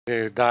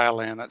to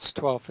dial in. It's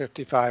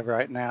 12:55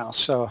 right now.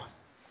 So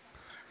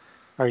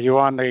are you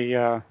on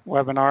the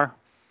webinar?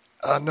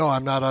 No,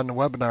 I'm not on the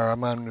webinar.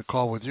 I'm on the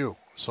call with you.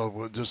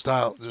 So just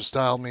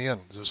dial me in.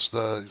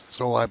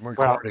 So I'm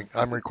recording.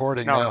 Well, I'm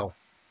recording no, now.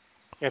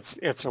 it's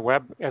a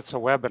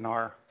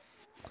webinar.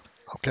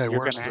 Okay,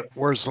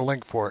 where's the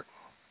link for it?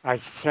 I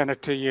sent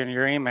it to you in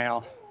your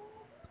email.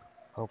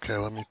 Okay,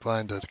 let me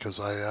find it because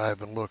I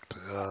haven't looked.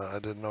 I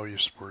didn't know you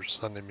were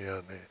sending me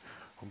a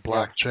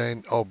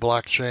blockchain. Yeah. Oh,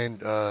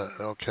 blockchain.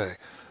 Okay.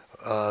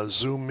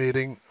 Zoom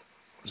meeting.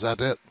 Is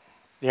that it?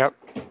 Yep.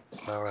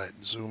 All right,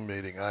 Zoom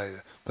meeting. I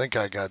think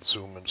I got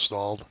Zoom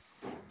installed.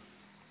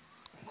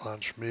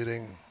 Launch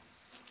meeting.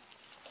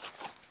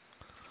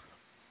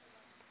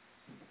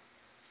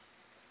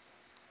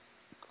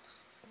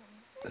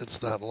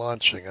 It's not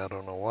launching. I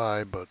don't know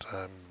why, but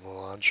I'm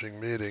launching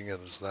meeting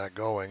and it's not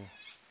going.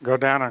 Go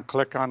down and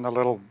click on the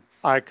little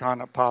icon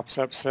that pops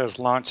up, says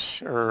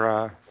launch,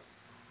 or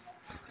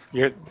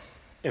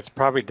it's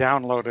probably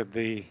downloaded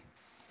the.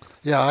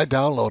 Yeah, I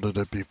downloaded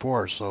it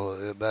before, so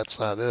that's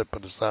not it,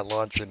 but it's not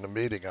launching the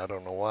meeting. I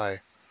don't know why.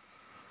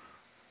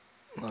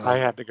 I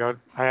had to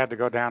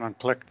go down and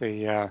click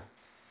the.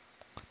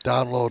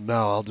 Download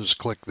now. I'll just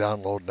click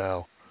download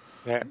now.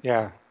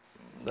 Yeah.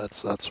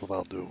 That's what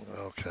I'll do.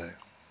 Okay.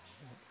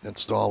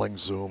 Installing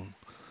Zoom.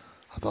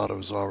 I thought it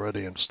was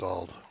already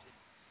installed.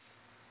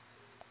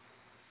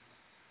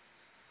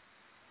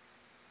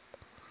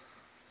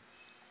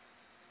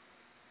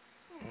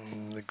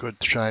 The good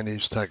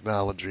Chinese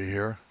technology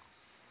here.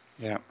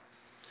 Yeah.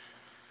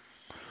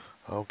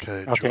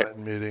 Okay,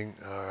 join meeting.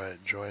 All right,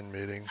 join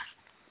meeting.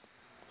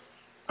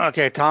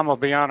 Okay, Tom will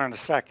be on in a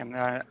second.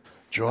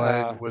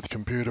 Join with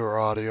computer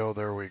audio.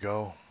 There we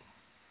go.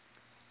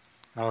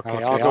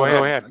 Okay, I'll go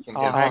ahead.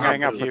 I'll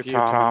hang up with you,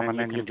 Tom, and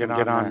then you can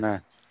get on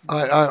the.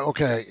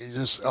 Okay,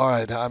 just all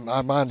right.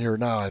 I'm on here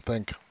now, I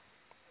think.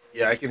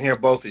 Yeah, I can hear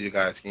both of you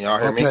guys. Can y'all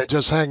hear me? Okay,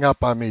 just hang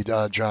up on me,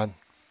 John.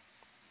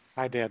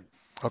 I did.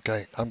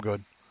 Okay, I'm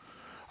good.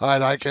 All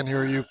right, I can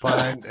hear you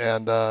fine,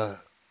 and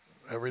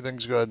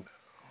everything's good.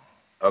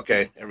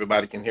 Okay,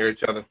 everybody can hear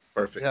each other.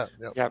 Perfect.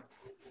 Yep.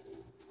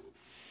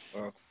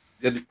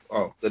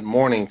 Well, good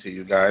morning to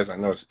you guys. I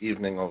know it's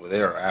evening over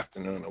there, or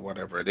afternoon, or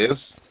whatever it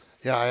is.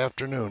 Yeah,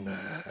 afternoon.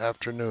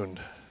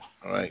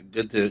 All right,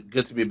 good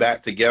to be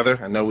back together.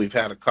 I know we've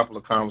had a couple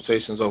of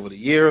conversations over the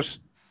years,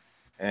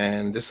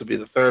 and this will be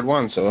the third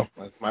one. So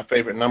my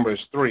favorite number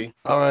is 3.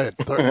 All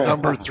right,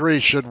 number 3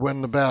 should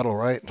win the battle,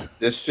 right?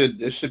 This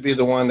should be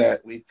the one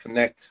that we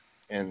connect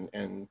and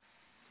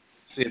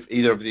see if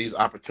either of these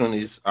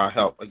opportunities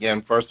help.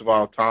 Again, first of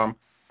all, Tom,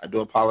 I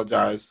do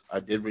apologize. I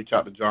did reach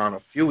out to John a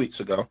few weeks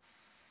ago,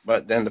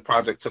 but then the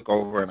project took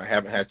over and I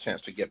haven't had a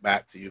chance to get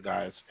back to you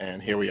guys,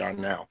 and here we are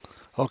now.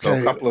 Okay. So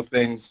a couple of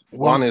things.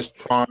 One is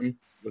Tron.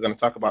 We're going to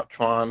talk about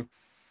Tron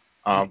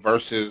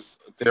versus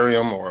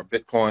Ethereum or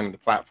Bitcoin, the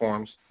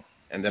platforms.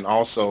 And then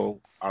also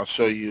I'll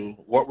show you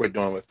what we're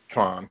doing with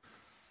Tron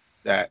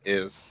that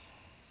is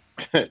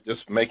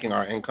just making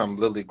our income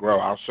literally grow.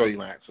 I'll show you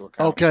my actual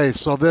account. Okay,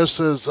 so this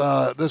is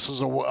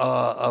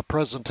a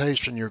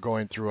presentation you're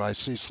going through. I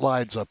see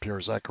slides up here.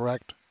 Is that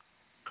correct?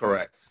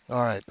 Correct.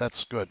 All right,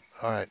 that's good.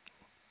 All right.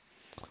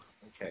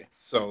 Okay,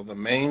 so the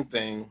main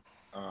thing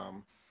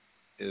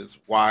is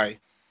why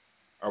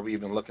are we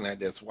even looking at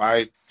this?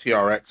 Why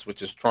TRX,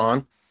 which is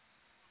Tron,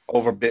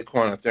 over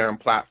Bitcoin, Ethereum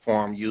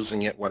platform,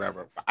 using it,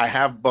 whatever. I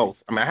have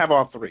both. I mean, I have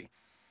all three,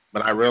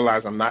 but I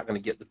realize I'm not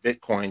going to get the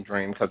Bitcoin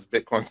dream because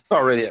Bitcoin's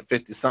already at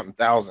 50-something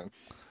thousand.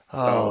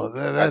 So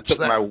I took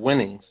my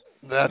winnings.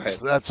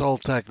 That's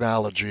old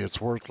technology. It's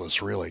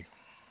worthless, really.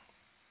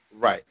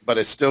 Right, but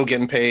it's still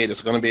getting paid.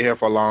 It's going to be here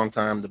for a long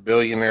time. The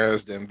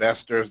billionaires, the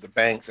investors, the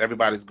banks,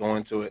 everybody's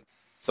going to it.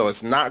 So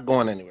it's not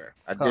going anywhere.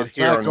 I did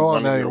hear on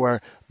going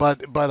anywhere,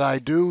 but I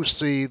do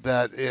see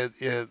that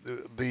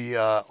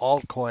the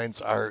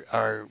altcoins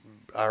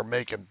are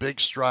making big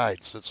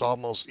strides. It's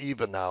almost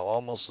even now,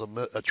 almost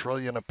a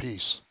trillion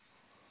apiece.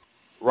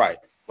 Right,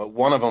 but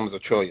one of them is a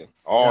trillion.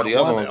 All the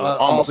other ones are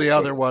almost all the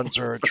other ones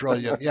are a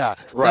trillion. Yeah,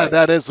 right.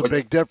 That is a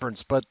big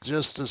difference. But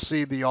just to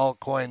see the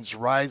altcoins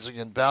rising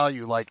in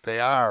value like they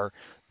are,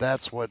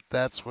 that's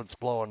what's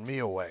blowing me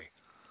away.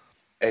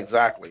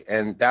 Exactly,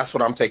 and that's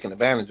what I'm taking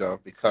advantage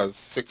of because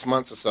 6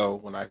 months or so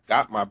when I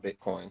got my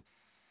Bitcoin,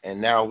 and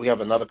now we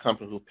have another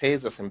company who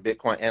pays us in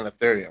Bitcoin and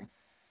Ethereum.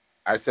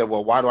 I said,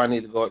 well, why do I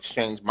need to go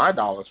exchange my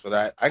dollars for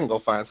that? I can go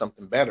find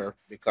something better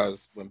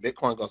because when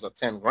Bitcoin goes up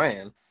 10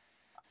 grand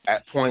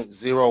at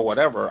 0.0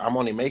 whatever, I'm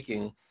only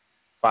making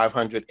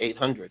 500,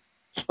 800.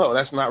 So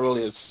that's not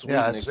really as sweet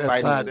and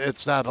exciting.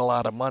 It's not a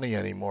lot of money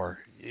anymore,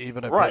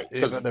 even if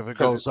it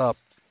goes up.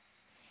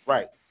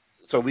 Right.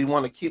 So we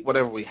want to keep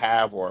whatever we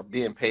have or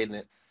being paid in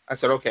it. I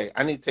said, okay,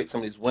 I need to take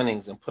some of these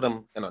winnings and put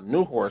them in a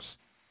new horse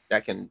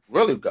that can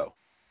really go.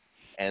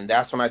 And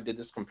that's when I did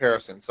this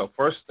comparison. So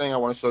first thing I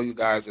want to show you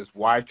guys is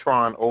why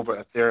Tron over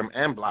Ethereum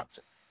and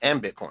blockchain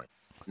and Bitcoin.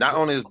 Not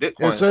only is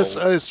Bitcoin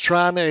is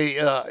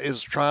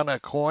Tron a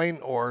coin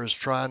or is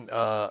Tron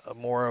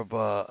more of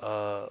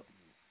a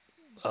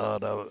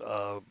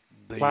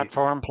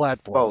Platform?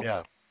 platform, Both.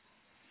 yeah.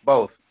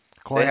 Both.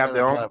 They Coin have or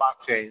their own platform.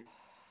 blockchain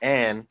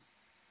and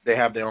they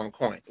have their own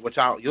coin, which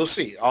you'll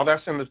see. All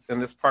that's in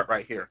this part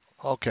right here.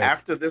 Okay.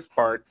 After this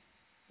part,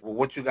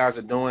 what you guys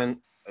are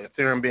doing,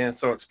 Ethereum being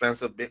so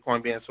expensive,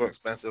 Bitcoin being so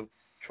expensive,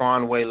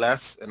 Tron way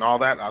less, and all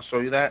that. I'll show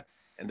you that,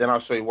 and then I'll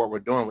show you what we're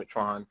doing with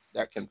Tron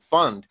that can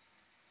fund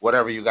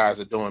whatever you guys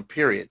are doing.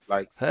 Period.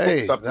 Like it's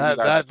Hey, up to you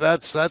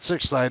guys. that's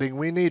exciting.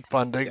 We need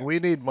funding. Yeah, We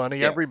need money.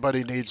 yeah,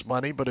 Everybody needs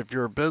money. But if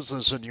you're a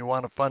business and you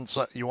want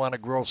to you want to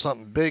grow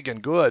something big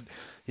and good,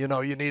 you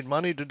need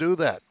money to do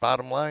that.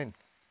 Bottom line.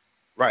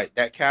 right.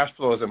 That cash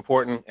flow is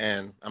important,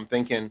 and I'm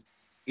thinking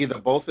either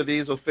both of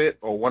these will fit,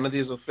 or one of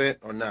these will fit,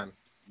 or none.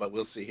 But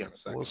we'll see here in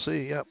a We'll second.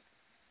 see. Yep.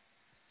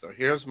 So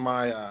here's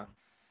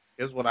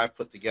what I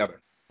put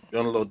together.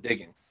 Doing a little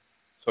digging.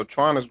 So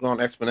Tron has grown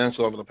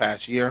exponential over the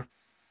past year.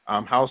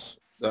 The house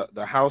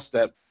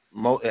that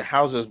it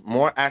houses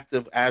more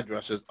active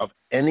addresses of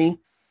any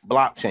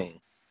blockchain.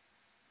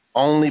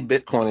 Only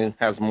Bitcoin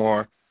has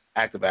more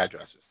active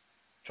addresses.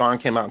 Tron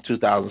came out in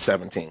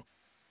 2017.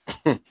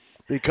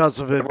 Because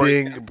of it February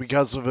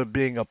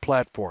being 10th. a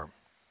platform,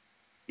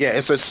 Yeah,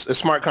 it's a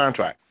smart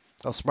contract.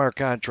 a smart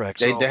contract.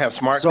 They So have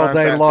smart so they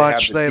contracts. They have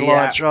launch the D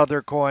app.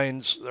 other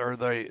coins, or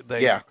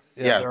Yeah,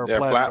 they're a their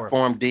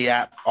platform, D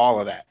app, all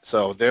of that.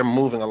 So they're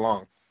moving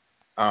along.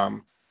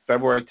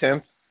 February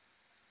 10th,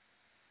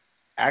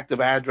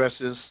 active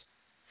addresses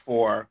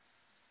for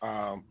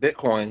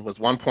Bitcoin was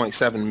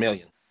 1.7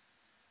 million.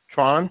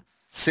 Tron,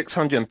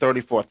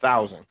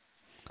 634,000.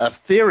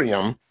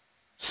 Ethereum,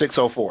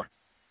 604.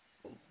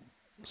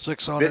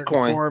 604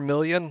 Bitcoin,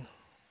 million.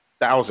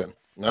 1,000.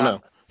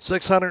 No.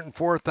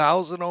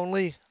 604,000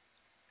 only.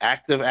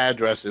 Active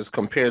addresses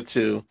compared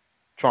to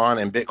Tron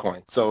and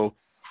Bitcoin. So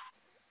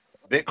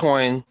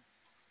Bitcoin,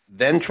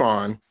 then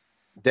Tron,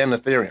 then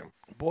Ethereum.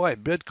 Boy,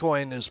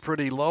 Bitcoin is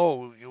pretty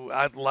low.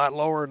 A lot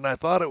lower than I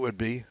thought it would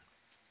be.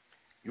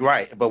 You're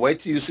right, but wait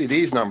till you see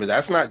these numbers.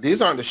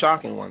 These aren't the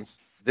shocking ones.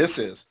 This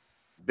is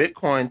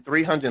Bitcoin,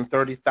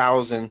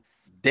 330,000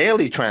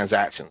 daily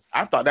transactions.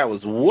 I thought that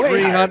was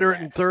way higher than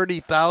that.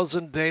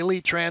 330,000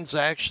 daily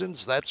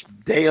transactions.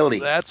 Daily.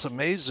 That's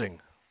amazing.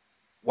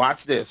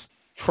 Watch this.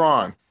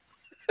 Tron,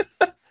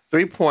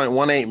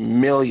 3.18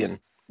 million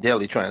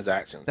daily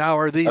transactions. Now,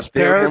 are these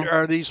Ethereum, paired?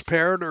 Are these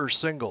paired or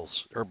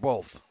singles or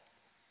both?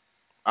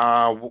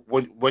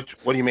 what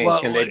do you mean? Well,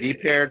 Can they be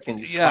paired? Can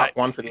you yeah, swap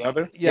one for the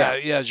other? yeah.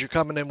 As you're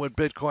coming in with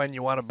Bitcoin,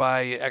 you want to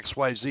buy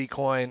XYZ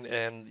coin,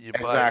 and you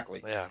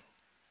Exactly. buy. Yeah.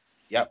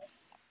 Yep.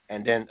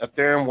 And then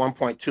Ethereum,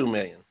 1.2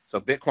 million. So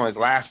Bitcoin's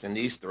last in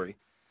these three.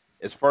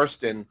 It's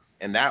first in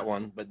that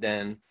one, but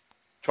then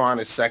Tron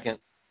is second.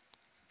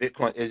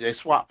 Bitcoin is they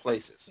swap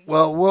places.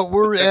 Well, what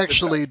we're Check this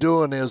actually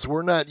doing is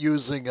we're not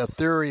using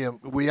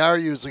Ethereum. We are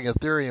using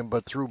Ethereum,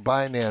 but through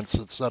Binance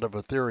instead of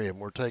Ethereum.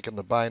 We're taking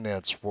the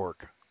Binance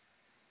fork.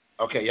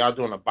 Okay, y'all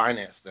doing a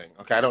Binance thing.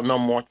 Okay, I don't know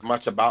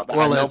much about that.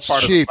 Well, I know it's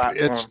part cheap. of the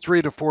platform. It's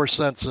 3 to 4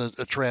 cents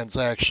a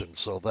transaction,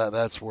 so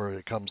that's where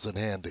it comes in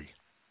handy.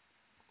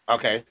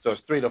 Okay, so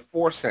it's 3 to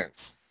 4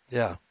 cents.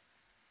 Yeah.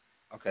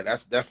 Okay,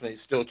 that's definitely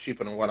still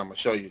cheaper than what I'm gonna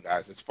show you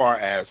guys as far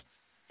as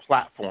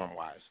platform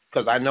wise.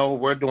 Because I know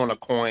we're doing a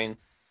coin.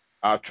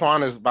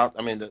 Tron is about.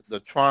 I mean, the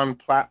Tron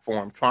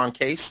platform, Tron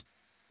Case,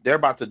 they're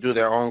about to do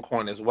their own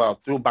coin as well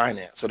through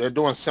Binance. So they're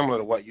doing similar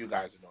to what you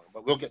guys are doing.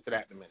 But we'll get to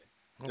that in a minute.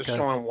 Just Okay.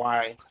 showing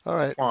why All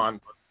right. Tron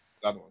versus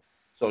the other ones.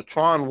 So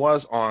Tron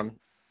was on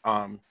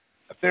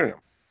Ethereum.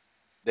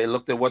 They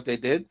looked at what they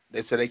did.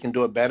 They said they can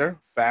do it better,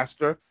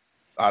 faster,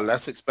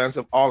 less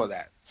expensive, all of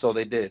that. So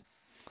they did.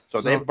 So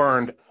they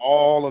burned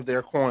all of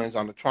their coins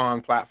on the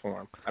Tron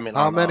platform. I mean,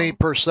 how on many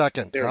per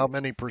second? Ethereum. How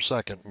many per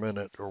second,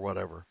 minute, or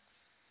whatever?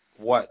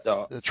 What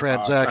The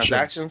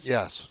transactions?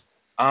 Yes.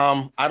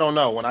 I don't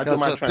know. When I do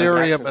my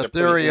transactions, they're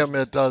pretty Ethereum, instant.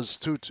 it does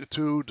two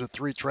to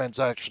three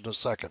transactions a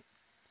second.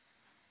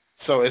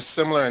 So it's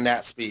similar in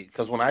that speed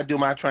because when I do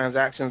my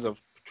transactions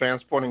of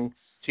transporting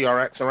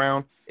TRX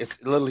around, it's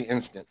literally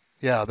instant.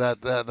 Yeah,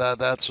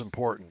 that's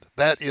important.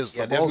 That is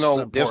the most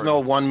important. There's no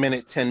 1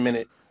 minute,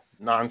 10-minute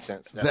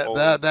nonsense.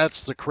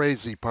 That's the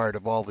crazy part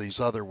of all these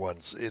other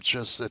ones. It's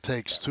just it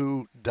takes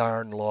too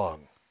darn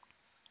long.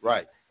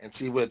 Right. And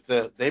see,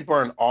 they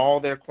burned all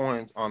their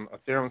coins on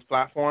Ethereum's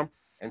platform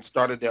and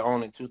started their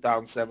own in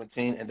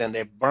 2017, and then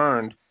they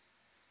burned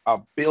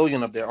 1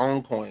 billion of their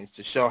own coins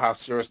to show how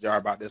serious they are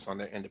about this on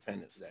their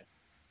Independence Day.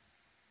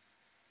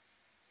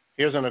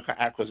 Here's an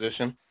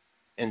acquisition.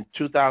 In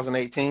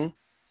 2018,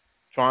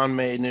 Tron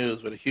made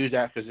news with a huge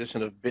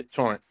acquisition of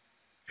BitTorrent,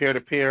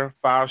 peer-to-peer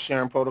file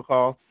sharing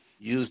protocol,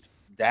 used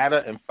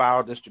data and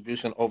file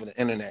distribution over the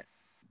internet.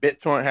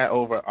 BitTorrent had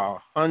over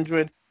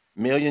 100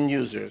 million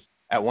users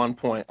at one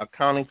point,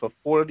 accounting for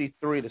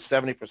 43 to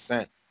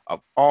 70%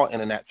 of all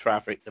internet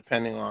traffic,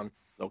 depending on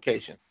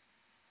location.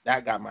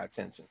 That got my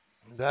attention.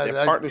 Their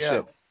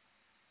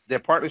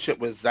partnership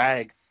with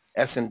Zag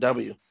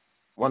S&W,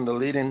 one of the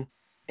leading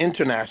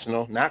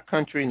international, not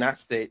country, not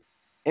state,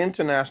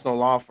 international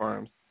law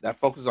firms that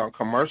focus on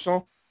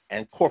commercial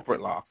and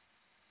corporate law.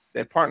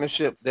 Their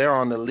partnership, they're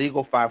on the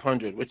Legal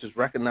 500, which is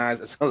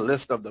recognized as a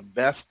list of the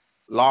best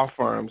law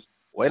firms.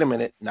 Wait a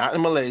minute, not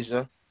in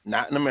Malaysia,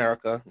 not in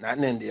America, not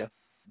in India,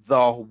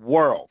 the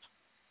world.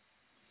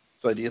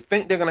 So do you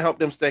think they're going to help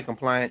them stay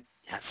compliant?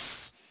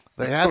 Yes.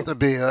 They have to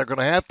be. They're going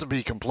to have to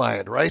be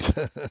compliant, right?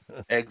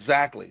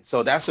 Exactly.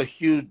 So that's a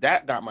huge,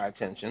 that got my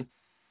attention.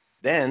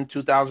 Then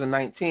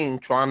 2019,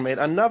 Tron made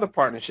another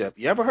partnership.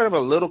 You ever heard of a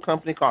little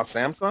company called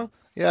Samsung?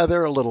 Yeah,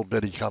 they're a little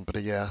bitty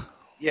company, yeah.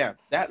 Yeah,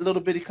 that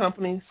little bitty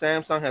company,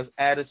 Samsung has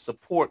added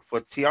support for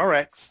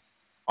TRX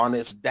on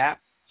its DApp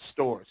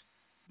stores.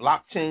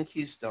 Blockchain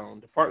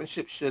Keystone. The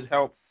partnership should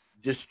help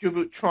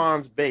distribute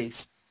Tron's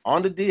base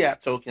on the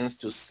DApp tokens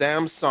to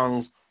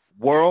Samsung's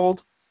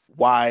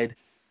worldwide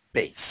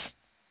base.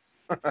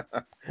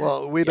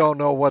 Well, we don't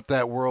know what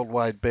that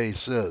worldwide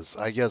base is.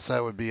 I guess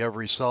that would be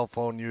every cell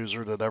phone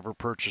user that ever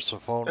purchased a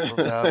phone from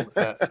them,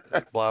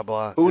 blah,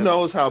 blah. Who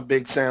knows how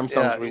big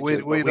Samsung's reach is,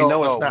 but we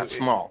know it's not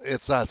small.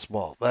 It's not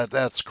small.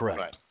 That's correct.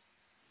 Right.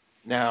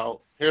 Now,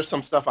 here's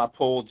some stuff I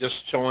pulled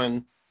just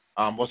showing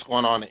what's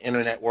going on in the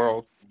internet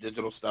world,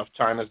 digital stuff,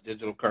 China's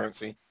digital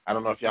currency. I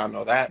don't know if y'all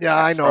know that.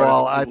 Yeah, I know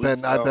all. I've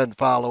been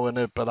following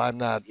it, but I'm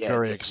not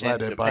very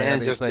excited by anything.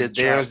 Japan just did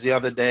theirs the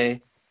other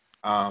day.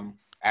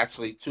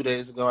 Actually, 2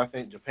 days ago, I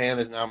think Japan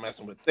is now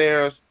messing with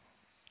theirs.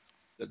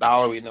 The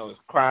dollar we know is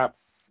crap.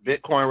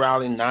 Bitcoin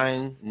rallying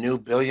 9 new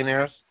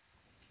billionaires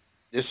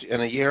this in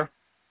a year.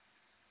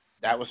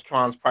 That was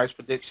Tron's price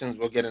predictions.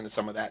 We'll get into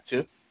some of that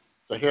too.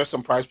 So here's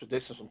some price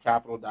predictions from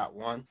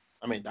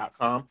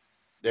capital.com.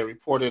 They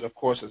reported, of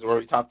course, as we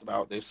already talked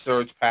about, they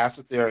surged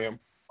past Ethereum,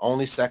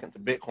 only second to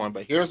Bitcoin.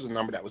 But here's the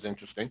number that was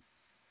interesting.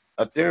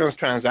 Ethereum's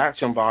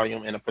transaction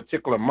volume in a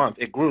particular month,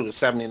 it grew to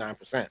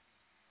 79%.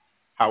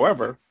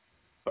 However,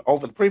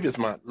 over the previous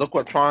month, look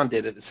what Tron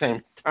did at the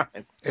same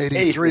time.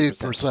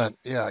 83%,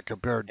 yeah,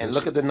 compared to... And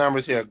look at the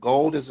numbers here.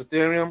 Gold is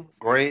Ethereum,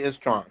 gray is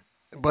Tron.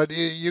 But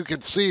you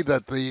can see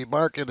that the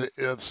market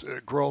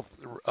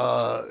growth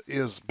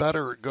is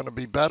going to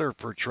be better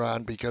for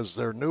Tron because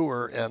they're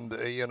newer, and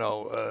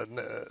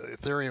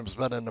Ethereum's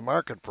been in the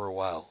market for a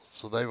while,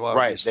 so they've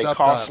already they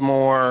cost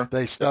more.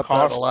 They stepped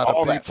on a lot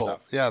of people.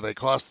 Yeah, they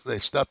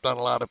stepped on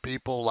a lot of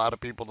people. A lot of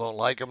people don't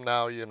like them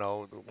now.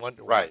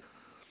 Right.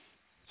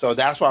 So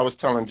that's why I was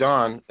telling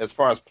John, as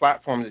far as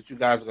platforms that you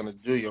guys are going to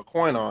do your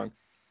coin on,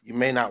 you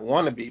may not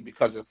want to be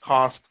because it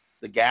costs.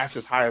 The gas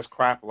is high as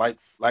crap, like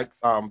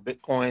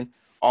Bitcoin,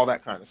 all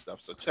that kind of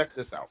stuff. So check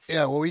this out.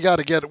 Yeah, well, we got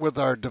to get with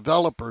our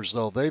developers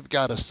though. They've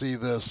got to see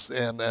this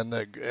and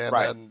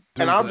right.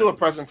 And I'll do a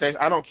presentation.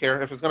 I don't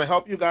care if it's going to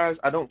help you guys.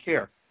 I don't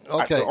care.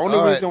 Okay. The only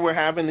reason we're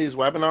having these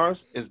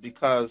webinars is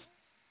because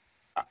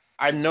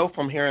I know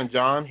from hearing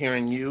John,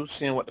 hearing you,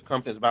 seeing what the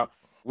company is about,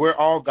 we're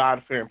all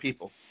God-fearing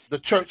people. The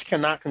church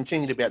cannot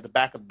continue to be at the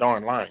back of the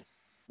darn line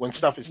when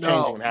stuff is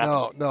changing and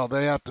happening. No,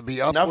 they have to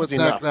be up with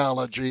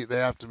technology. They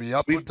have to be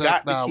up with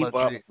technology. We've got to keep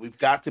up. We've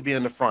got to be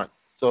in the front.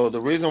 So the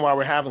reason why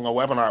we're having a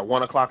webinar at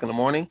 1 o'clock in the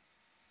morning,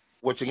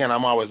 which again,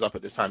 I'm always up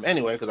at this time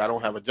anyway, because I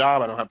don't have a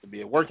job. I don't have to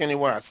be at work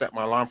anywhere. I set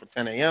my alarm for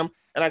 10 a.m.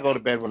 and I go to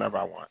bed whenever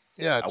I want.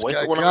 Yeah, I wake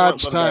up when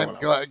God's I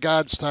want. time,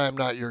 God's time,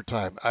 not your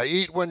time. I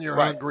eat when you're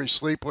hungry,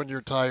 sleep when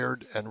you're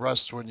tired, and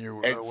rest when you're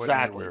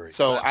weary.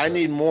 So I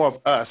need more of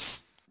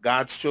us,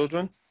 God's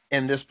children,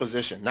 in this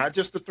position. Not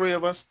just the three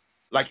of us,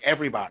 like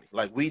everybody.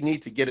 Like we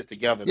need to get it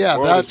together. Yeah, the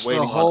world is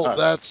waiting on us.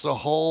 That's the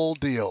whole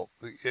deal.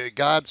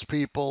 God's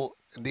people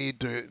need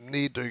to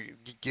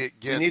get.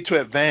 We need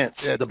to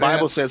advance. The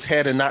Bible says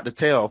head and not the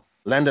tail,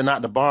 lend and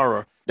not the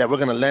borrower, that we're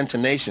going to lend to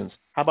nations.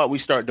 How about we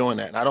start doing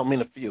that? And I don't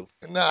mean a few.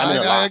 No,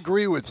 I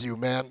agree with you,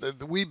 man.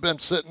 We've been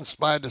sitting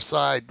by the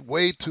side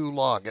way too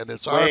long, and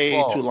it's our fault.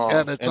 Way too long.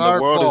 And the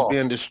world is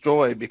being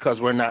destroyed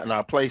because we're not in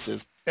our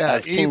places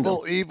as kingdom.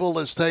 Evil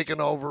is taking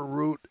over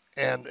root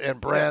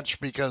and branch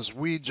because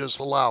we just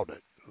allowed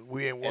it.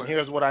 And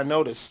here's what I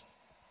noticed.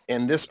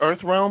 In this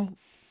earth realm,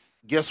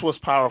 guess what's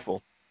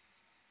powerful?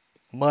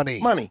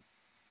 Money.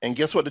 And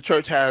guess what the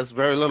church has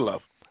very little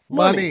of?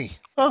 Money.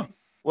 Huh.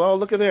 Well,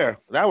 look at there.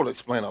 That would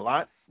explain a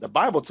lot. The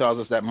Bible tells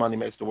us that money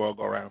makes the world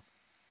go round.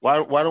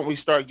 Why don't we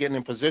start getting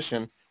in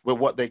position with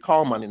what they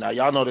call money? Now,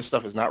 y'all know this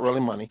stuff is not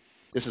really money.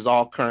 This is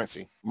all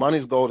currency.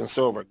 Money's gold and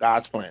silver,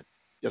 God's plan.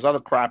 This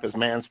other crap is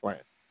man's plan.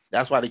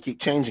 That's why they keep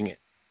changing it,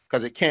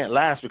 because it can't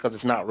last because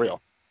it's not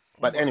real.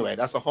 But anyway,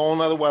 that's a whole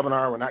nother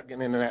webinar. We're not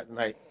getting into that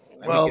tonight.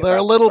 Well, there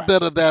a little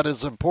bit of that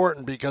is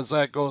important because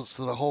that goes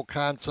to the whole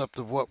concept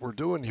of what we're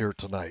doing here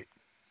tonight.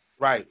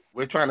 Right.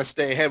 We're trying to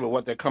stay ahead with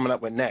what they're coming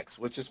up with next,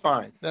 which is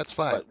fine. That's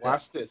fine. But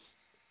watch this.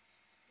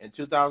 In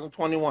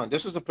 2021,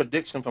 this is a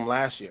prediction from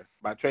last year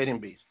by Trading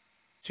Beast.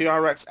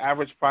 TRX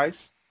average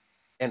price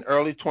in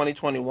early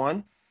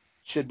 2021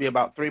 should be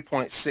about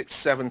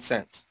 3.67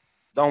 cents.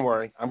 Don't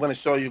worry. I'm going to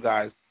show you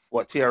guys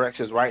what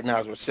TRX is right now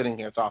as we're sitting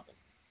here talking.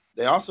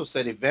 They also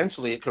said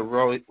eventually it could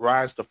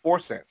rise to 4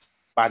 cents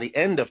by the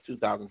end of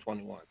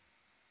 2021.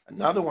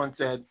 Another one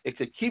said it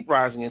could keep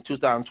rising in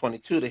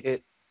 2022 to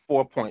hit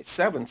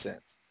 4.7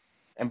 cents.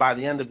 And by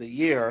the end of the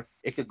year,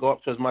 it could go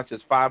up to as much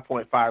as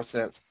 5.5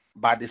 cents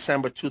by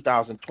December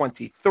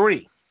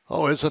 2023.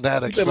 Oh, isn't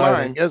that Keep in exciting?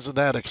 mind, Isn't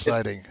that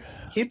exciting?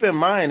 keep in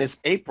mind, it's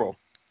April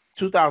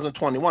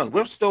 2021.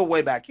 We're still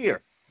way back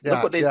here. Look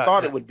Yeah, what they yeah,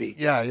 thought yeah, it would be.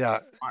 yeah, yeah.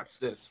 Watch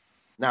this.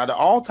 Now, the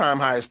all-time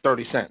high is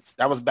 30 cents.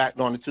 That was back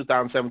during the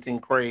 2017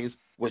 craze,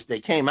 which they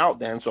came out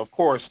then. So, of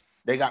course,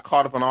 they got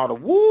caught up in all the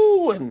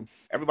woo and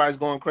everybody's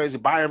going crazy,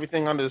 buy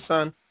everything under the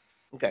sun.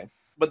 Okay.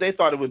 But they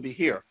thought it would be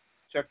here.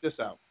 Check this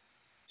out.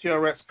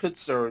 TRX could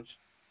surge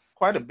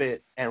quite a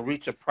bit and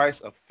reach a price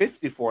of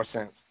 54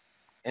 cents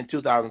in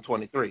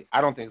 2023.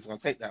 I don't think it's going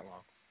to take that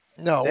long.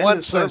 No, Then the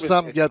once service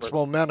something gets experts,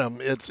 momentum,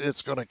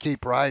 it's going to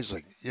keep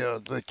rising. You know,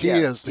 the key yeah,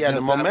 is to yeah, get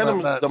that the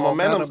momentum's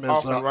momentum is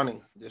off and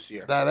running this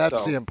year. that's the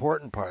So,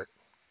 important part.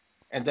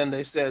 and then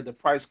they said the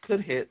price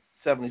could hit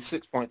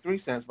 76.3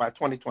 cents by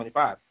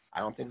 2025. I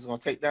don't think it's going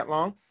to take that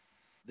long.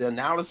 The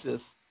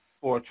analysis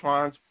for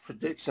Tron's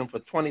prediction for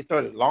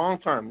 2030, long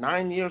term,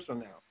 9 years from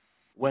now,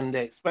 when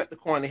they expect the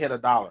coin to hit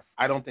 $1,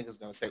 I don't think it's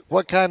going to take that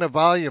What long. kind of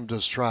volume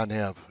does Tron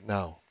have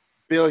now?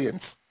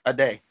 Billions a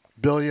day.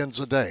 Billions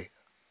a day.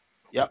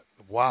 Yep.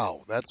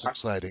 Wow, that's Watch,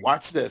 exciting.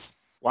 watch this.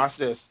 Watch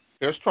this.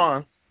 Here's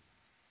Tron.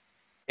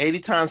 80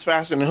 times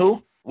faster than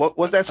who?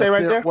 What's that say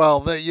right there?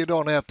 Well, you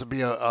don't have to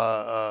be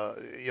a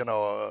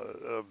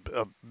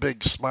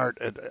big smart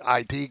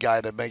IT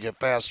guy to make it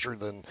faster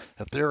than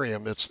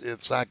Ethereum.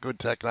 It's not good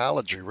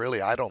technology,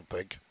 really. I don't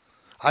think.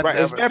 Right.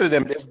 It's better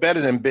than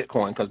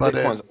Bitcoin because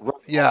Bitcoin's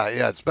yeah,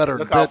 it's better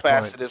look than how Bitcoin.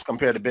 fast it is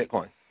compared to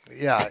Bitcoin.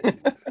 Yeah,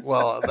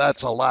 well,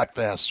 that's a lot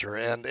faster,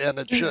 and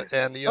it should,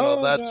 and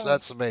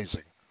that's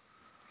amazing.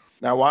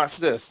 Now watch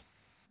this.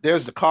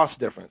 There's the cost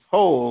difference.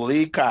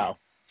 Holy cow!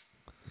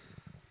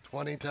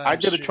 20 times. I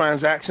did a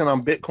transaction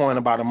on Bitcoin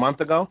about a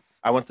month ago.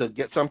 I went to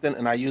get something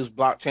and I used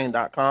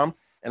blockchain.com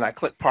and I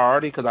clicked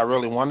priority because I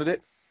really wanted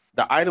it.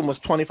 The item was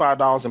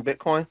 $25 in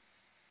Bitcoin.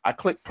 I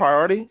clicked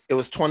priority. It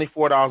was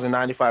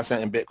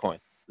 $24.95 in Bitcoin.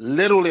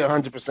 Literally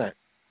 100%.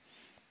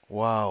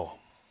 Wow.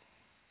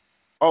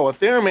 Oh,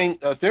 Ethereum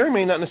ain't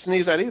nothing to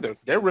sneeze at either.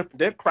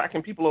 They're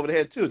cracking people over the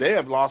head too. They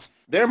have lost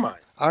their mind.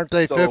 Aren't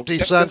they 50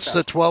 cents to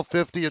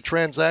 $12.50 a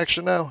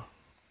transaction now?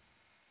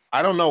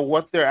 I don't know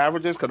what their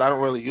average is because I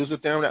don't really use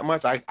Ethereum that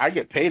much. I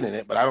get paid in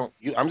it, but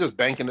I'm just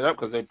banking it up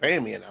because they're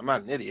paying me in it. I'm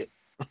not an idiot.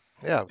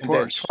 Yeah, of and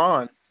course. Then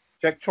Tron,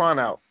 check Tron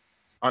out.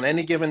 On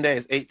any given day,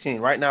 it's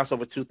 18. Right now, it's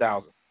over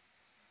 2,000.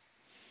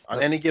 On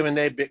any given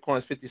day, Bitcoin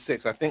is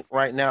 56. I think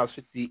right now it's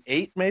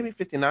 58, maybe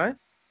 59.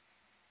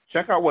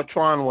 Check out what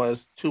Tron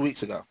was 2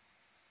 weeks ago.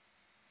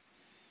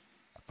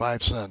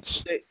 5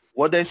 cents.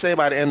 What'd they say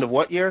by the end of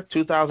what year?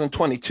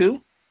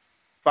 2022?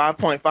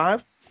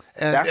 5.5?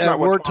 And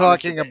we're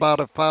talking about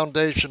a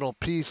foundational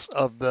piece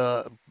of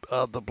the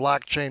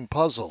blockchain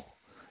puzzle.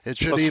 It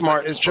should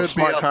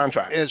smart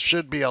contracts. It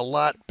should be a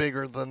lot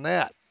bigger than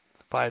that.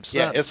 5 cents.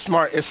 Yeah,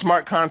 it's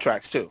smart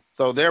contracts too.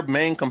 So their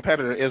main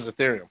competitor is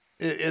Ethereum.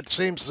 It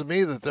seems to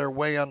me that they're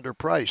way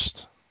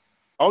underpriced.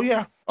 Oh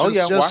yeah. Oh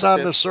yeah. Just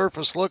on the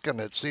surface looking,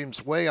 it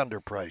seems way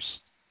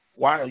underpriced.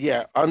 Why?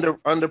 Yeah,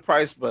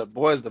 underpriced, but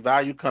boy, is the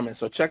value coming.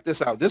 So check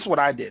this out. This is what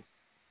I did.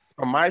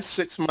 For my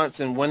 6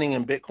 months in winning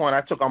in Bitcoin, I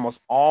took almost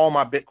all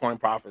my Bitcoin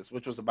profits,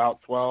 which was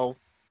about 11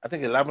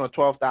 or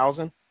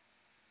 12,000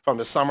 from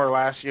the summer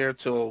last year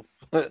till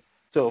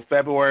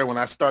February when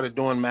I started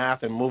doing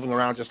math and moving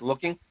around just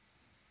looking.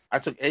 I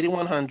took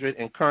 8,100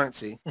 in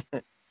currency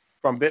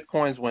from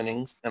Bitcoin's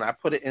winnings and I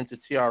put it into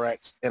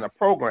TRX in a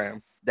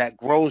program that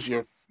grows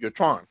your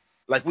Tron.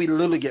 Like we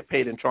literally get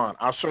paid in Tron.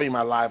 I'll show you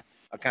my live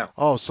account.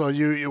 Oh, so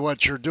you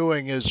what you're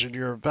doing is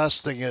you're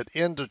investing it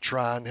into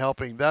Tron,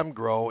 helping them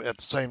grow at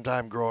the same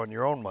time growing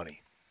your own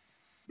money.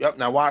 Yep.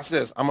 Now watch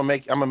this. I'm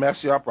gonna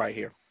mess you up right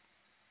here.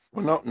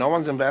 Well, no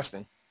one's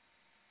investing.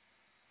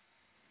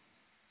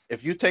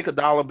 If you take a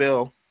dollar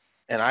bill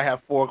and I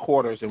have 4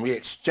 quarters and we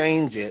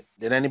exchange it,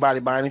 did anybody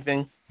buy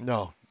anything?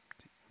 No.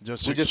 We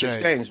just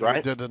exchanged, right?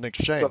 We did an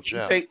exchange.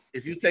 So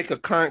if you take a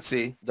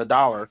currency, the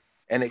dollar,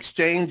 and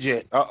exchange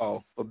it,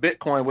 for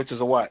Bitcoin, which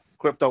is a what?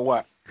 Crypto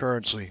what?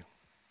 Currency.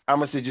 How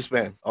much did you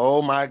spend?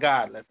 Oh my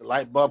God, let the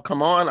light bulb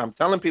come on. I'm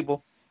telling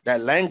people that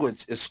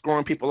language is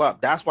screwing people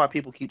up. That's why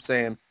people keep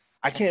saying,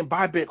 I can't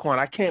buy Bitcoin.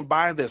 I can't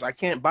buy this. I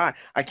can't buy.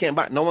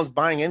 No one's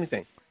buying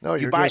anything. No,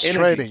 you're just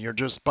trading. You're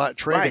just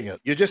trading it.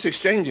 You're just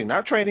exchanging,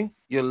 not trading.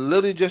 You're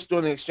literally just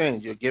doing an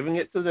exchange. You're giving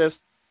it to this,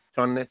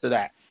 turning it to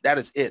that. That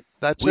is it.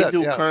 We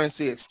do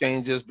currency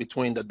exchanges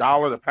between the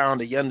dollar, the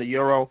pound, the yen, the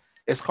euro.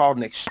 It's called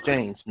an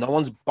exchange. No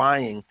one's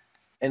buying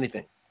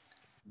anything.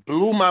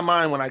 Blew my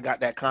mind when I got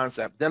that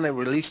concept. Then they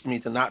released me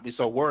to not be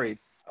so worried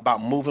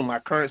about moving my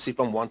currency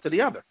from one to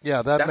the other.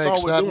 Yeah, that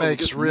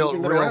makes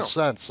real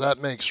sense.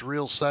 That makes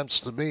real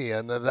sense to me,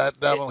 and that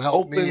will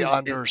help me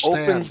understand.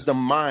 It opens the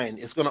mind.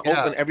 It's going to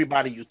open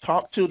everybody you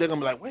talk to. They're going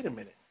to be like, wait a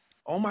minute.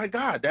 Oh my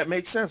God, that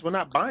makes sense. We're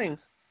not buying.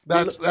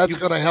 That's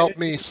going to help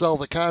me sell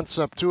the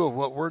concept too of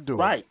what we're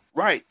doing.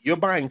 Right. You're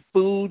buying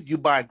food. You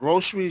buy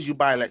groceries. You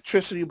buy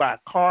electricity. You buy a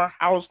car,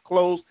 house,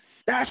 clothes.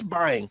 That's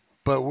buying.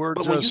 But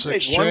when you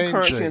take one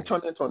currency and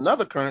turn it into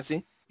another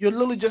currency, you're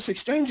literally just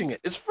exchanging it.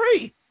 It's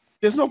free.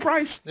 There's no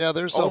price. Yeah,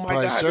 there's no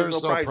price. God,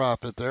 there's no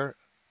profit there.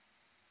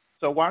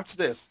 So watch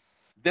this.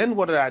 Then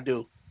what did I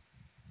do?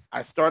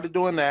 I started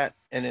doing that,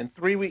 and in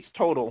 3 weeks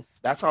total,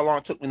 that's how long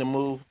it took me to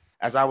move.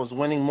 As I was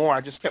winning more,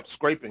 I just kept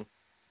scraping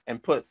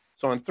and put.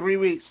 So in 3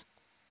 weeks,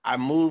 I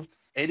moved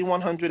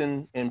 8,100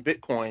 in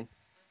Bitcoin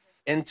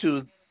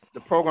into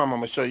the program I'm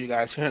gonna show you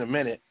guys here in a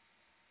minute.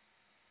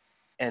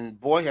 And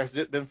boy, has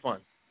it been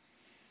fun.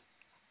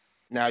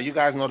 Now you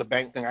guys know the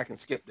bank thing. I can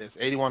skip this.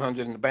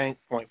 8,100 in the bank,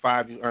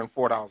 0.5, you earn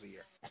 $4 a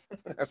year.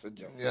 That's a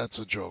joke. Yeah, it's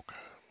a joke.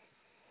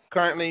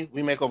 Currently,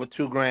 we make over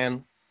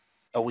 $2,000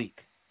 a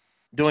week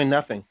doing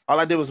nothing. All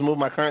I did was move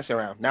my currency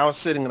around. Now it's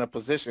sitting in a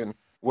position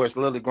where it's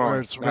literally growing.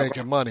 Where it's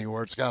making money,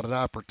 where it's got an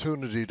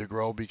opportunity to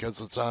grow because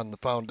it's on the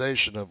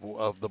foundation of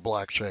the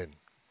blockchain.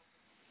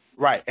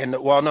 Right, and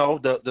well, no,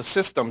 the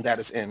system that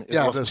it's in is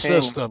yeah, what's the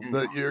paying. system.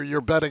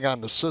 You're betting on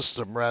the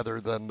system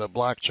rather than the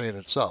blockchain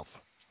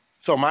itself.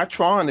 So my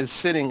Tron is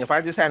sitting. If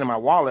I just had it in my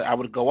wallet, I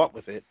would go up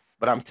with it.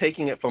 But I'm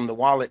taking it from the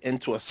wallet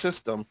into a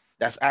system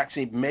that's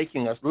actually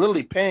making us,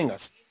 literally paying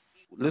us.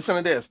 Listen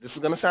to this. This is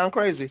gonna sound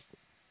crazy.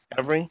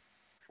 Every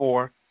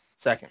 4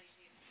 seconds.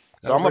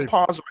 So I'm gonna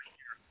pause right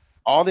here.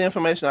 All the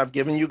information I've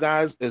given you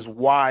guys is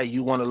why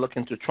you want to look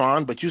into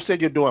Tron. But you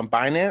said you're doing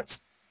Binance.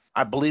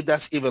 I believe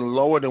that's even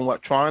lower than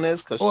what Tron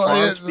is because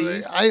Tron's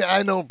fees.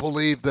 I don't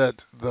believe that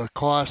the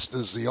cost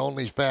is the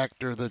only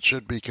factor that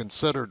should be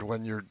considered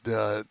when you're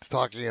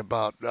talking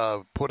about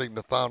putting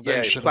the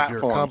foundation of your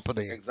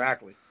company.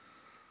 Exactly.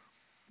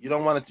 You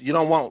don't want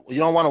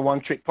a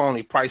one-trick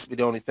pony. Price be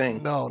the only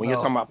thing. When you're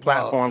talking about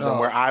platforms and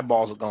where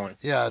eyeballs are going.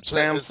 Yeah,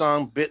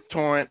 Samsung,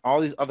 BitTorrent, all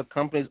these other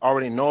companies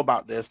already know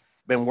about this.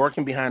 Been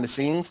working behind the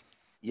scenes.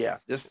 Yeah,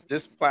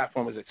 this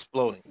platform is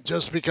exploding.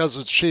 Just because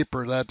it's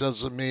cheaper, that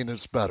doesn't mean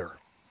it's better.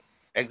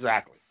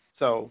 Exactly.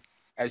 So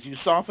as you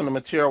saw from the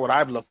material, what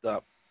I've looked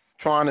up,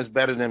 Tron is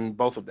better than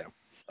both of them,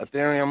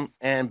 Ethereum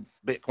and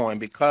Bitcoin,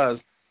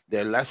 because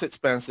they're less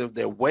expensive.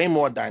 They're way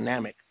more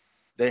dynamic.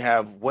 They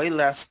have way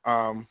less.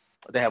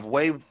 They have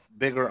way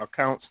bigger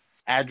accounts,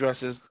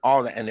 addresses,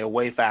 all that, and they're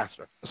way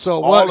faster.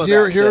 So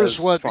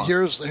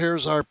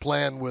here's our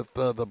plan with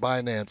the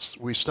Binance.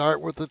 We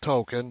start with the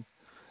token,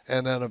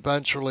 and then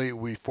eventually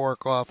we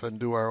fork off and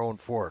do our own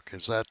fork.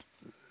 Is that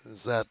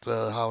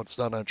how it's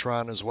done on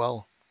Tron as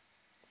well?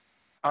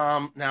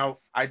 Now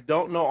I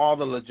don't know all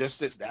the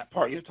logistics, that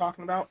part you're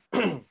talking about,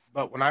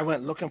 but when I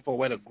went looking for a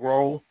way to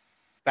grow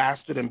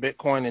faster than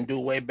Bitcoin and do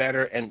way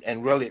better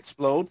and really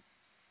explode,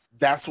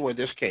 that's where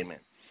this came in.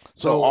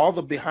 So all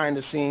the behind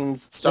the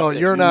scenes stuff. So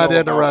you're not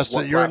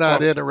interested. You're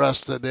not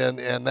interested in,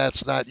 and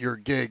that's not your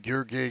gig.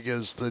 Your gig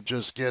is to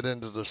just get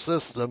into the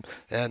system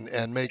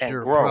and make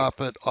your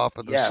profit off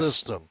of the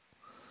system,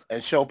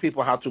 and show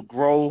people how to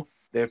grow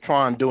their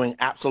Tron doing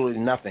absolutely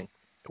nothing.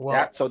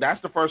 Well, so that's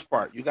the first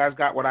part. You guys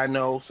got what I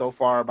know so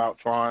far about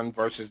Tron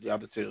versus the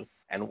other two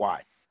and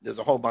why. There's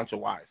a whole bunch of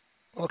whys.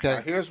 Okay.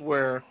 Now here's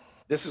where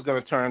this is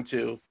going to turn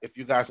to, if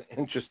you guys are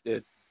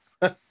interested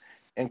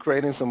in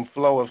creating some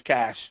flow of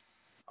cash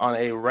on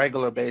a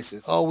regular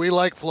basis. Oh, we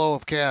like flow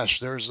of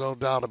cash. There's no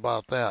doubt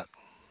about that.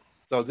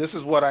 So this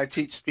is what I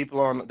teach people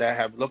on that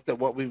have looked at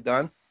what we've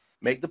done.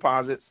 Make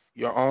deposits,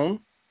 your own,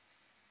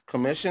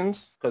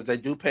 commissions, because they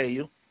do pay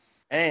you,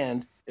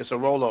 and it's a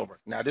rollover.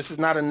 Now, this is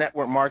not a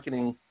network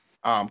marketing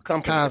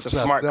company. It's a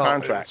smart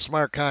contract.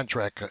 Smart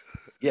contract.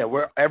 Yeah,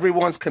 where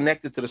everyone's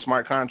connected to the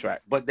smart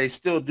contract, but they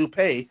still do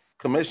pay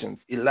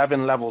commissions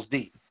 11 levels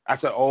deep. I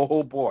said,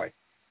 oh boy.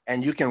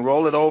 And you can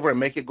roll it over and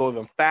make it go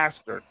even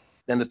faster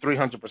than the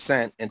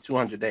 300% in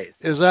 200 days.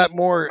 Is that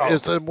more?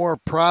 Is there more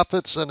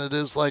profits than it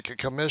is like a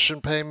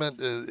commission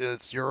payment?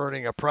 You're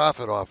earning a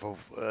profit off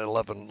of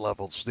 11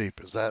 levels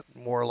deep. Is that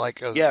more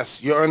like a?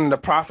 Yes, you're earning the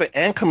profit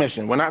and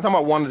commission. We're not talking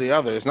about one or the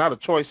other. It's not a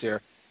choice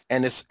here,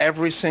 and it's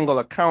every single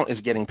account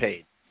is getting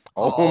paid.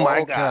 Oh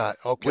my God!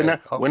 Okay.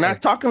 We're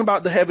not talking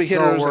about the heavy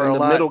hitters and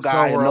the middle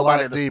guy and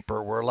nobody.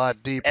 We're a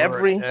lot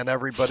deeper. And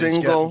everybody's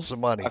single getting some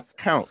money.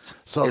 Account.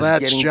 So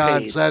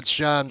that's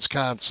John's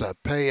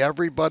concept. Pay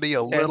everybody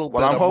a little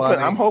bit of money.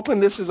 I'm hoping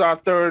this is our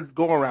third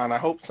go around. I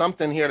hope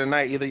something here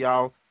tonight. Either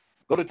y'all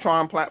go to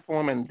Tron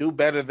platform and do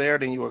better there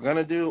than you were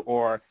gonna do,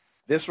 or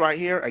this right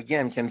here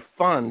again can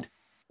fund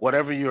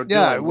whatever you're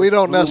doing. Yeah, we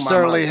don't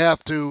necessarily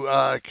have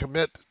to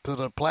commit to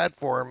the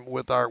platform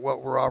with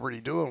what we're already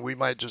doing. We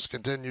might just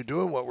continue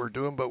doing what we're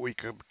doing, but we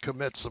could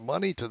commit some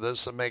money to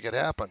this and make it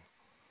happen.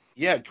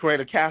 Yeah, create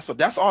a castle.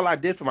 That's all I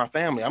did for my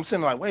family. I'm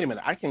sitting like, wait a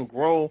minute, I can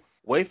grow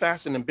way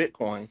faster than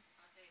Bitcoin.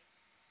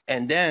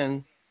 And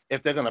then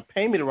if they're going to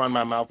pay me to run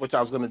my mouth, which I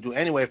was going to do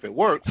anyway if it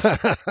works,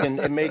 then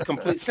it made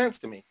complete sense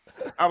to me.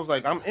 I was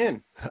like, I'm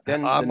in.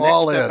 Then the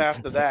next step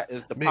after that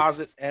is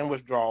deposits and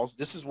withdrawals.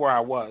 This is where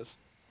I was.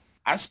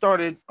 I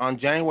started on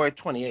January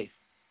 28th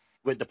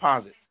with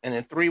deposits. And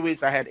in 3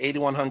 weeks, I had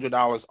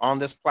 $8,100 on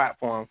this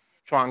platform,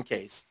 Tron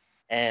Case.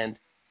 And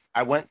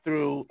I went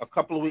through a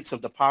couple of weeks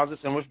of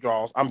deposits and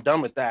withdrawals. I'm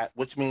done with that,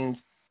 which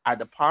means I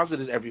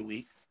deposited every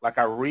week. Like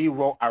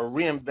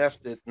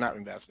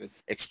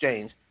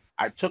exchanged.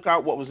 I took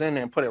out what was in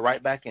there and put it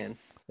right back in.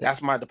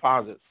 That's my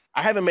deposits.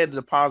 I haven't made a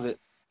deposit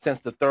since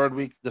the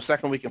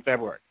second week in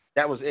February.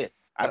 That was it.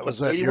 I That put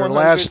was it. Your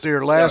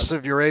 8,100. last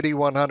of your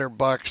 8,100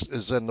 bucks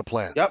is in the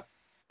plan. Yep.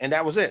 And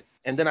that was it.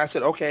 And then I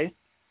said, okay,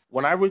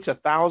 when I reach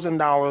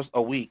 $1,000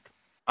 a week,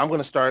 I'm going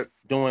to start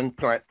doing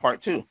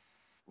part two,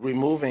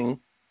 removing,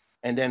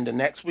 and then the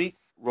next week,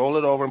 roll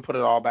it over and put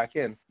it all back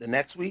in. The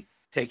next week,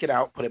 take it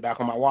out, put it back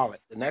on my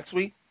wallet. The next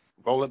week,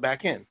 roll it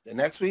back in. The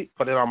next week,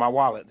 put it on my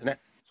wallet.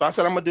 So I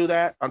said, I'm going to do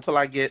that until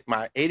I get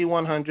my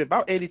 8,100,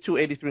 about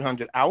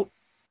 8,300 out.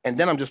 And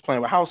then I'm just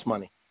playing with house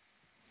money.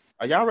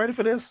 Are y'all ready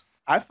for this?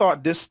 I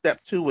thought this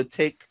step two would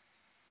take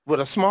with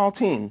a small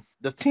team.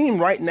 The team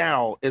right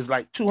now is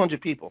like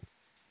 200 people.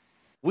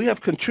 We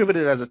have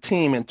contributed as a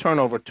team and turned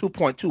over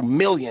 2.2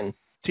 million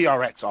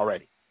TRX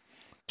already.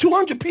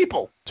 200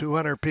 people.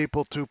 200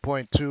 people,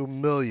 2.2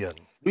 million.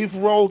 We've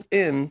rolled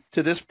in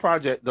to this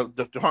project,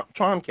 the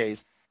Tron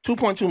case,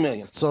 2.2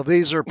 million. So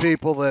these are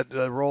people that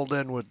rolled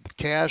in with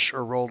cash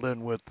or rolled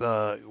in with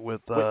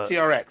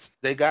TRX.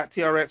 They got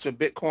TRX with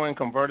Bitcoin,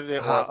 converted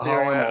it, or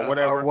Ethereum, or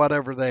whatever. Or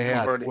whatever they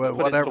had,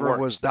 whatever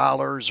was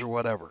dollars or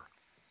whatever.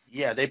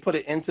 Yeah, they put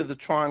it into the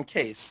Tron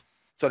case.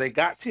 So they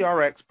got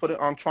TRX, put it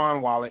on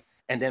Tron wallet,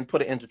 and then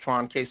put it into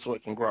Tron case so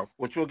it can grow,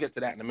 which we'll get to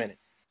that in a minute.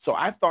 So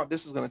I thought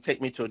this was going to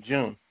take me till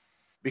June.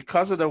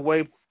 Because of the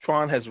way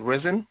Tron has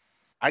risen,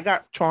 I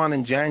got Tron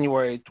in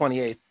January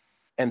 28th,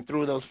 and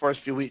through those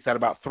first few weeks at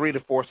about 3 to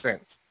 4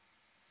 cents.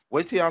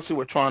 Wait till y'all see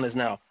where Tron is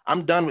now.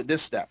 I'm done with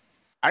this step.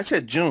 I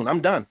said June,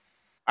 I'm done.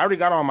 I already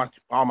got all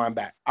mine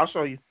back. I'll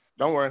show you.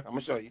 Don't worry, I'm going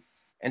to show you.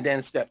 And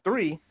then step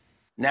 3,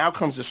 now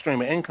comes the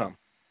stream of income.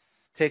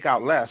 Take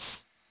out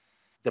less,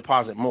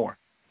 deposit more.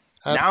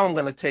 Now I'm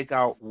going to take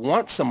out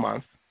once a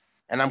month,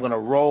 and I'm going to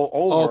roll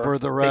over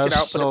the rest, take it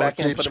out, put it back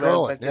in, put it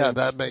back in,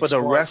 that makes for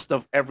the rest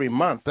of every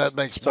month. That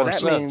makes more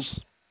sense. Means,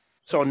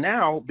 so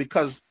now,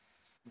 because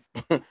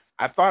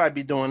I thought I'd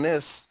be doing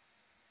this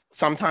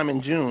sometime in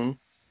June,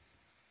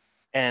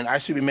 and I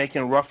should be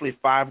making roughly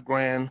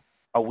 $5,000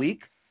 a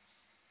week,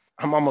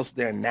 I'm almost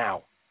there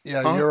now.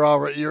 Yeah,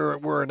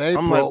 we're in April.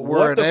 I'm like,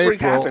 what the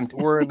freak happened?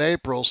 We're in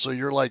April, so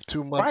you're like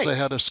 2 months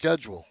ahead of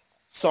schedule.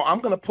 So I'm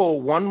going to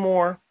pull one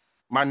more,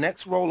 my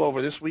next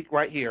rollover this week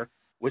right here,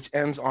 which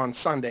ends on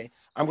Sunday.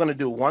 I'm going to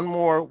do one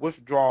more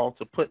withdrawal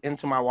to put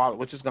into my wallet,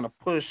 which is going to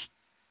push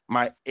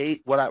my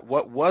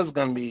what was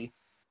going to be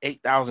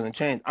 8,000 and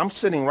change. I'm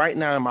sitting right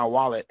now in my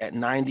wallet at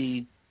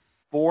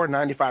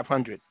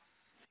 9,500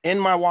 in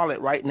my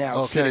wallet right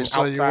now, sitting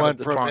outside of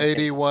the Tron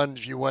case.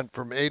 You went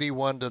from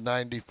 81 to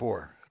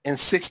 94 in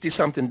 60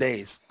 something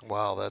days.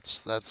 Wow,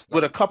 that's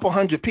with a couple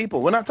hundred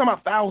people. We're not talking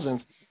about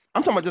thousands.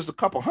 I'm talking about just a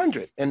couple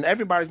hundred, and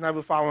everybody's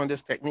never following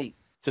this technique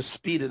to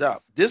speed it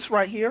up. This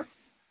right here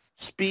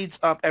speeds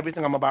up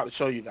everything I'm about to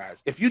show you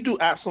guys. If you do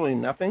absolutely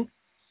nothing,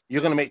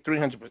 you're going to make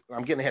 300%.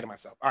 I'm getting ahead of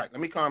myself. All right,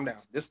 let me calm down.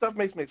 This stuff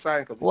makes me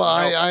excited. Well,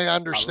 I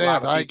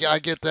understand. I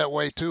get that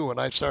way too. When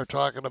I start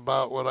talking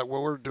about what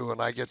we're doing,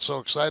 I get so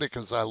excited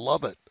because I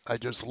love it. I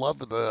just love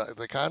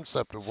the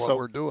concept of what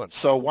we're doing.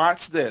 So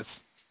watch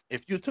this.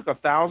 If you took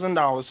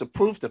 $1,000 to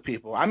prove to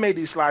people, I made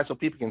these slides so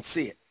people can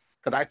see it.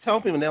 Because I tell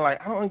people, and they're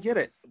like, I don't get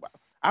it.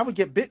 I would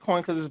get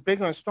Bitcoin because it's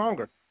bigger and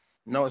stronger.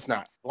 No, it's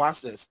not.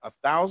 Watch this.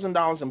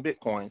 $1,000 in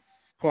Bitcoin,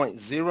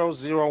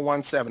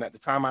 0.0017 at the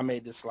time I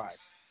made this slide.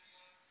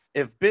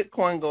 If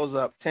Bitcoin goes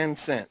up 10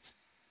 cents,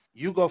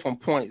 you go from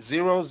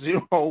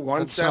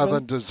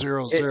 0.0017 to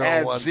 0.0017. It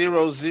adds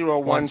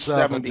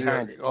 0017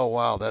 behind it. Oh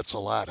wow, that's a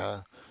lot, huh?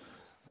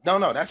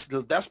 No, that's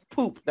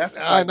poop.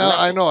 That's I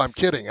know. I'm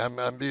kidding.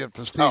 I'm being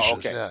facetious. Oh,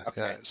 okay. Yeah,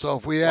 okay. Yeah. So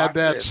if we add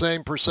that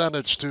same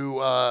percentage to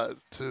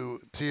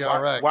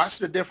TRX, watch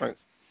the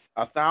difference.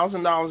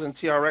 $1,000 in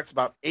TRX,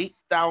 about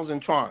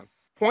 8,000 Tron,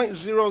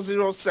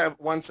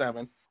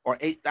 0.0017 or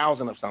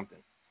 8,000 of something.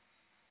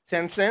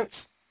 10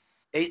 cents,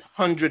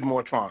 800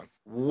 more Tron.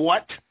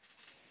 What?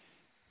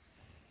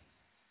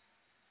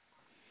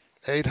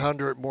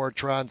 800 more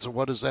Tron. So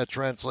what does that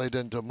translate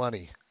into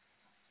money?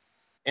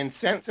 In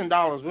cents and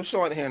dollars. We'll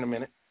show it here in a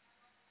minute.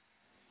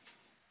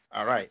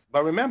 All right.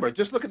 But remember,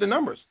 just look at the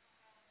numbers.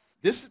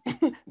 These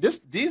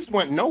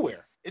went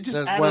nowhere. It just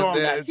added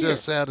on back here.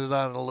 Just added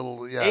on a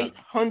little, yeah.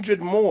 800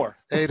 more.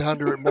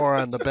 800 more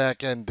on the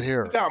back end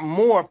here. We got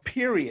more,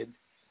 period,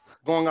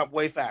 going up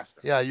way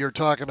faster. Yeah, you're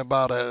talking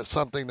about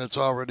something that's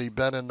already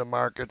been in the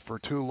market for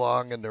too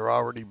long, and they're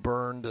already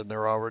burned, and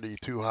they're already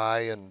too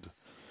high, and...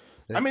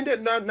 I mean,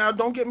 now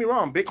don't get me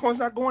wrong. Bitcoin's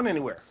not going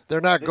anywhere. They're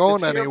not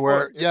going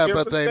anywhere. Yeah,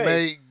 but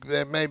they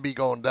may be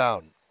going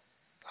down.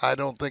 I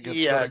don't think it's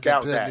going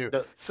to continue.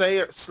 That.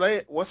 Sayer,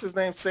 what's his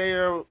name?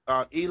 Sayer,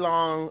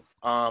 Elon,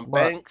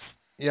 Banks,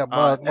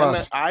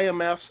 Musk.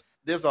 IMFs.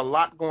 There's a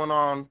lot going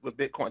on with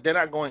Bitcoin. They're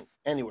not going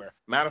anywhere.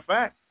 Matter of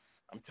fact,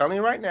 I'm telling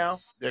you right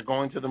now, they're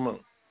going to the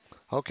moon.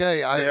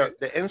 Okay,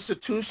 the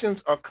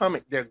institutions are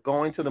coming. They're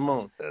going to the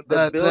moon.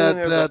 The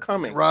billionaires are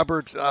coming.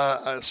 Robert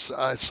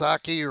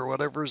Saki or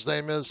whatever his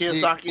name is.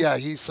 Kiyosaki.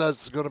 He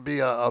says it's going to be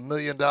 $1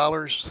 million.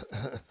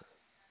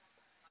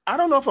 I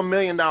don't know if $1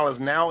 million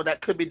now.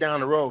 That could be down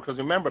the road because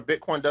remember,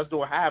 Bitcoin does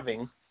do a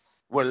halving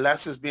where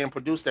less is being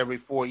produced every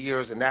 4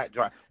 years, and that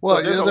drive.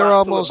 Well, so they're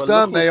almost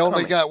done. They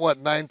only got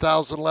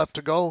 9,000 left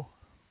to go.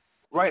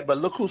 Right, but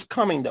look who's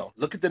coming though.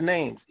 Look at the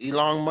names: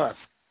 Elon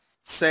Musk,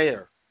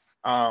 Sayer,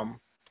 um,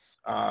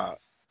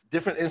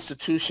 different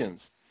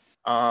institutions,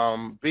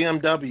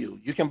 BMW.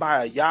 You can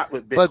buy a yacht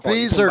with But Bitcoin.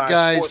 You these can are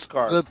buy sports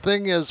guys, cars. the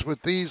thing is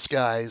with these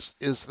guys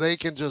is they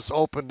can just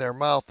open their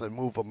mouth and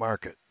move a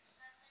market.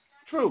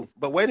 True,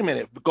 but wait a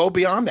minute. Go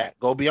beyond that.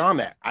 Go beyond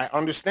that. I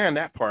understand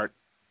that part.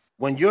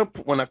 When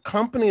a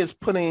company is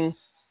putting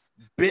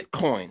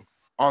Bitcoin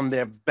on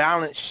their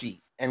balance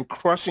sheet and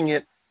crushing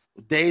it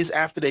days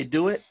after they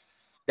do it,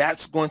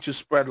 that's going to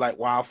spread like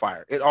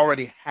wildfire. It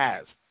already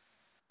has.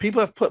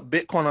 People have put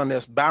Bitcoin on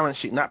their balance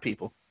sheet, not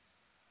people.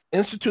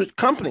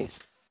 Companies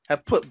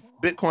have put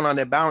Bitcoin on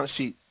their balance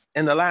sheet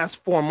in the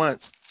last 4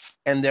 months,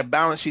 and their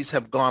balance sheets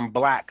have gone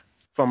black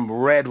from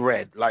red,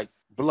 like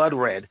blood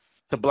red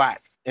to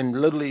black in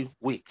literally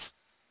weeks.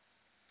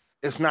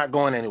 It's not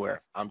going anywhere.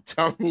 I'm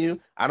telling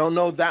you, I don't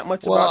know that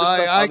much Well, about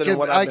this stuff I other than can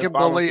what I've been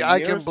following for I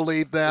years. can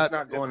believe that It's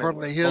not going from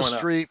anywhere. the It's going up.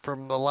 history,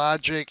 from the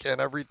logic, and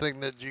everything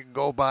that you can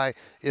go by.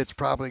 It's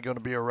probably going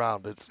to be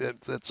around. It's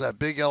that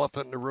big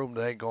elephant in the room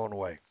that ain't going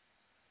away.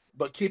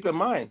 But keep in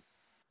mind,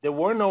 there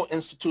were no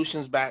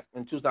institutions back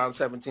in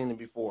 2017 and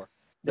before.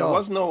 There No.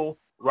 was no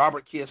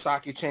Robert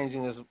Kiyosaki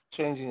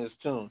changing his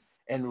tune.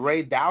 And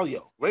Ray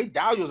Dalio. Ray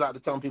Dalio's out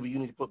there telling people you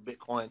need to put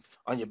Bitcoin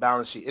on your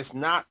balance sheet. It's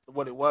not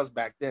what it was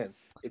back then.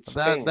 It's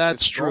changed. That's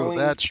it's true. going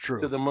That's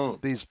true. to the moon.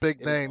 These big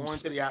It is names. going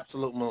to the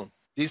absolute moon.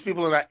 These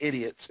people are not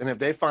idiots. And if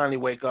they finally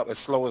wake up as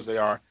slow as they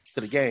are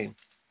to the game,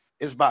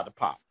 it's about to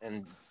pop.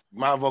 And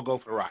might as well go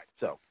for the ride.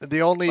 So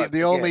The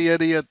only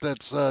idiot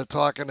that's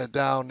talking it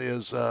down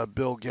is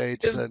Bill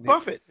Gates. It's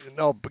Buffett.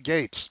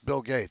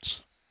 Bill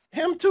Gates.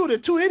 Him too. They're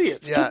two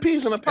idiots. Yeah, two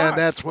peas in a pod. And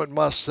that's what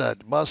Musk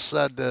said. Musk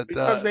said that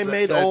because they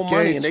made that old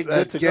money and they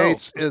good to go.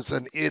 Gates is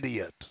an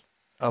idiot.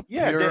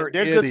 They're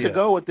idiot. good to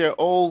go with their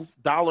old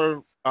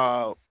dollar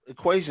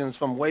equations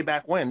from way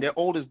back when. They're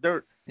old as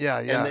dirt. Yeah.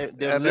 And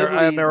their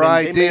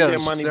ideas, they made their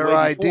money their way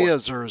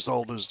ideas before. are as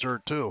old as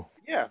dirt too.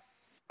 Yeah.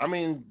 I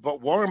mean, but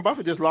Warren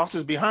Buffett just lost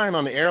his behind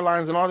on the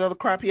airlines and all the other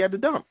crap he had to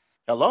dump.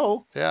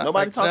 Hello? Yeah.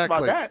 Nobody talks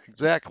about that.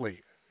 Exactly.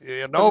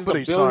 Yeah,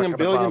 nobody's talking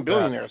about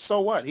billionaire. that.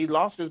 So what? He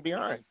lost his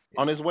behind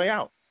on his way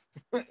out.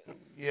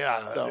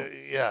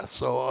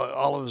 So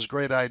all of his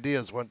great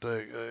ideas went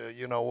to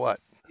you know what?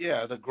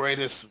 Yeah, the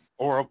greatest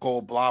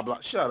oracle, blah blah.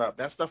 Shut up.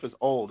 That stuff is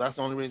old. That's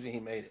the only reason he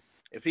made it.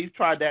 If he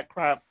tried that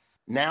crap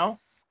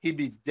now, he'd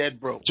be dead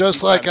broke.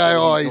 Just like I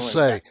always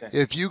say,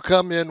 if you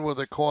come in with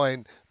a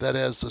coin that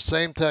has the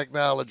same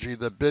technology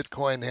that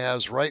Bitcoin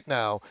has right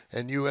now,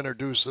 and you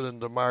introduce it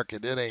into the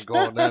market, it ain't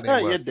going anywhere.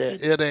 You're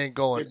dead. It ain't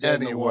going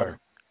anywhere.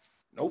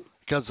 Nope.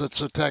 Because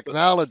it's a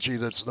technology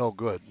that's no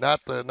good,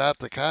 not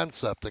the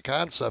concept. The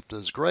concept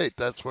is great.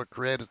 That's what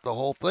created the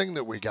whole thing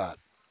that we got.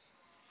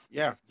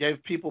 Yeah,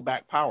 gave people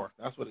back power.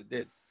 That's what it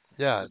did.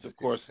 Yeah, which of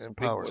course,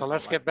 empowered. So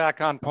let's get back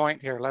on point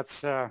here.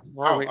 Let's where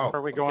are we going?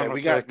 Okay, with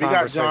we got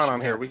John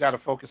on here. We got to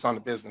focus on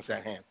the business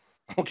at hand.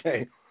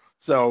 Okay,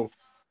 so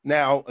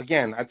now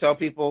again, I tell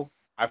people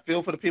I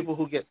feel for the people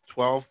who get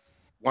 12,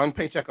 one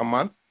paycheck a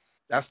month.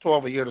 That's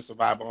 12 a year to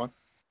survive on.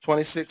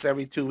 26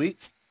 every 2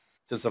 weeks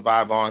to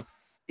survive on.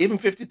 Even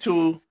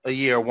 52 a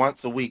year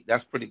once a week.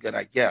 That's pretty good,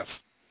 I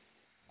guess.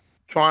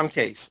 Tron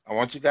case. I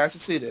want you guys to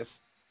see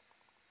this.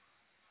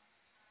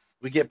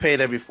 We get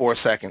paid every 4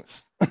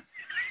 seconds.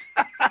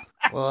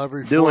 Well,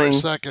 every doing 4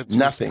 seconds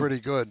nothing. Is pretty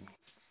good.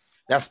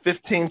 That's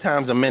 15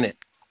 times a minute.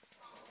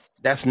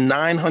 That's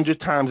 900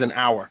 times an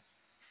hour.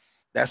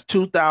 That's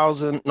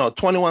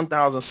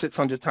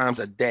 21,600 times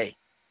a day.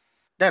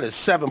 That is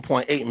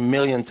 7.8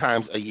 million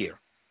times a year.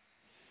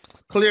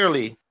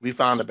 Clearly, we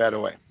found a better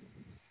way.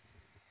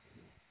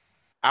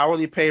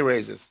 Hourly pay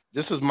raises.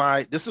 This is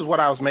what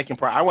I was making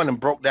per hour. I went and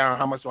broke down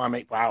how much do I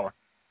make per hour.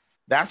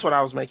 That's what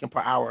I was making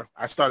per hour.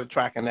 I started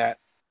tracking that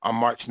on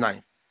March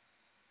 9th.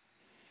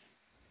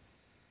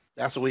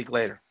 That's a week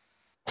later.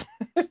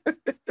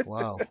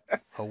 Wow.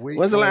 A week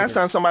When's the later. last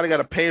time somebody got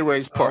a pay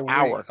raise per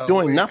hour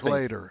doing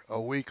nothing?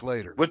 A week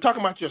later. We're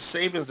talking about your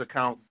savings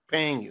account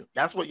paying you.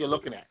 That's what you're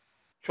looking at.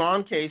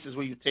 Tron case is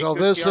where you take So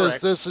your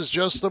TRX, this is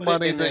just the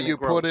money that you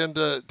put grows.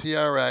 into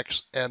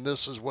TRX, and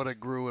this is what it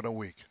grew in a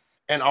week.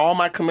 And all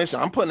my commission,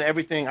 I was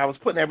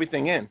putting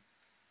everything in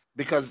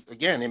because,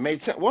 again, it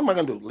made sense. What am I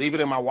going to do? Leave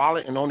it in my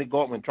wallet and only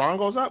go up when Tron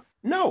goes up?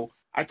 No.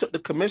 I took the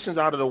commissions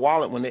out of the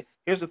wallet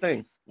here's the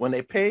thing. When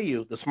they pay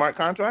you the smart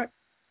contract,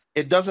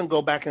 it doesn't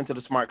go back into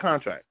the smart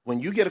contract. When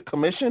you get a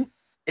commission,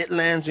 it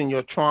lands in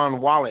your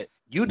Tron wallet.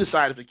 You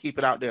decide if to keep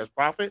it out there as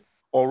profit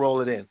or roll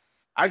it in.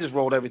 I just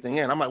rolled everything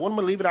in. I'm like, what am I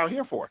going to leave it out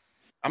here for?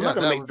 I'm not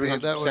going to make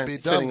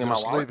 300% sitting in my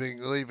wallet.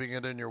 Leaving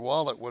it in your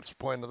wallet. What's the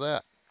point of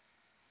that?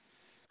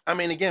 I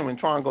mean, again, when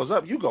Tron goes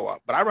up, you go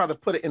up. But I'd rather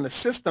put it in the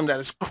system that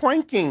is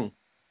cranking.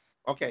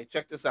 Okay,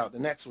 check this out. The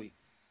next week.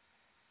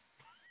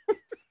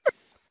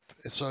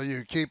 So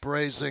you keep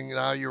raising.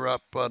 Now you're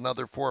up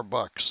another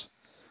 $4,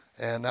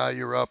 and now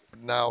you're up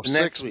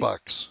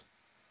 $6.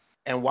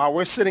 And while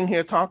we're sitting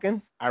here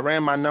talking, I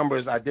ran my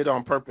numbers. I did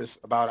on purpose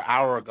about an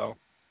hour ago,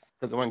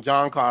 because when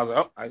John calls,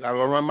 I gotta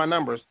run my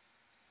numbers.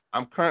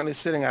 I'm currently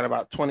sitting at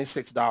about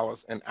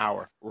 $26 an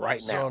hour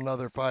right So now.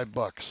 another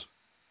 $5.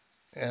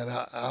 And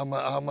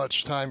how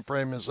much time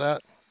frame is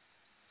that?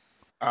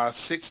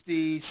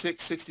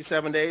 66,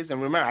 67 days.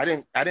 And remember,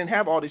 I didn't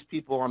have all these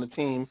people on the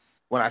team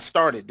when I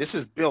started. This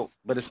is built,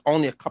 but it's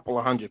only a couple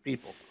of hundred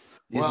people.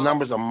 These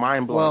numbers are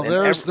mind blowing.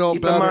 Well, And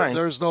keep in mind,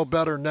 there's no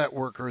better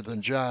networker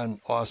than John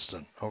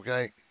Austin.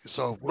 Okay,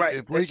 so right?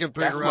 if we can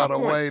That's figure my out a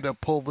point. way to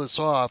pull this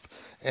off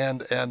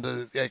and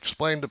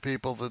explain to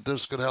people that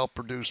this could help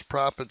produce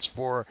profits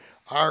for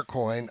our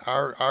coin,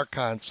 our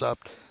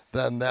concept,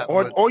 then that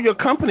would. Or your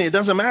company, it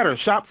doesn't matter.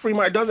 Shop free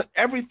market doesn't.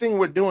 Everything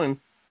we're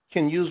doing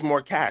can use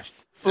more cash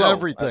flow.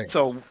 Everything.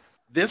 So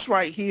this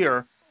right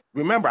here,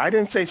 remember, I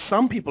didn't say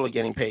some people are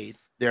getting paid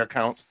their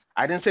accounts.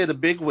 I didn't say the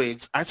big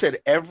wigs. I said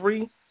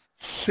every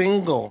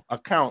single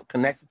account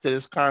connected to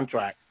this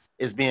contract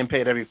is being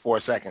paid every 4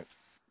 seconds.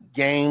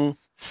 Game,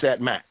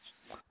 set, match.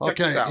 Check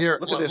this Okay, out. here,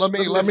 Look at this. let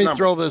me number.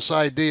 throw this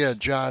idea,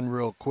 John,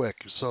 real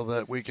quick so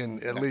that we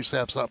can at least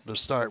have something to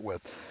start with.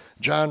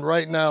 John,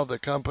 right now the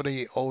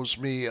company owes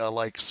me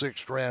like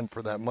 $6,000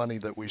 for that money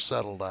that we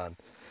settled on.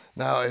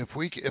 Now,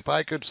 if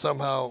I could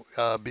somehow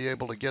be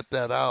able to get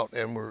that out,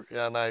 and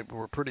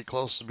we're pretty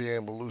close to being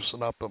able to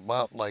loosen up a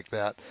amount like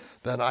that,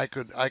 then I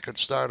could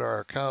start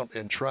our account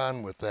in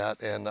Tron with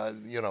that, and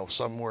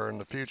somewhere in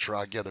the future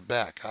I'll get it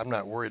back. I'm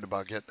not worried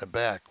about getting it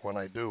back when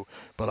I do,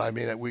 but I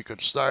mean we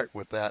could start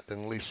with that,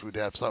 and at least we'd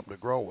have something to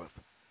grow with.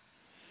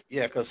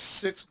 Yeah, because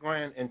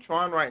 $6,000 in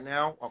Tron right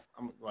now.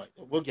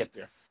 We'll get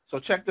there. So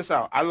check this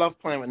out. I love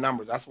playing with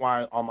numbers. That's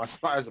why all my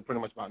slides are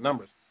pretty much about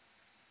numbers.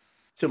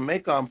 To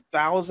make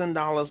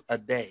 $1,000 a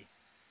day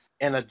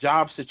in a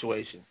job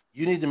situation,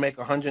 you need to make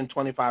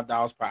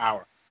 $125 per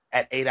hour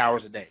at 8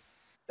 hours a day.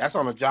 That's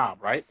on a job,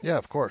 right? Yeah,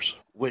 of course.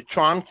 With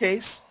Tron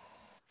case,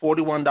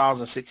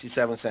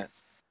 $41.67.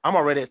 I'm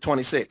already at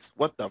 26.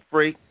 What the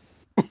freak?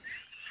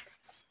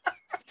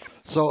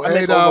 So I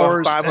make 8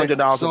 over hours.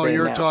 $500 So a day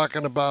you're now.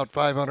 talking about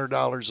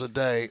 $500 a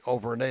day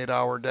over an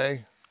 8-hour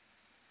day.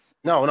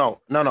 No.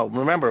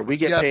 Remember, we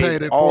get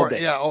paid it all for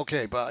day. Yeah,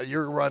 okay, but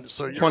you're running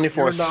so your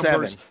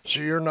 24/7.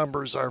 your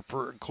numbers are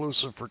for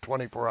inclusive for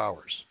 24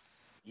 hours.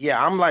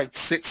 Yeah, I'm like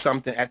six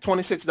something at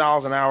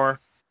 $26 an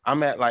hour.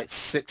 I'm at like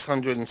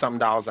 600 and something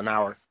dollars an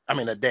hour. I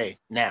mean a day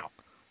now.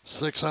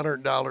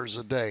 $600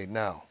 a day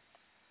now.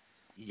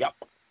 Yep.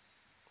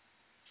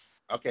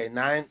 Okay,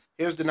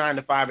 here's the 9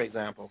 to 5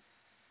 example.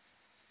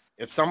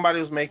 If somebody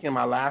was making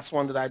my last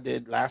one that I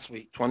did last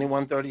week,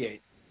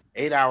 2138,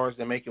 8 hours,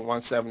 they're making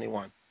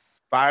 171.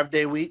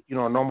 5-day week, a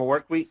normal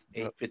work week,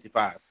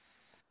 855.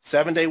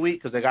 7-day week,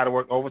 because they got to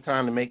work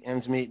overtime to make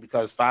ends meet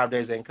because 5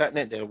 days ain't cutting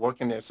it. They're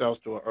working themselves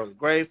to an early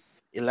grave,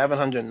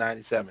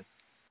 1,197.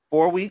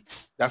 4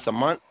 weeks, that's a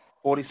month,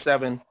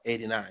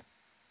 4789.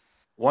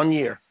 1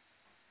 year,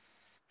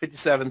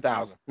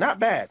 57,000. Not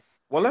bad.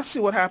 Well, let's see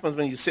what happens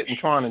when you sit in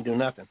Tron and do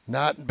nothing.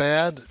 Not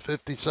bad.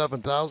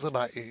 57,000.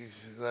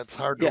 That's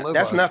hard to live on.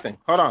 That's nothing.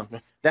 Hold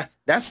on.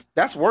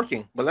 That's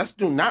working, but let's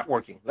do not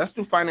working. Let's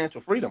do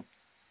financial freedom.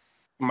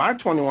 My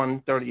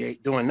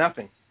 2138 doing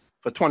nothing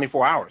for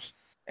 24 hours.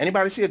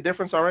 Anybody see a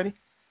difference already?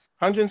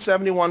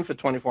 171 for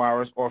 24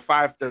 hours or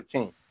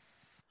 513.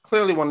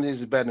 Clearly one of these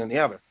is better than the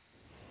other.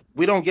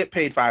 We don't get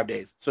paid 5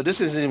 days. So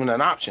this isn't even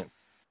an option.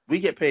 We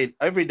get paid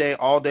every day,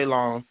 all day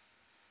long.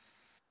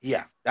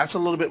 Yeah, that's a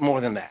little bit more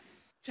than that.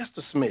 Just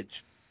a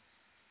smidge.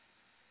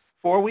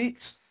 4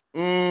 weeks?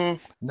 Now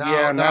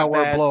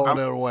we're blowing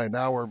it away.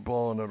 Now we're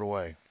blowing it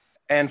away.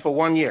 And for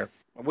 1 year.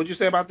 What'd you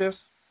say about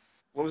this?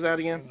 What was that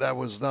again? That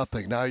was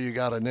nothing. Now you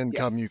got an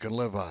income you can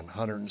live on,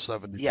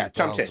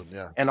 172,000.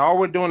 Yeah. And all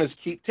we're doing is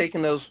keep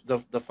taking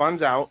the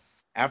funds out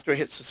after it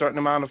hits a certain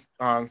amount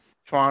of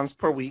Trons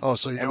per week. Oh,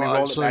 so you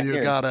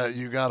got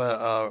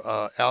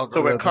a algorithm.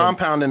 So we're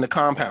compounding the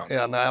compound.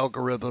 Yeah, an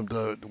algorithm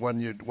to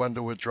when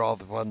to withdraw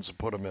the funds and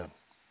put them in.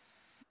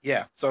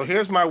 Yeah. So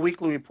here's my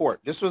weekly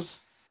report. This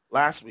was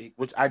last week,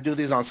 which I do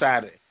these on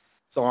Saturday.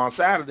 So on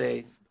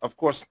Saturday, of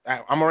course,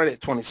 I'm already at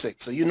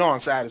 26. So on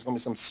Saturday it's gonna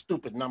be some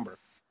stupid number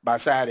by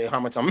Saturday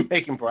how much I'm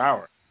making per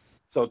hour.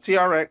 So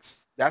TRX,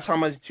 that's how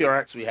much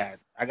TRX we had.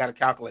 I got a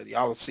calculator.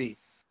 Y'all will see.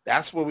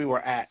 That's where we were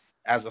at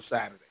as of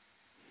Saturday.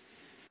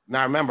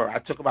 Now remember, I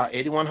took about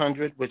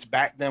 8,100, which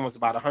back then was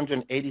about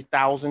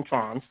 180,000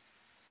 Trons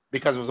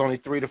because it was only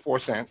 3 to 4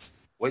 cents.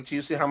 Wait till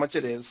you see how much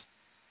it is.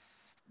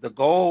 The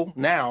goal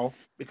now,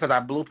 because I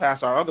blew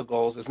past our other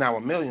goals, is now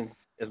 1 million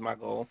is my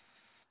goal.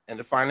 And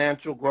the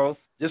financial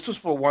growth, this was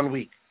for 1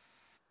 week.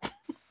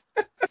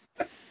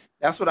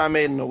 That's what I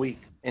made in a week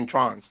in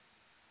Trons.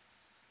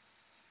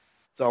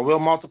 So we'll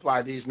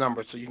multiply these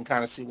numbers so you can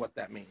kind of see what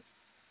that means.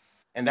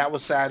 And that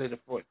was Saturday the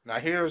 4th. Now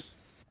here's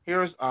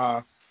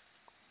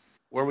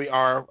where we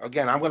are.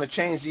 Again, I'm going to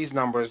change these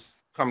numbers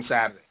come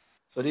Saturday.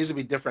 So these will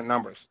be different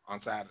numbers on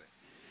Saturday.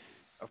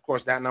 Of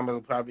course, that number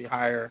will probably be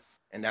higher,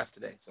 and that's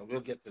today. So we'll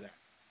get to that.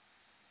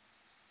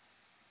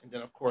 And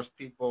then, of course,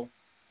 people,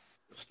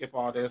 we'll skip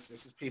all this.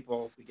 This is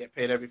people. We get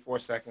paid every 4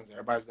 seconds.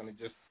 Everybody's going to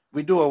just,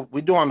 we do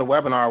on the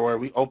webinar where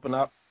we open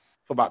up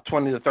for about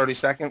 20 to 30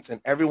 seconds, and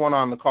everyone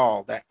on the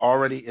call that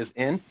already is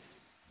in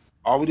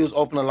All we do is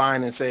open a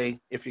line and say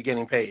if you're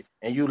getting paid,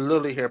 and you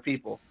literally hear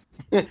people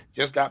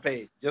just got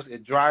paid. Just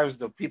it drives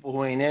the people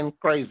who ain't in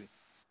crazy.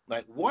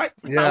 Like what?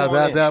 I Yeah,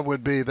 want in. that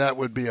would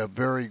be a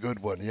very good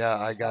one. Yeah,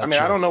 I I got mean,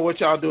 I you. don't know what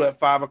y'all do at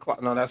 5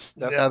 o'clock. No, that's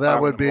Yeah, 5 in the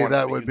morning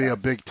that for you would be a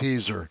guys. big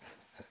teaser.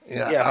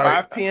 Yeah. Yeah, All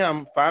right.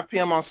 5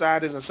 p.m. on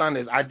Saturdays and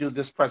Sundays, I do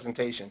this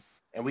presentation,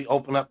 and we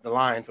open up the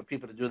line for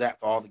people to do that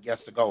for all the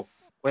guests to go.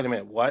 Wait a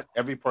minute, what?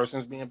 Every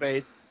person's being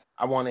paid?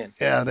 I want in.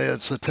 Yeah,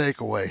 it's a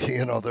takeaway.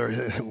 You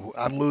know,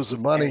 I'm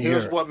losing money And here.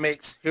 here's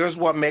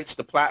what makes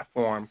the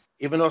platform,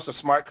 even though it's a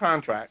smart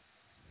contract,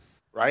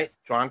 right?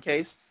 Tron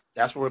case.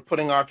 That's where we're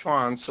putting our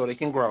Trons so they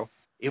can grow.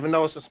 Even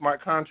though it's a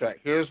smart contract,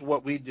 here's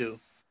what we do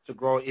to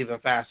grow even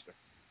faster.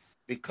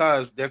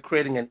 Because they're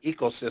creating an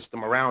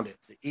ecosystem around it,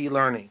 the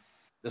e-learning,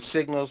 the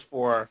signals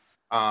for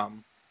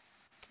um,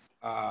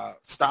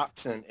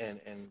 stocks and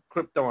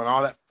crypto and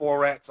all that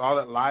forex, all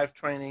that live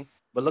training.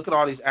 But look at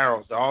all these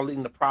arrows; they're all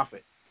leading to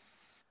profit.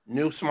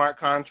 New smart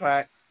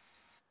contract,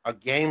 a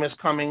game is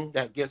coming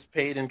that gets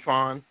paid in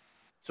Tron.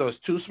 So it's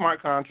two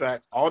smart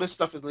contracts. All this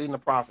stuff is leading to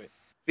profit.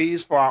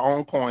 Fees for our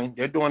own coin.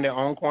 They're doing their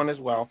own coin as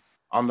well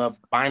on the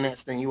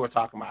Binance thing you were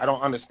talking about. I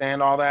don't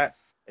understand all that.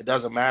 It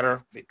doesn't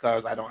matter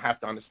because I don't have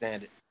to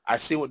understand it. I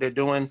see what they're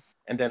doing,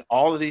 and then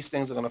all of these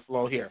things are going to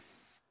flow here.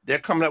 They're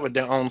coming up with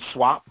their own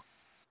swap,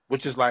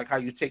 which is like how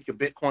you take your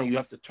Bitcoin, you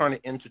have to turn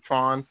it into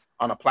Tron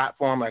on a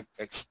platform like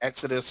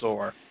Exodus Yeah,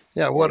 or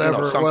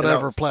something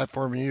whatever else.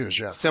 platform you use.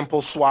 Yeah.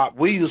 Simple Swap.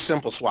 We use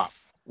Simple Swap.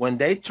 When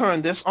they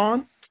turn this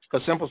on,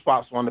 because Simple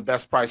Swap's one of the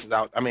best prices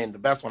out. I mean, the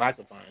best one I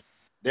can find.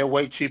 They're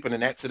way cheaper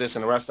than Exodus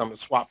and the rest of them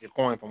to swap your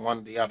coin from one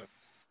to the other.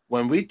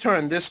 When we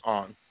turn this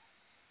on,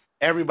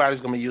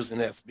 everybody's going to be using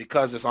this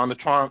because it's on the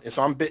Tron. It's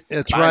on It's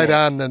Binance, right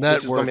on the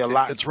which is going network. to be a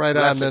lot It's right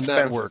on less the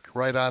expensive. network.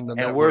 Right on the And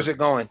network. where's it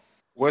going?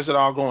 Where's it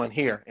all going?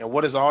 Here. And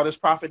what is all this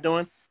profit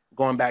doing?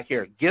 Going back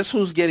here. Guess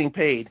who's getting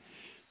paid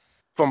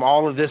from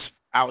all of this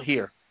out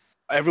here?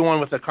 Everyone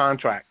with a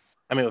contract.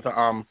 I mean, with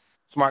a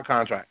smart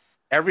contract.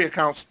 Every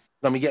account's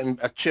gonna be getting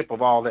a chip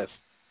of all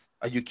this.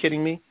 Are you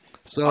kidding me?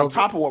 So on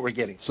top of what we're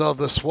getting. So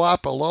the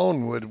swap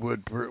alone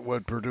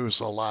would produce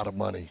a lot of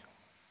money.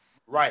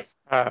 Right.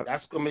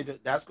 That's gonna be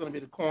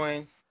the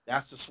coin.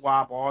 That's the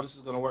swap. All this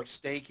is gonna work.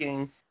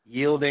 Staking,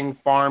 yielding,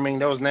 farming.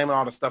 Those naming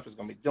all the stuff is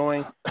gonna be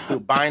doing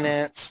through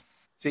Binance.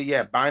 See,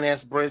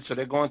 Binance Bridge. So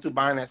they're going through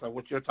Binance, like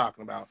what you're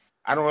talking about.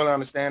 I don't really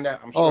understand that.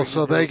 I'm sure. Oh,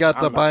 so they got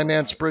the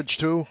Binance Bridge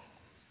too?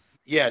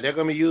 Yeah, they're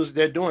gonna be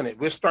they're doing it.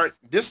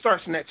 This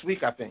starts next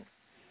week, I think.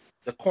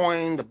 The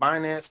coin, the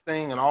Binance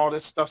thing, and all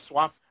this stuff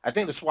swap. I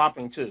think the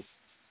swapping too.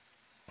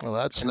 Well,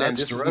 that's then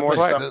this terrific. is more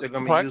stuff they're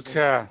gonna be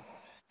using.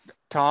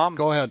 Tom,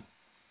 go ahead.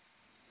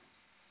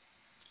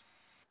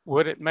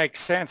 Would it make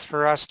sense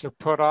for us to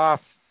put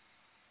off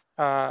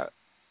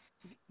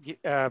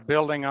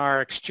building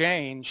our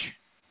exchange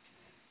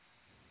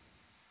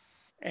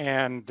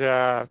and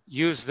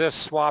use this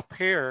swap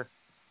here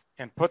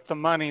and put the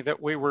money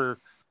that we were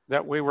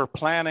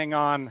planning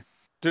on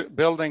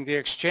building the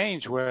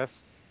exchange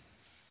with,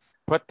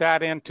 put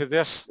that into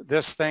this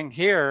thing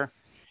here,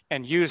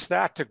 and use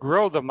that to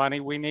grow the money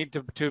we need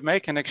to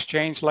make an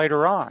exchange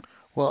later on?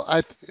 Well,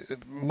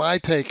 my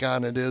take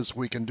on it is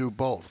we can do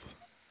both,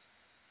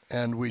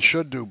 and we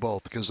should do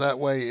both, because that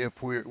way,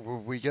 if we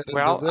get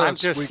into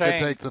this, we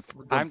can take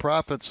the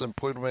profits and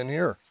put them in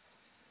here.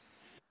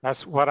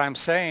 That's what I'm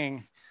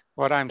saying.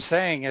 What I'm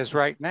saying is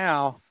right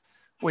now,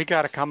 we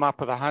got to come up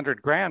with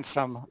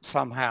 $100,000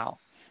 somehow.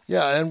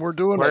 Yeah, and we're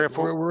doing it.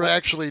 We're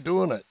actually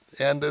doing it.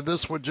 And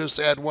this would just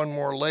add one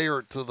more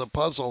layer to the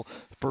puzzle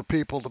for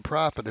people to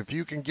profit. If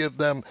you can give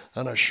them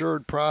an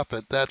assured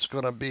profit, that's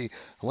going to be,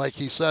 like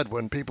he said,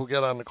 when people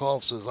get on the call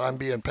and says, I'm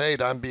being paid,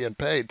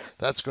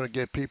 that's going to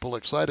get people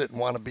excited and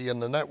want to be in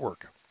the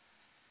network.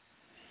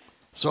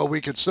 So we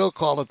could still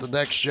call it the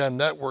Next Gen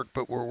Network,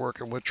 but we're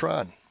working with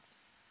Tron.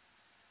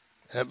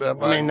 I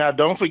mean, now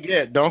don't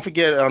forget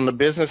on the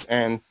business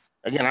end,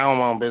 again, I own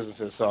my own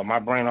businesses, so my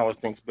brain always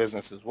thinks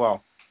business as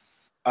well.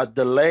 A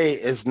delay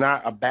is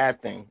not a bad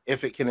thing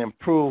if it can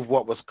improve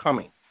what was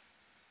coming.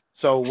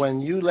 So when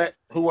you let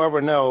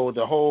whoever know,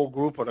 the whole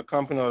group or the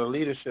company or the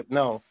leadership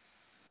know,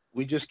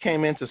 we just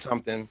came into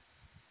something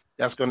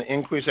that's going to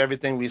increase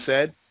everything we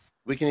said,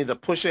 we can either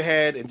push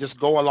ahead and just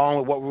go along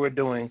with what we were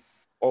doing,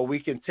 or we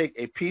can take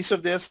a piece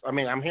of this. I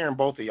mean, I'm hearing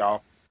both of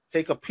y'all.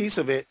 Take a piece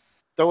of it,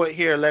 throw it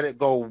here, let it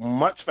go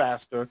much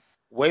faster,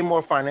 way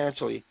more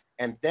financially,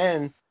 and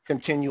then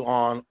continue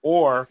on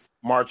or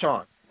march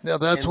on. Yeah,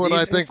 that's what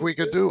I think we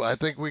could do. I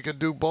think we could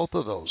do both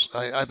of those.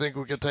 I think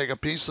we could take a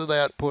piece of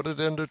that, put it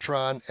into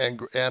Tron,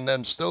 and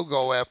then still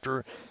go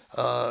after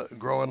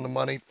growing the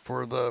money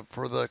for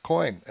the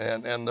coin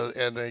and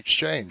the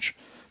exchange,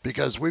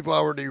 because we've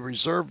already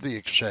reserved the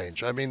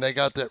exchange. I mean, they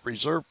got that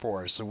reserved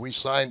for us, and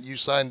you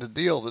signed a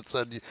deal that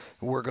said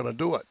we're going to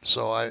do it.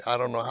 So I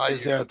don't know how.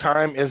 Is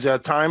there a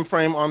time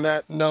frame on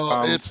that?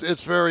 No,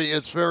 it's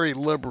very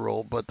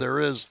liberal, but there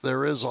is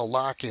a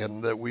lock-in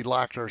that we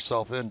locked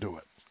ourselves into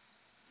it.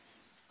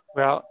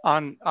 Well,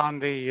 on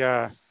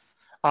the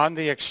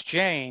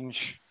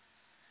exchange,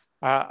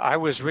 I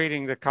was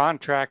reading the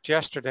contract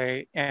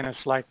yesterday, and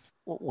it's like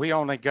we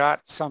only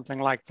got something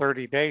like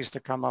 30 days to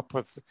come up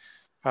with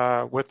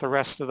the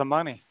rest of the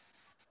money.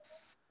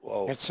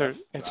 Whoa, It's a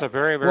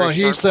very, very Well,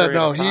 he short said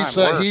period no. of He time.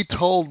 said he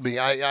told me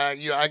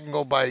I can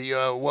go by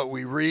what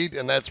we read,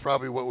 and that's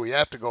probably what we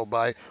have to go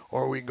by,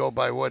 or we can go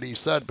by what he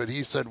said. But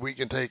he said we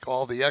can take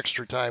all the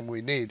extra time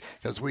we need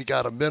because we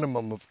got a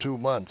minimum of 2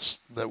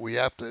 months that we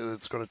have to.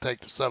 It's going to take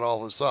to set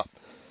all this up.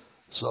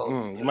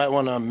 So you might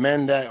want to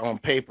amend that on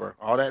paper.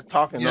 All that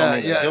talking don't yeah,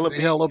 mean a yeah, hill of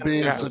the hill of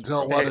beans. beans Just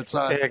until what it's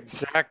on.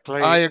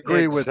 Exactly. I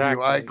agree with you. I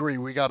Exactly. agree.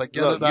 We got to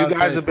get look. it on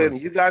paper.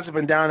 You guys have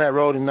been down that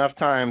road enough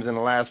times in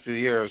the last few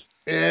years.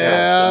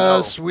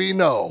 Yes, we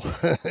know.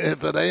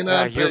 If it ain't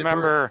Yeah, on paper. you I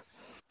remember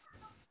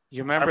the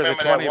remember that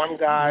 20. one You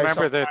guy,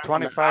 remember some the guy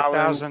from the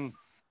 25,000. islands.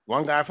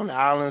 One guy from the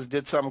islands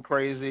did something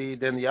crazy.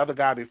 Then the other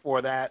guy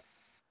before that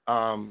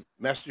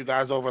messed you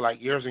guys over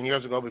like years and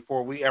years ago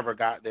before we ever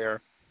got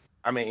there.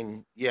 I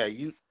mean, yeah,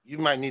 you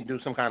might need to do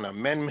some kind of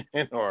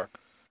amendment or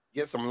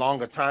get some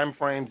longer time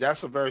frames.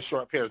 That's a very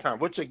short period of time.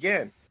 Which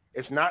again,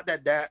 it's not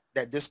that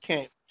this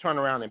can't turn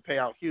around and pay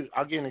out huge.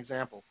 I'll give you an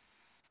example.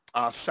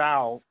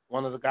 Sal,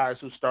 one of the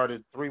guys who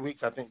started 3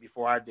 weeks, I think,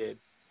 before I did,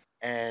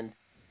 and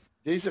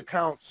these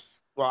accounts.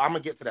 Well, I'm gonna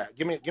get to that.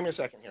 Give me a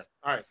second here.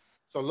 All right.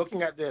 So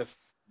looking at this,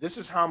 this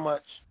is how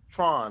much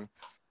Tron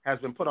has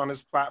been put on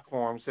this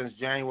platform since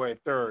January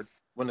 3rd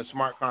when the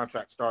smart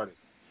contract started.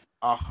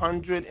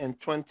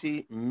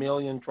 120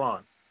 million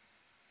Tron.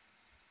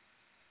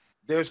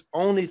 There's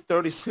only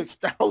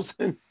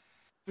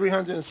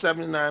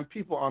 36,379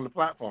 people on the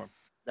platform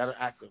that are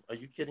active. Are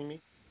you kidding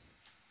me?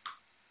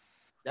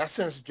 That's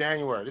since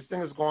January. This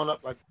thing is going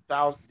up like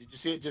 1,000. Did you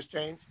see it just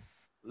change?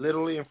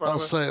 Literally in front I'll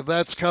of us. say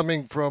that's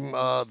coming from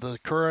the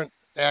current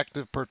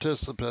active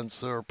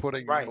participants that are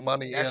putting Right.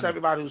 money That's in.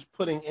 everybody who's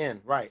putting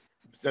in. Right.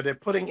 So they're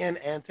putting in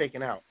and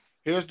taking out.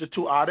 Here's the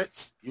 2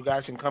 audits. You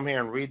guys can come here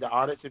and read the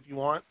audits if you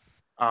want.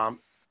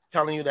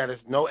 Telling you that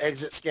there's no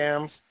exit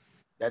scams,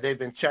 that they've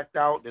been checked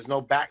out. There's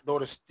no backdoor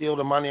to steal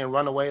the money and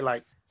run away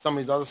like some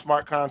of these other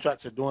smart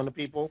contracts are doing to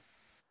people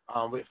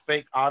with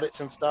fake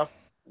audits and stuff.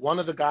 One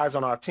of the guys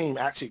on our team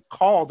actually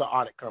called the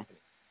audit company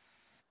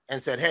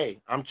and said, hey,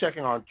 I'm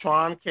checking on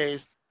Tron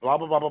case, blah,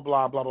 blah, blah, blah,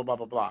 blah, blah, blah, blah,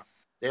 blah, blah.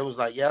 They was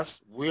like,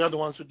 yes, we are the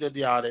ones who did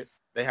the audit.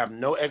 They have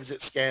no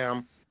exit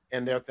scam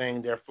in their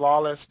thing. They're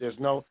flawless.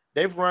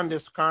 They've run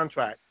this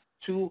contract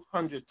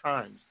 200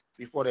 times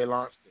before they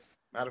launched it.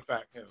 Matter of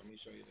fact, here, let me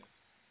show you this.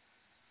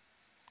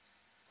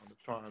 On the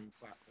Tron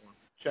platform.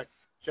 Check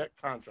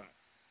contract.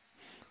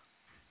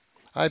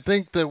 I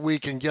think that we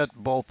can get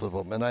both of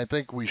them, and I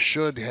think we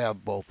should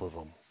have both of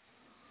them.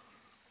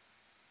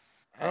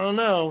 I don't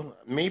know.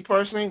 Me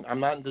personally, I'm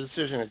not in the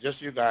decision. It's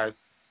just you guys.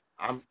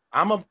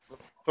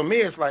 For me,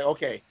 it's like,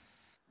 okay,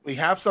 we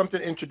have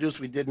something introduced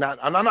we did not,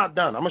 and I'm not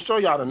done. I'm gonna show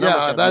y'all the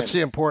numbers. Yeah, that's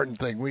the important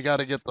thing. We got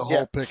to get the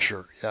whole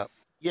picture. Yeah.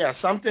 Yeah,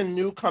 something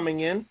new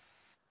coming in.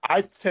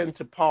 I tend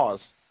to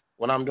pause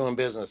when I'm doing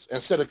business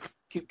instead of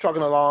keep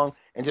trucking along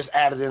and just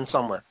add it in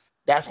somewhere.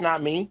 That's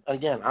not me.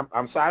 Again,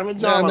 I'm siding with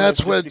John. Yeah,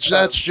 and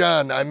that's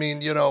John. I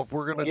mean, if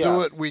we're gonna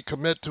do it, we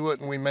commit to it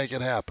and we make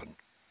it happen.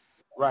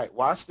 Right.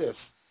 Watch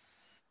this.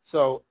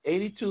 So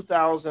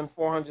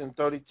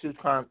 82,432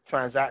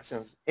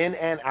 transactions in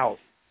and out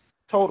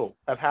total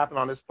have happened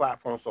on this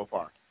platform so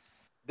far.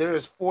 There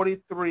is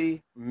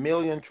 43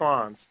 million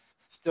Trons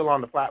still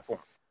on the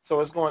platform.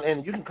 So it's going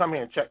in. You can come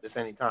here and check this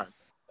anytime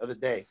of the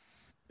day.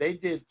 They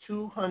did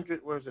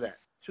 200, where's it at?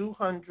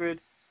 200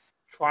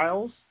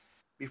 trials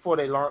before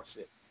they launched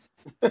it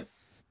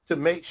to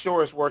make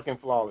sure it's working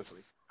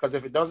flawlessly. Because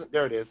if it doesn't,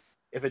 there it is.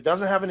 If it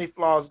doesn't have any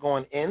flaws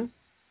going in,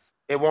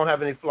 it won't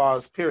have any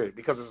flaws, period,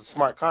 because it's a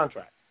smart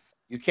contract.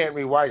 You can't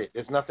rewrite it.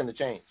 There's nothing to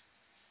change.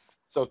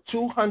 So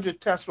 200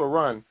 tests were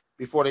run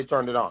before they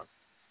turned it on.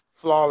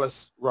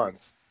 Flawless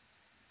runs.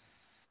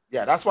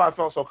 Yeah, that's why I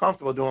felt so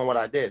comfortable doing what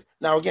I did.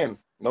 Now, again,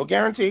 no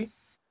guarantee.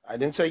 I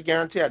didn't say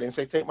guarantee. I didn't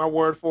say take my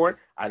word for it.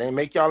 I didn't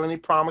make y'all any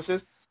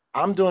promises.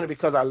 I'm doing it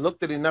because I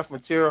looked at enough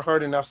material,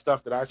 heard enough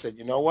stuff that I said,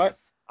 you know what?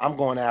 I'm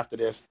going after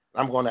this.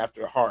 I'm going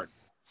after it hard.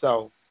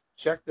 So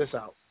check this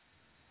out.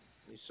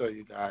 Let me show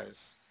you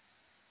guys.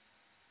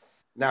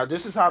 Now,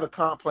 this is how the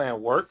comp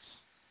plan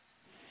works.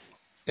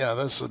 Yeah,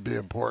 this would be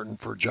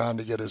important for John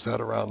to get his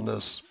head around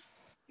this.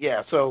 Yeah,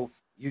 so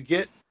you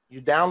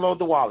download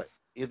the wallet,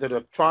 either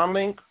the Tron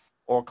link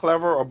or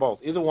Clever or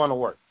both. Either one will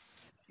work.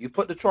 You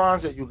put the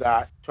Trons that you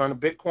got, turn the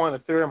Bitcoin,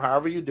 Ethereum,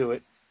 however you do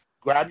it,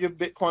 grab your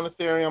Bitcoin,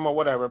 Ethereum, or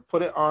whatever,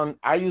 put it on.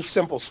 I use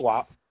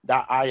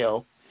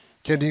simpleswap.io.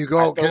 Can you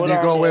go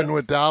in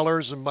with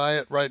dollars and buy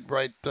it right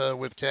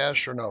with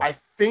cash or no? I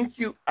think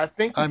you can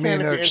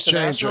if you're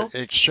international.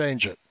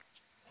 Exchange it.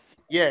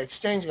 Yeah,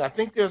 exchanging. I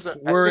think there's a.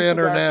 We're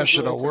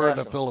international. We're in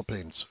the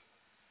Philippines.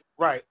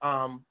 Right.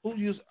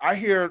 I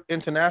hear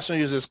international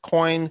uses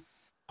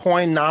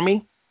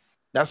Coinami.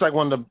 That's like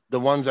one of the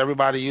ones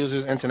everybody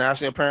uses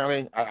internationally,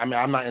 apparently. I mean,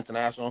 I'm not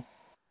international.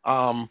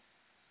 And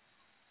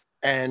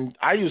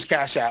I use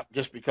Cash App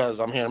just because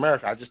I'm here in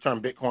America. I just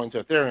turn Bitcoin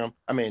to Ethereum.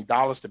 I mean,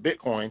 dollars to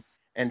Bitcoin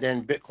and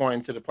then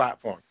Bitcoin to the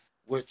platform.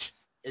 which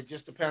it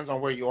just depends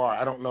on where you are.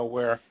 I don't know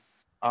where,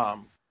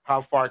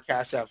 how far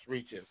Cash App's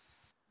reach is,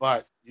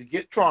 but you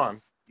get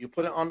Tron, you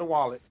put it on the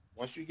wallet.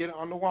 Once you get it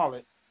on the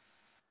wallet,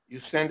 you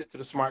send it to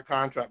the smart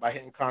contract by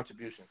hitting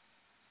contribution.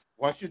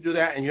 Once you do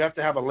that, and you have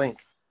to have a link,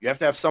 you have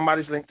to have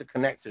somebody's link to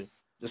connect to.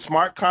 The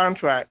smart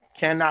contract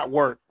cannot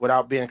work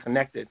without being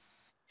connected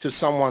to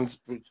someone's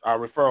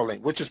referral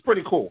link, which is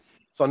pretty cool.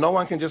 So no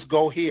one can just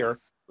go here,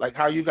 like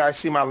how you guys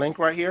see my link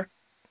right here.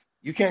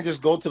 You can't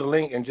just go to the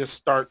link and just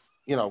start,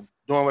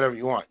 doing whatever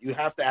you want. You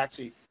have to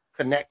actually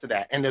connect to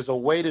that. And there's a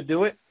way to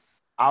do it.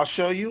 I'll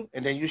show you,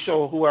 and then you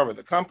show whoever,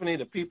 the company,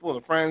 the people,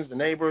 the friends, the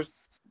neighbors,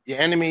 the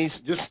enemies,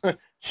 just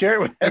share it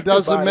with everybody.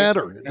 It doesn't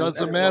matter. It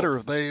doesn't matter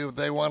if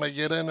they want to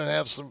get in and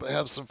have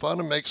some fun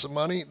and make some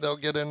money. They'll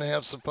get in and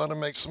have some fun and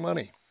make some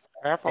money.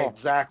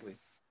 Exactly.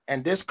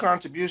 And this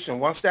contribution,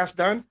 once that's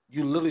done,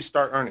 you literally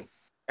start earning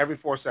every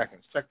 4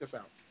 seconds. Check this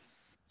out.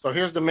 So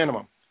here's the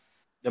minimum.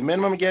 The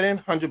minimum to get in,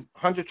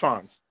 100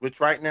 Trons, which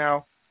right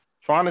now,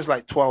 Tron is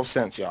like 12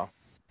 cents, y'all.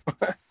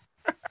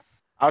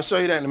 I'll show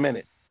you that in a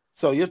minute.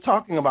 So you're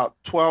talking about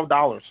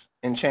 $12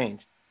 and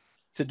change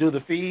to do the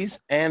fees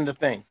and the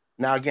thing.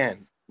 Now,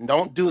 again,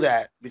 don't do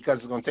that because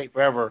it's going to take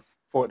forever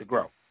for it to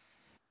grow.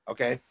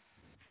 Okay?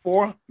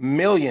 4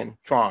 million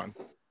Tron,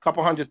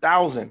 couple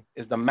 100,000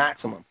 is the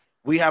maximum.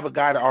 We have a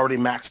guy that already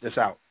maxed this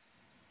out.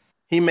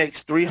 He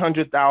makes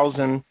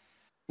 360,000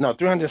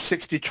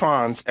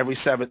 Trons every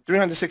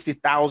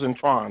 360,000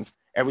 Trons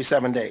every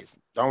 7 days.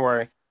 Don't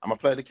worry. I'm going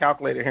to play the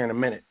calculator here in a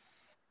minute.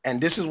 And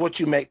this is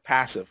what you make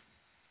passive.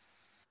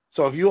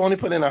 So if you only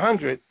put in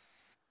 100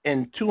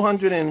 in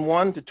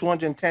 201 to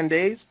 210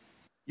 days,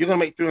 you're going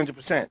to make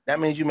 300%. That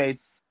means you made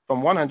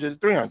from 100 to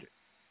 300.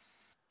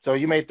 So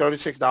you made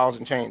 $36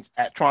 and change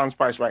at Tron's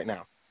price right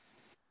now.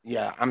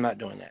 Yeah, I'm not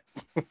doing that.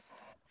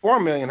 4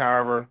 million,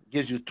 however,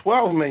 gives you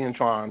 12 million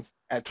Trons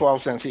at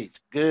 12 cents each.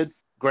 Good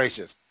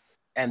gracious.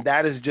 And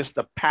that is just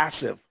the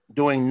passive,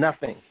 doing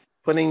nothing,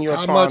 putting your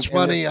Trons in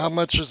money, how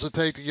much does it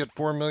take to get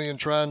 4 million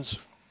Trons?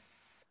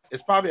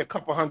 It's probably a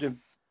couple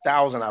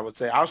 100,000, I would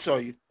say. I'll show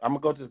you. I'm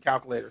going to go to the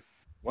calculator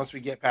once we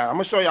get past. I'm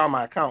going to show y'all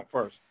my account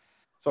first.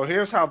 So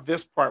here's how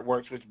this part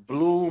works, which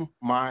blew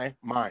my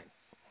mind.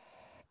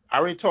 I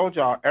already told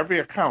y'all every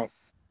account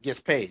gets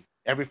paid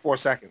every 4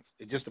 seconds.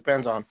 It just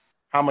depends on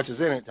how much is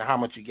in it to how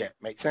much you get.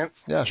 Make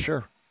sense? Yeah,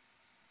 sure.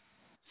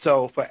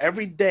 So for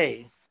every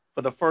day,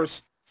 for the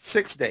first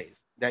 6 days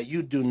that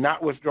you do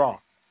not withdraw,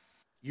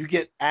 you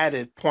get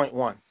added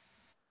 0.1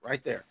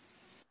 right there.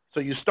 So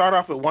you start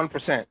off with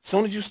 1%. As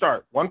soon as you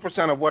start,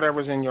 1% of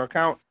whatever's in your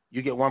account,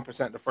 you get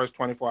 1% the first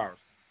 24 hours.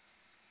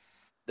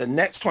 The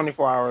next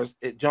 24 hours,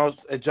 it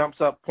jumps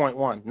up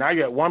 0.1. Now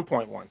you're at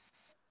 1.1.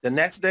 The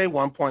next day,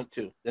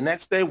 1.2. The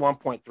next day,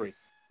 1.3.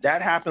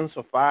 That happens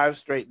for 5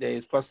 straight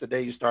days plus the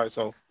day you started.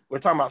 So we're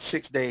talking about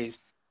 6 days.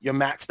 You're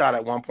maxed out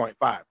at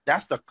 1.5.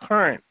 That's the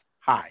current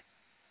high.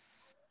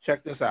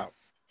 Check this out.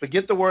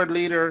 Forget the word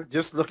leader.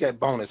 Just look at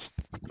bonus.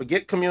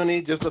 Forget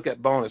community. Just look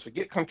at bonus.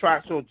 Forget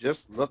contractual.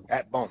 Just look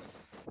at bonus.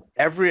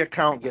 Every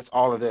account gets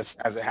all of this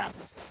as it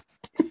happens.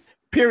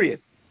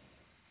 Period.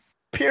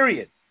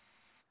 Period.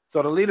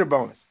 So the leader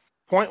bonus.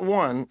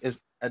 0.1 is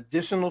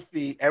additional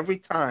fee every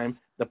time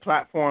the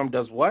platform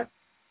does what?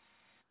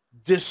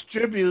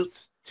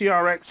 Distributes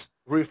TRX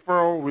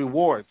referral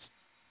rewards.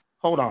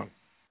 Hold on.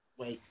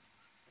 Wait.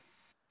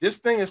 This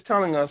thing is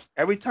telling us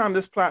every time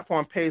this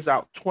platform pays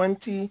out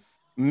 20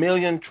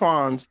 million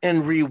Trons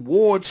in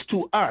rewards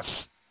to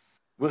us,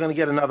 we're going to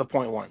get another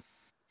 0.1.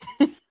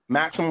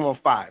 Maximum of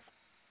 5.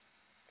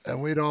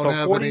 And we don't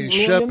have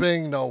any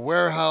shipping, no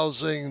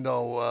warehousing,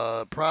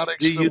 no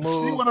products to move. Do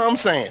you see what I'm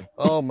saying?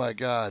 Oh, my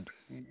God.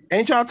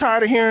 Ain't y'all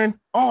tired of hearing,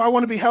 oh, I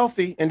want to be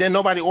healthy, and then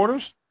nobody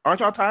orders?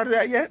 Aren't y'all tired of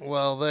that yet?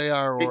 Well,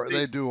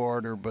 they do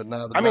order, but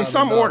not I mean,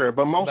 some enough. order,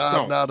 but most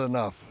don't. Not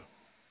enough.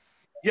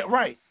 Yeah,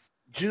 right.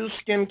 Juice,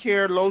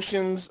 skincare,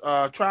 lotions,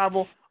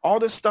 travel, all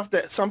this stuff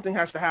that something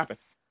has to happen.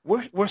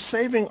 We're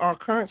saving our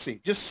currency,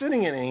 just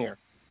sitting in here.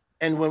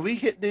 And when we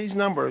hit these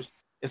numbers,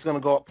 it's going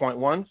to go up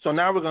 0.1. So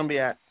now we're going to be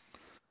at,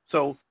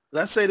 so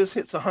let's say this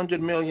hits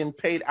 100 million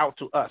paid out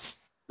to us,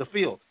 the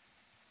field,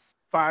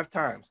 5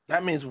 times.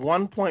 That means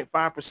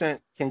 1.5%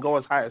 can go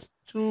as high as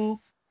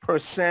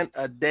 2%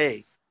 a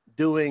day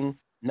doing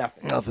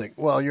nothing. Nothing.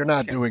 Well, you're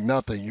not doing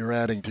nothing. You're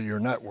adding to your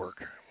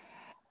network.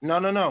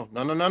 No.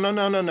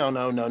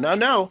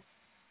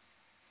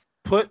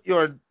 Put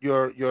your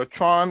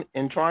Tron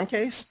in Tron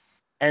case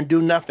and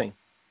do nothing.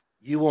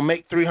 You will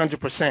make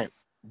 300%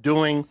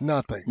 doing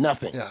nothing.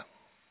 Yeah.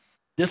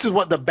 This is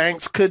what the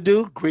banks could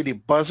do. Greedy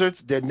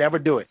buzzards. They'd never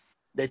do it.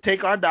 They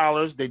take our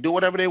dollars, they do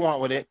whatever they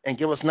want with it, and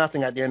give us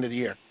nothing at the end of the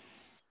year.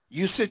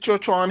 You sit your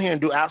Tron here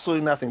and do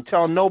absolutely nothing.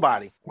 Tell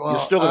nobody. Well, you're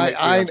still going to make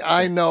 300%.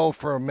 I know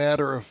for a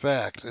matter of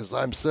fact, as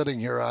I'm sitting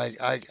here,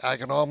 I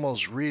can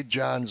almost read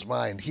John's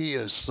mind. He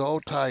is so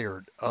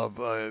tired of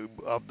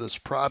this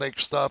product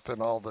stuff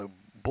and all the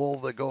bull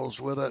that goes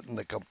with it and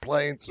the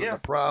complaints and the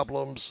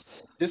problems.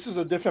 This is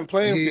a different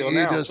playing field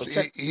now.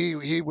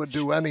 He would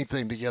do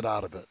anything to get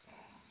out of it.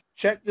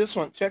 Check this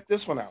one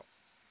out.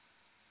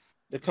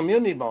 The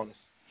community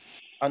bonus.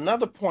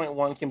 Another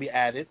 0.1 can be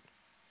added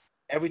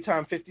every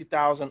time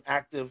 50,000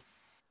 active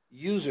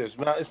users.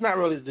 Now, it's not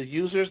really the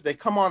users. They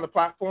come on the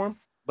platform,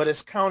 but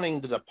it's counting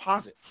the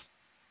deposits.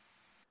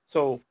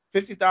 So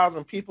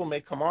 50,000 people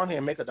may come on here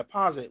and make a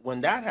deposit.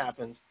 When that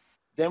happens,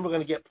 then we're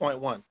going to get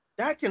 0.1.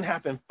 That can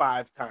happen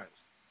 5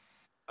 times.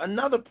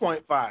 Another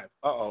 0.5.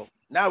 Uh-oh.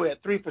 Now we're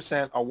at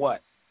 3% or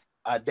what?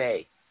 A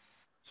day.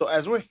 So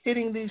as we're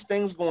hitting these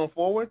things going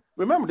forward,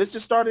 remember, this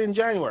just started in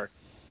January.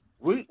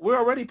 We're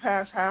already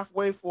past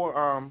halfway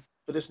for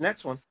this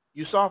next one.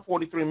 You saw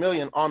 43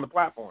 million on the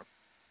platform.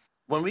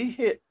 When we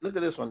hit, look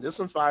at this one. This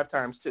one's 5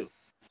 times 2.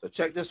 So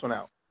check this one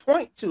out.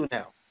 0.2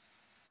 now.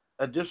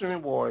 Additional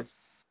rewards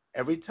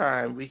every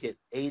time we hit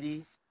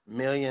 80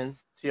 million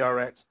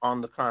TRX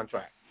on the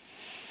contract.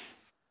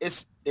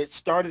 It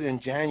started in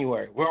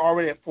January. We're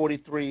already at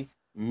 43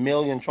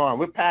 million Tron.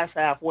 We're past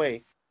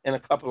halfway in a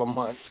couple of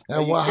months.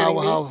 And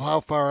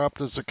how far up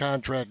does the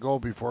contract go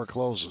before it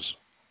closes?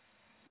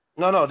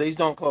 No, these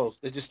don't close.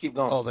 They just keep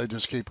going. Oh, they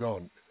just keep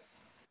going.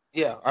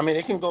 Yeah, I mean,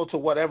 it can go to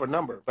whatever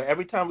number, but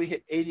every time we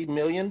hit 80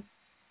 million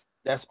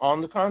that's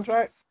on the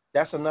contract,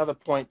 that's another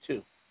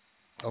 0.2.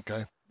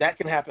 Okay. That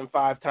can happen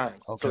 5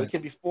 times. Okay. So it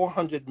can be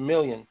 400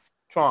 million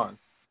Tron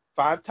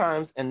 5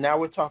 times, and now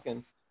we're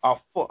talking a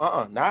full,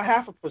 not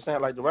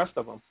 0.5% like the rest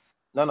of them.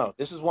 No,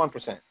 this is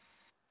 1%.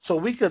 So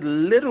we could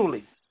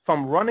literally,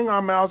 from running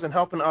our mouths and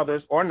helping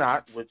others or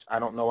not, which I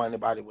don't know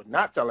anybody would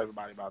not tell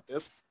everybody about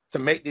this, to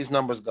make these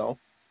numbers go,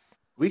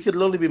 we could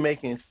literally be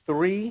making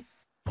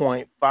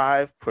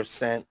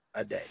 3.5%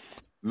 a day,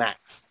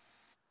 max.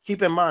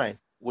 Keep in mind,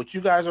 what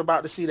you guys are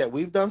about to see that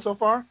we've done so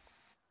far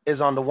is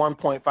on the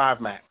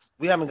 1.5 max.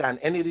 We haven't gotten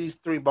any of these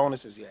 3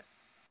 bonuses yet.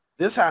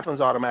 This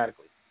happens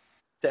automatically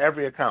to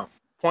every account,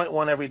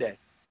 0.1 every day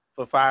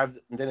for 5,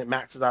 and then it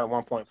maxes out at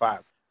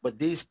 1.5. But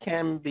these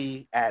can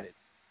be added.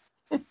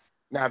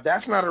 Now, if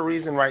that's not a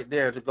reason right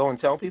there to go and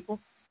tell people,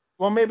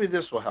 well, maybe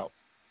this will help.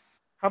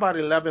 How about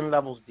 11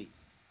 levels deep?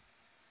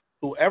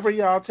 Whoever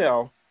y'all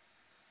tell,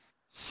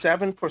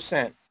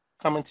 7%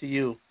 coming to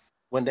you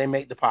when they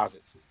make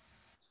deposits.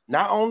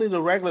 Not only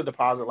the regular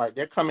deposit, like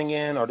they're coming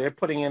in or they're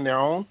putting in their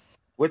own.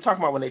 We're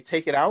talking about when they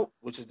take it out,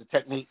 which is the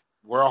technique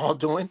we're all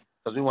doing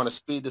because we want to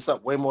speed this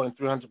up way more than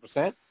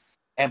 300%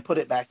 and put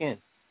it back in.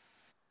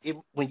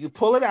 When you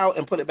pull it out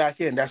and put it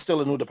back in, that's still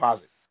a new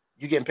deposit.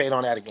 You're getting paid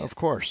on that again. Of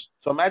course.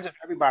 So imagine if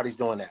everybody's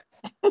doing that.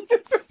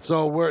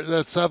 So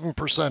that's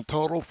 7%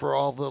 total for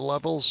all the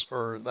levels,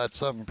 or that's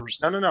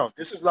 7%? No.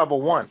 This is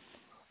level 1.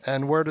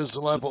 And where does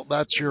the level?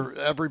 That's your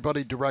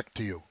everybody direct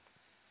to you.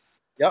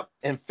 Yep,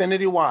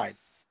 infinity wide.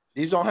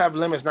 These don't have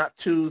limits, not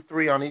 2,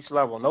 3 on each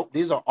level. Nope,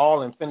 these are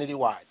all infinity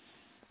wide.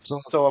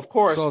 So of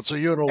course, so it's a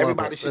unilevel.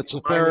 Everybody should It's be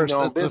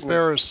the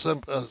fairest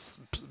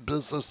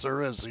business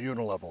there is, the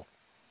unilevel.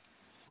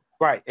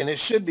 Right, and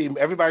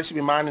everybody should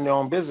be minding their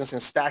own business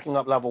and stacking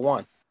up level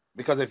 1.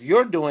 Because if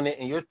you're doing it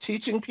and you're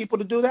teaching people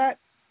to do that,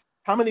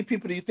 how many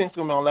people do you think is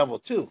going to be on level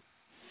 2?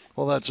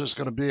 Well, that's just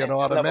going to be an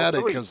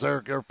automatic because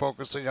they're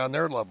focusing on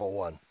their level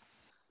 1.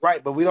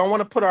 Right, but we don't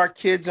want to put our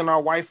kids and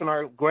our wife and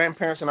our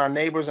grandparents and our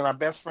neighbors and our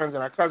best friends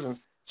and our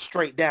cousins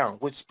straight down,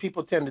 which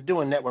people tend to do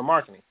in network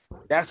marketing.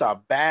 That's a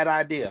bad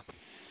idea.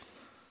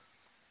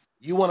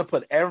 You want to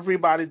put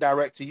everybody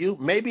direct to you.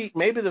 Maybe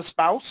the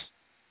spouse,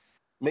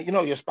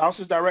 your spouse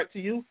is direct to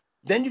you.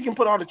 Then you can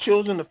put all the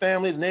children, the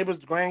family, the neighbors,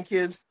 the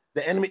grandkids,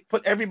 the enemy,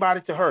 put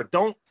everybody to her.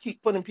 Don't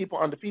keep putting people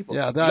under people.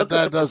 Yeah,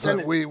 that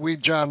doesn't. We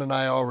John and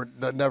I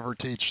never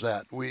teach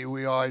that.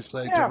 We always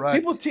say direct.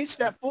 People teach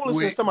that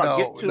foolishness. And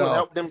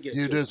help them get to.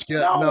 You just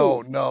get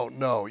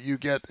no. You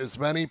get as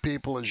many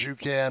people as you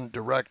can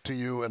direct to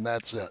you, and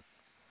that's it.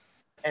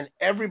 And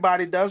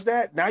everybody does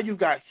that. Now you've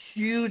got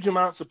huge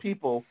amounts of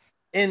people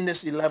in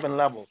this 11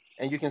 levels,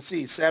 and you can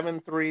see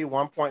 7, 3,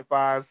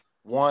 1.5,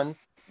 1,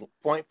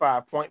 0.5,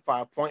 0.5,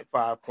 0.5,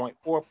 0.4,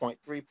 0.3,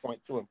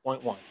 0.2, and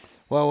 0.1.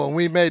 Well, when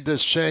we made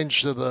this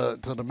change to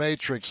the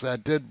matrix,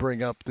 that did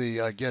bring up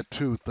the get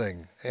to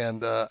thing,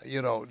 and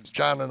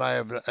John and I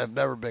have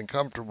never been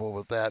comfortable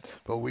with that,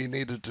 but we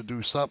needed to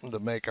do something to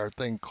make our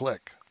thing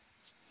click.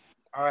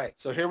 All right,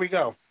 so here we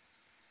go.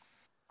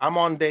 I'm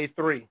on day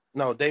 4.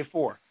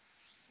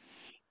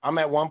 I'm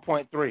at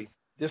 1.3.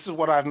 This is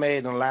what I've made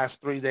in the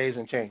last 3 days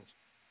and change.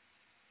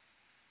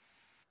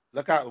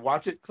 Look out,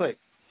 watch it click.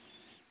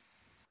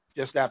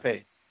 Just got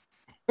paid.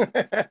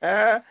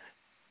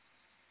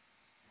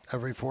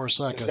 Every 4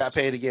 seconds. Just got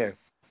paid again.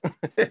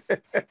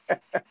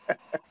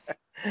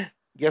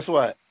 Guess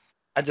what?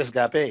 I just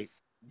got paid.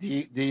 Do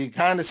you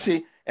kind of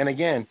see? And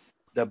again,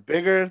 the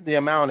bigger the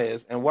amount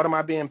is, and what am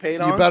I being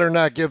paid on? You better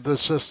not give the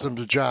system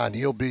to John.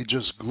 He'll be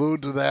just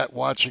glued to that,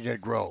 watching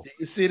it grow.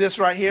 You see this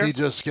right here? He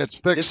just gets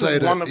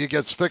fixated. He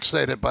gets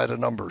fixated by the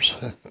numbers.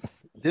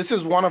 This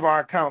is one of our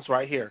accounts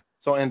right here.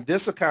 So in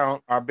this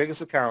account, our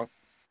biggest account,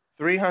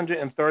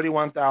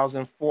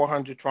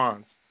 331,400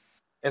 trons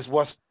is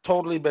what's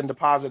totally been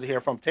deposited here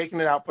from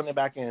taking it out, putting it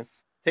back in,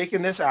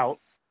 taking this out,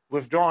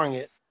 withdrawing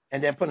it,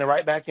 and then putting it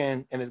right back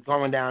in, and it's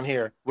going down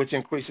here, which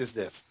increases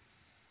this.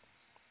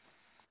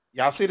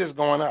 Y'all see this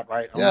going up,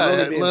 right? I'm Yeah,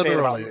 literally being paid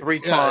literally. about 3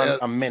 Yeah, tron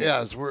a minute. yeah,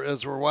 as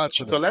we're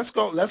watching So it.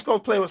 let's go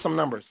play with some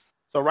numbers.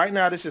 So right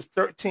now this is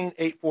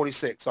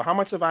 13,846. So how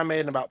much have I made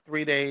in about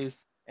 3 days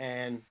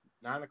and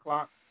 9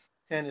 o'clock,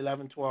 10,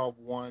 11, 12,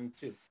 1,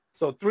 2.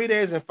 So 3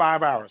 days and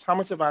 5 hours. How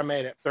much have I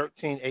made at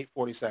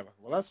 13,847?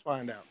 Well, let's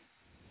find out.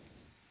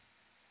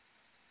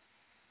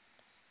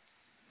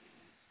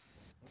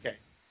 Okay.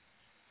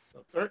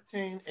 So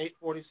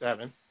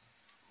 13,847.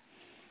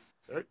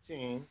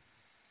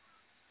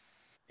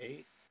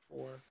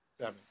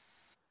 13,847.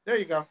 There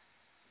you go.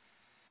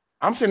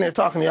 I'm sitting there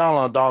talking to y'all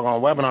on a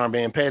doggone webinar and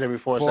being paid every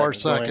 4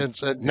 seconds. 4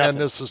 seconds, and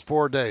this is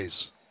 4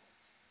 days.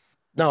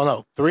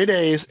 No, 3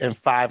 days and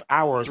 5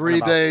 hours. 3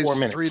 and about days, 4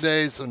 minutes. 3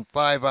 days and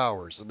 5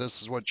 hours, and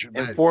this is what you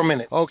made. In 4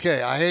 minutes.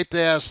 Okay, I hate to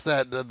ask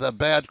that the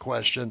bad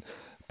question,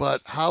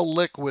 but how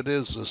liquid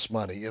is this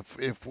money? If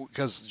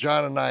because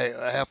John and I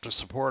have to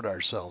support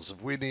ourselves.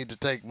 If we need to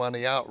take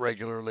money out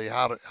regularly,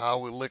 how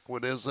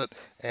liquid is it,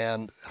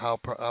 and how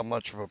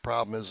much of a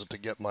problem is it to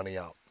get money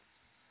out?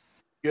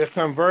 You're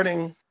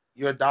converting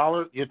your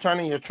dollar, you're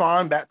turning your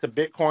Tron back to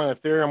Bitcoin,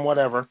 Ethereum,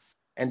 whatever,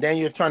 and then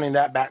you're turning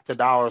that back to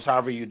dollars,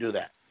 however you do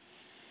that.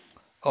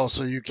 Oh,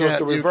 so you can't. So it's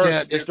the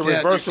reverse. It's the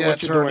reverse of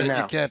what you're doing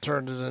now. You can't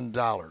turn it into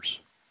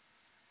dollars.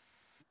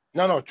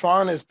 No,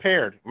 Tron is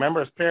paired. Remember,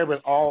 it's paired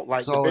with all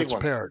like the big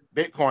ones. Paired.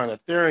 Bitcoin,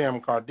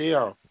 Ethereum,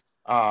 Cardano,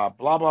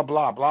 blah blah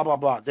blah, blah blah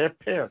blah. They're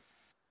paired.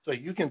 So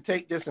you can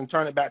take this and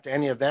turn it back to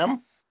any of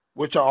them,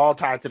 which are all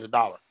tied to the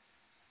dollar.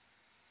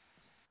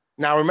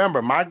 Now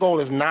remember, my goal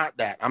is not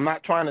that. I'm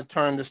not trying to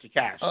turn this to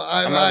cash.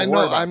 I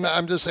know.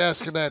 I'm just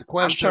asking that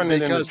question. I'm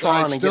turning it into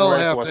Tron and getting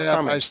ready for what's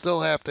coming. I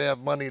still have to have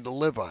money to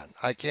live on.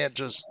 I can't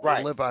just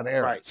live on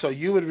air. Right. So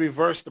you would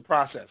reverse the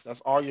process.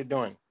 That's all you're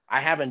doing. I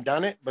haven't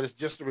done it, but it's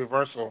just a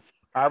reversal.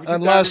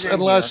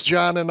 Unless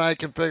John and I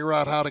can figure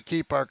out how to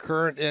keep our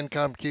current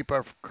income, keep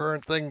our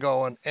current thing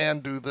going,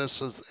 and do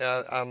this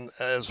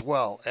as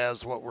well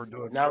as what we're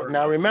doing.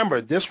 Now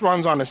remember, this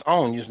runs on its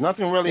own. There's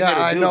nothing really here to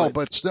do. I know,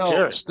 but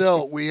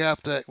still, we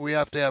have to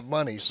have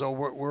money. So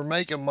we're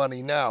making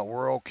money now.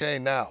 We're okay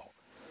now,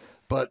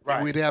 but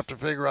we'd have to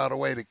figure out a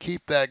way to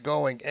keep that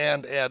going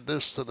and add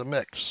this to the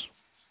mix.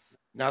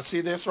 Now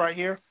see this right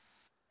here,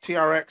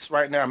 TRX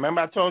right now.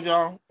 Remember I told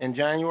y'all in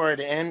January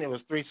the end it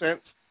was 3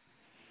 cents.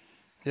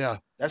 Yeah.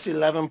 That's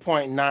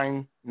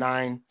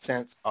 11.99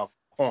 cents a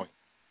coin.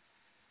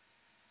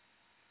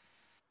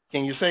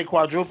 Can you say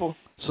quadruple?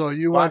 So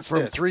you went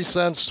from 3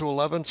 cents to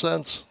 11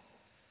 cents?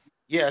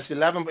 Yes,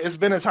 11. It's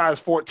been as high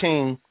as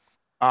 14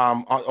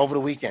 over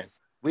the weekend.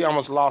 We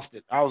almost lost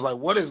it. I was like,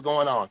 what is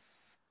going on?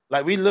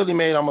 Like we literally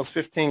made almost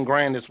 15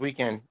 grand this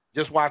weekend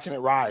just watching it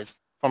rise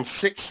from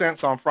 6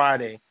 cents on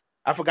Friday.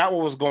 I forgot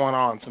what was going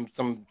on.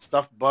 Some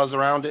stuff buzzed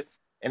around it,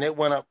 and it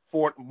went up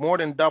more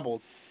than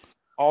doubled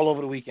all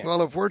over the weekend.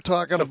 Well, if we're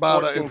talking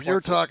about if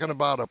you're talking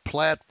about a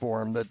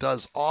platform that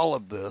does all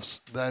of this,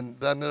 then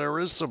there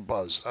is some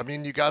buzz. I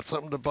mean, you got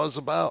something to buzz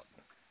about.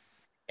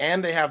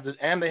 And they have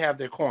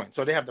their coin.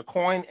 So they have the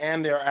coin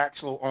and their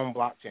actual own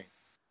blockchain.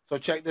 So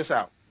check this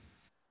out.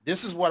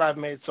 This is what I've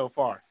made so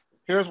far.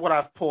 Here's what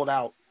I've pulled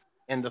out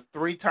in the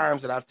 3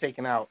 times that I've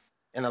taken out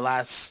in the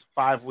last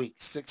 5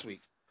 weeks, 6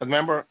 weeks. Because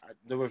remember,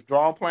 the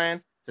withdrawal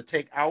plan to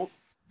take out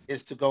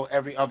is to go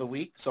every other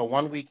week. So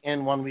 1 week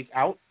in, 1 week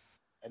out.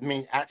 I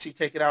mean, actually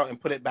take it out and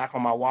put it back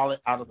on my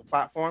wallet out of the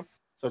platform.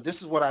 So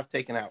this is what I've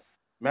taken out.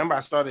 Remember, I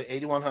started at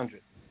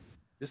 8,100.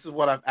 This is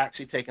what I've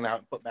actually taken out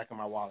and put back in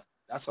my wallet.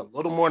 That's a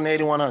little more than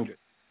 8,100.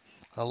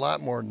 A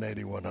lot more than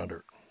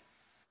 8,100.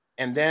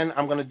 And then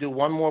I'm going to do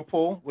one more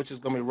pull, which is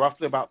going to be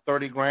roughly about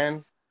 30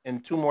 grand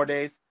in 2 more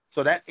days.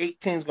 So that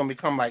 18 is going to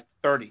become like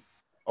 30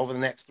 over the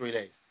next 3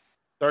 days.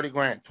 30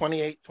 grand,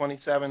 28,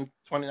 27,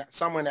 29,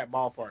 somewhere in that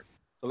ballpark.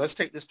 So let's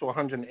take this to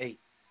 108.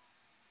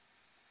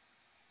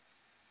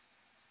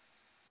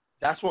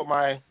 That's what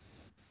my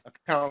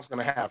account is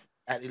going to have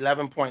at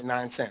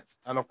 11.9 cents.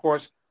 And of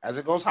course, as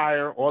it goes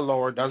higher or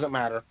lower, doesn't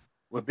matter.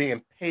 We're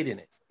being paid in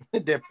it.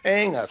 They're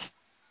paying us.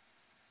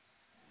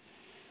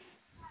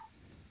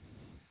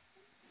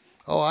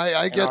 Oh,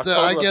 I get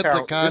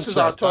the concept. This is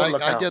our total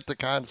account. I get the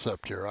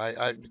concept here.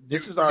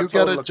 This is our you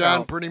total get it, John,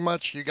 account. pretty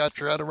much? You got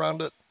your head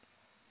around it?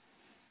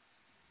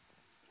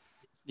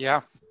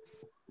 Yeah.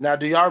 Now,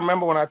 do y'all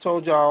remember when I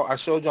told y'all, I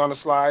showed you on the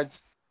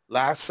slides,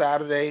 last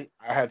Saturday,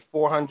 I had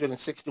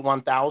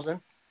 461,000.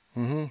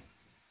 Mm-hmm.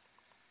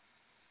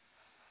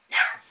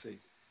 Let's see.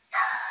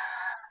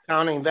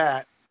 Counting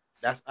that,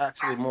 that's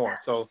actually more.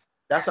 So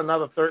that's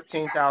another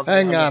 13,000.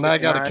 Hang on, I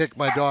got to kick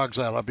my dogs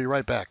out. I'll be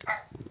right back.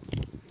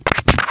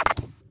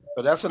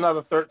 So that's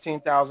another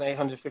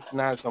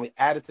 13,859 is going to be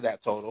added to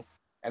that total.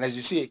 And as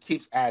you see, it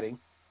keeps adding.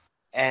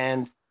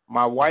 And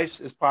my wife's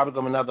is probably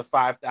going to be another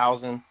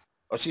 5,000.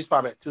 Or she's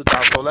probably at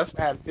 2,000. So let's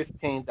add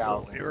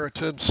 15,000.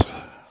 Irritants.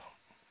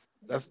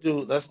 Let's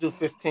do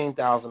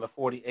 15,000 to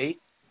 48.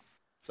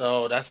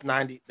 So that's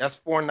 90. That's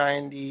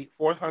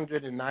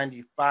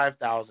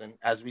 495,000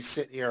 as we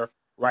sit here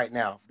right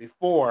now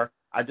before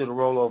I do the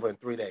rollover in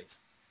 3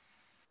 days.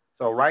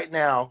 So right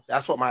now,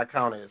 that's what my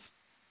account is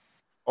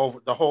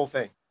over the whole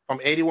thing from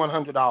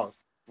 $8,100.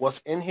 What's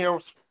in here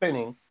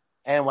spinning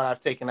and what I've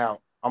taken out,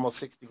 almost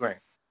 60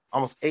 grand,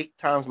 almost 8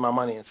 times my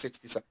money in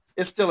 60 seconds.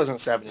 It still isn't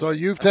 70. So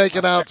you've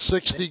taken out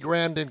 60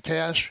 grand in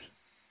cash?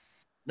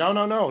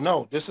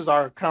 No. This is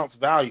our account's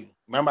value.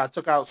 Remember, I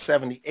took out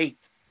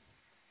 78.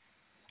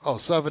 Oh,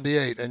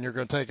 78, and you're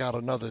going to take out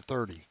another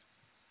 30.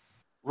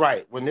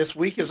 Right. When this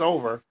week is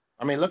over,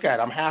 I mean, look at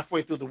it. I'm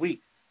halfway through the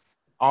week,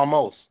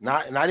 almost.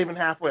 Not even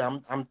halfway.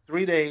 I'm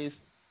 3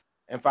 days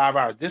and 5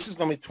 hours. This is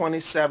going to be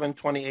 27,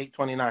 28,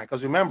 29.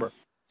 Because remember,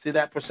 see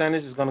that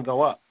percentage is going to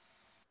go up.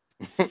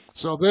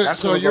 So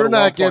you're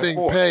not getting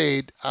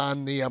paid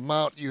on the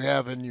amount you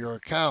have in your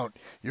account.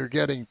 You're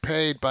getting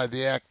paid by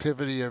the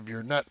activity of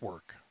your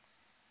network.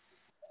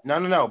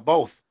 No.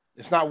 Both.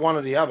 It's not one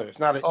or the other. It's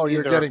not either.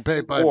 You're getting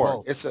paid by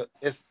both.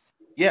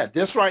 Yeah.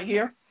 This right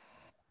here,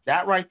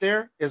 that right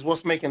there is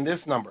what's making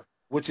this number,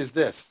 which is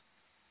this.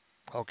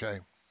 Okay.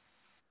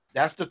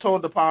 That's the total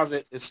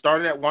deposit. It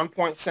started at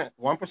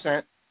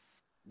 1%.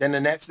 Then the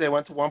next day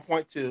went to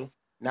 1.2.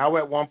 Now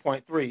we're at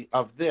 1.3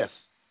 of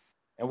this.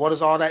 And what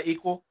does all that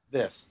equal?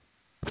 This.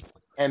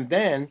 And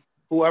then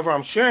whoever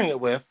I'm sharing it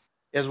with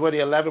is where the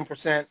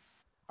 11%,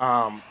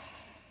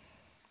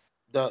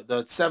 the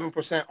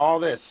 7%, all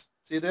this.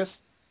 See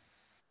this?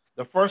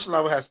 The first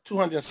level has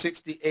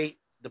 268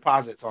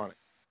 deposits on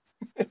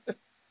it.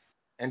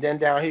 And then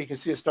down here, you can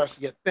see it starts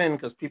to get thin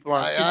because people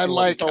aren't teaching I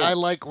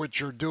like what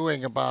you're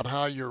doing about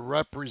how you're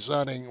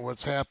representing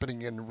what's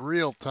happening in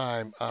real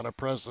time on a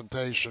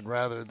presentation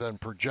rather than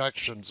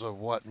projections of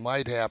what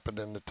might happen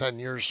in the 10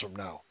 years from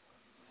now.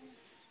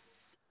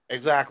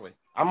 Exactly.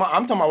 I'm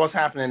talking about what's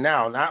happening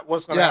now, not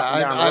what's going to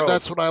happen down the road.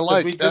 That's what I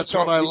like. We just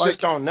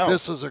don't know.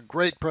 This is a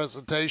great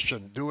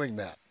presentation doing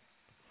that.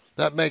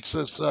 That makes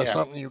this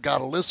something you got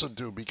to listen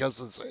to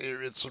because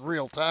it's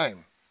real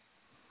time.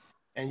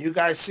 And you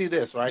guys see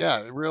this, right?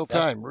 Yeah, real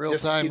time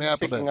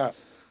happening. Up.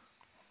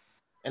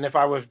 And if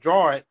I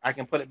withdraw it, I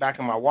can put it back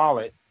in my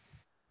wallet,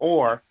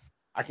 or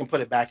I can put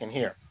it back in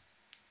here.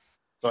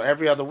 So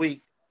every other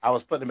week, I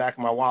was putting it back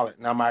in my wallet.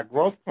 Now my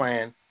growth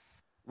plan,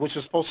 which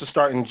is supposed to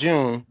start in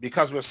June,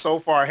 because we're so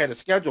far ahead of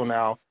schedule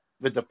now,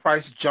 with the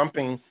price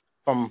jumping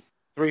from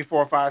 3,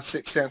 4, 5,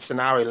 6 cents to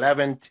now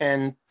 11,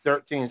 10,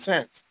 13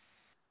 cents.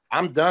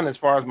 I'm done as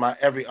far as my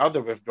every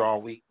other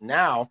withdrawal week.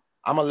 Now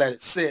I'm gonna let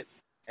it sit,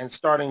 and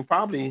starting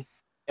probably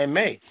in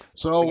May.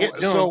 I'm going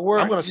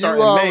to start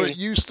in May.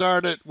 You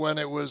started when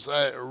it was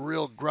a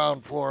real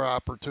ground floor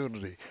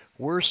opportunity.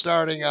 We're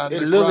starting on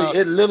it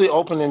literally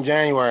opened in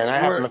January, and I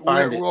happened to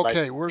find it.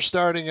 Okay, we're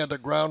starting at the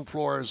ground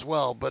floor as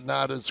well, but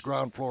not as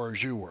ground floor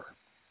as you were.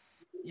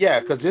 Yeah,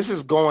 because this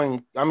is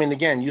going. I mean,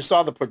 again, you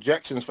saw the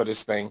projections for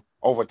this thing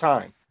over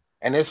time,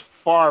 and it's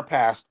far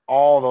past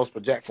all those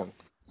projections.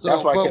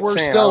 That's why I kept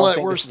saying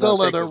we're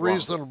still at a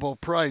reasonable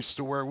price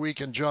to where we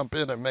can jump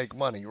in and make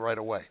money right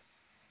away.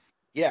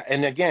 Yeah,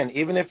 and again,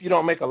 even if you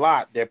don't make a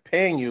lot, they're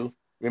paying you.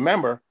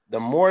 Remember, the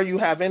more you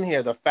have in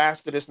here, the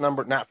faster this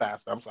number, not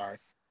faster, I'm sorry,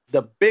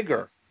 the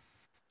bigger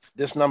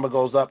this number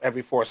goes up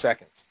every 4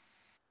 seconds.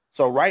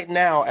 So right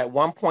now at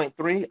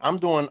 1.3, I'm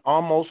doing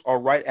almost or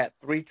right at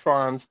 3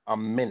 trons a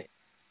minute.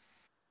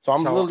 So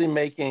I'm literally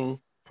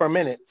making per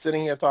minute,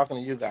 sitting here talking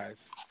to you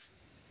guys,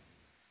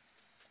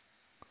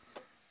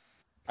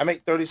 I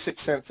make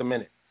 36 cents a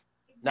minute.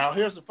 Now,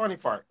 here's the funny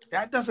part.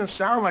 That doesn't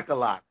sound like a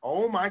lot.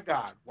 Oh, my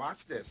God.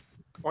 Watch this.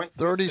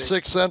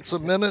 36 cents a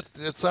minute?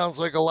 It sounds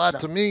like a lot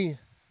to me.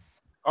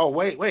 Oh,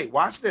 wait.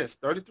 Watch this.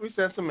 33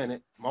 cents a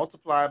minute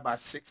multiplied by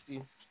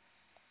 60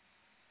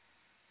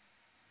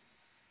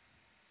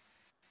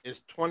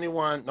 is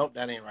 21. Nope,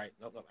 that ain't right.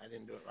 Nope, I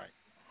didn't do it right.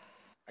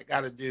 I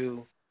got to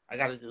do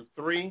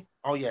 3.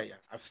 Oh, yeah.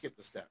 I've skipped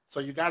a step. So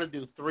you got to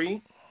do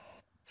 3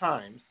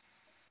 times.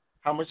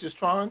 How much is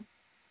Tron?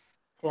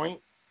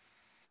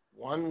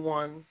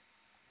 0.11,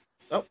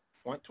 oh,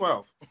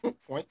 0.12,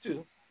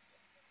 0.2,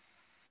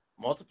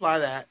 multiply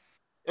that.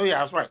 Oh yeah,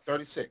 I was right,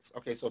 36.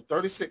 Okay, so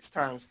 36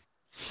 times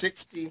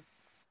 60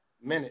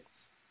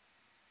 minutes.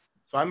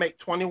 So I make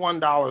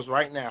 $21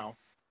 right now,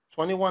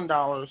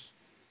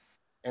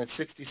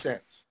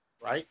 $21.60,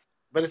 right?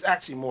 But it's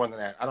actually more than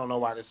that. I don't know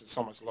why this is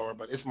so much lower,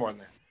 but it's more than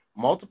that.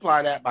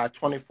 Multiply that by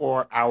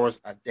 24 hours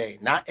a day,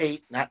 not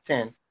 8, not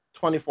 10,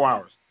 24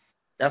 hours.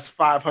 That's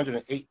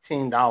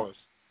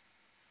 $518.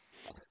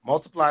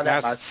 Multiply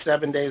that by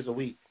 7 days a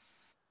week.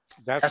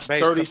 That's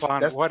based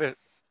upon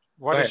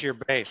what is your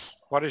base?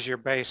 What is your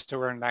base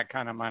to earn that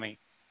kind of money?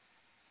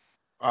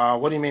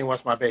 What do you mean?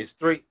 What's my base?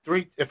 Three.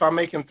 If I'm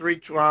making 3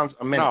 trons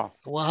a minute. No.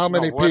 Well, how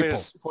many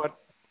people?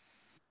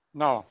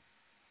 No.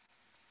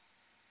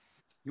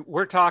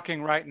 We're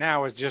talking right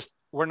now is just,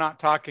 we're not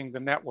talking the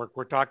network.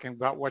 We're talking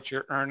about what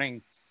you're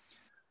earning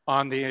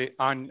on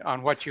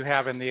what you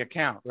have in the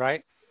account,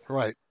 right?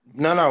 Right.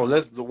 No.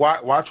 Let's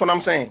watch what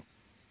I'm saying.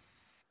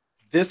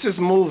 This is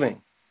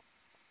moving.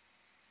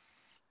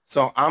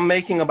 So I'm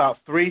making about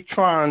 3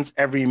 trons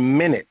every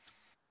minute.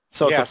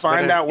 So to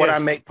find out what I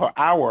make per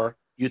hour,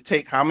 you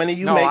take how many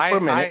you make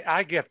per minute.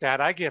 I get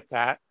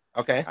that.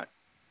 Okay.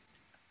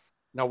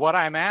 Now, what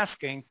I'm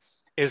asking,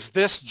 is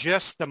this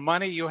just the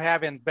money you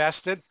have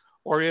invested,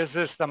 or is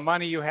this the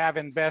money you have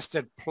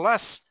invested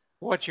plus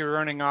what you're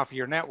earning off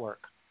your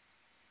network?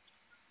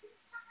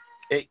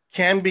 It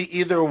can be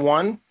either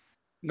one.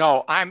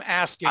 No, I'm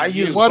asking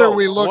you. What are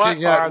we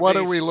looking at? What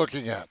are we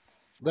looking at?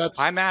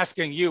 I'm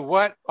asking you,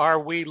 what are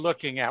we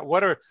looking at?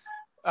 What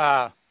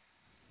are,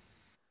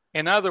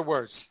 in other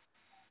words,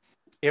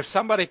 if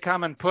somebody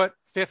come and put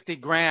 50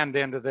 grand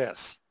into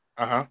this,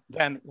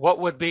 then what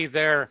would be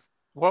their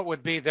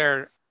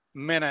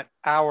minute,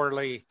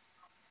 hourly,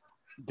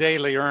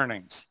 daily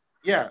earnings?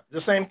 Yeah, the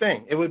same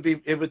thing. It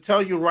would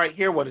tell you right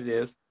here what it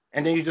is,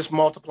 and then you just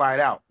multiply it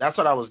out. That's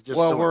what I was just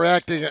doing. We're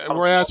asking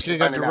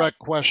a direct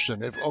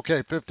question. If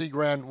 50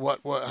 grand,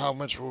 how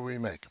much will we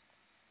make?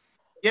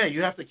 Yeah,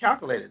 you have to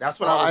calculate it. That's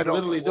what I was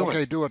literally doing.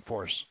 Okay, do it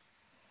for us.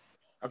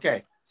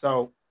 Okay,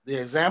 so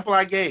the example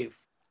I gave,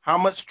 how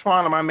much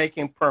Tron am I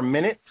making per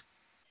minute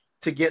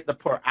to get the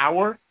per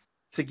hour,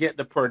 to get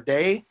the per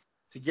day,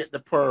 to get the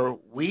per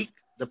week,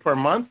 the per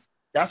month?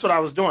 That's what I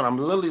was doing. I'm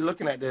literally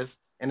looking at this,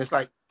 and it's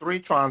like 3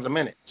 Trons a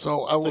minute.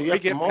 So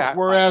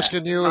we're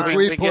asking you, if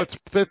we put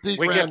 50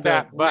 we grand get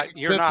that, in, but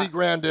you're 50 not.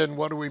 grand in,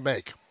 what do we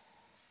make?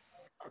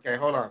 Okay,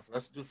 hold on.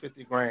 Let's do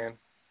 50 grand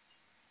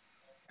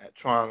at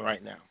Tron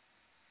right now.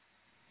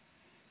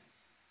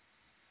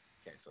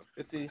 Okay, so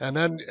 50. And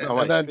then,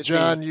 50.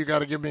 John, you got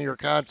to give me your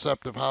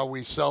concept of how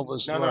we sell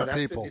this to our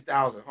people. No,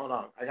 that's 50,000. Hold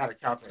on, I got to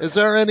calculate. Is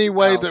there any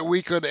way that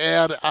we could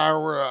add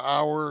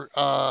our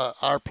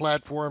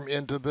platform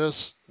into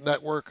this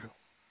network,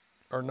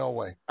 or no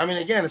way? I mean,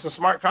 again, it's a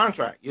smart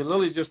contract. You're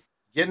literally just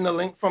getting the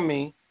link from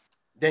me,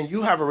 then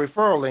you have a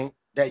referral link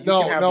that you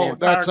can have the entire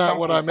that's not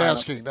what I'm company sign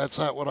asking. That's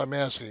not what I'm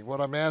asking. What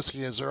I'm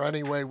asking is there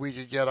any way we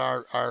could get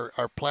our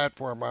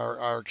platform,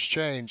 our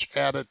exchange,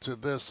 added to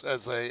this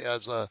as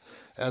a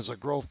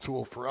growth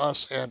tool for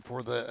us and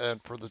for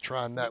the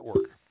Tron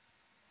network?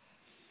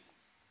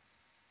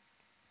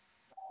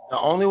 The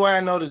only way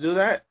I know to do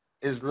that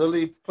is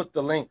literally put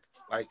the link,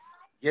 like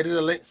get it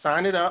a link,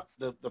 sign it up,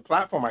 the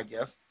platform, I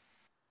guess,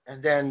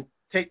 and then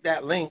take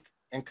that link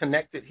and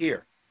connect it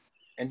here.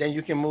 And then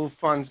you can move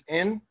funds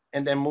in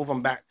and then move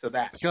them back to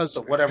that. Because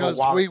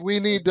we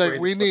need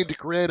to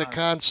create a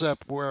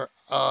concept where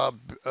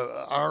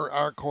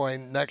our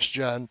coin, Next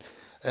Gen,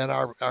 and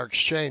our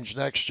exchange,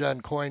 Next Gen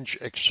Coin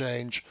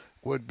Exchange,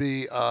 would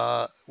be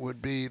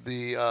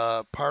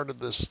the part of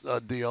this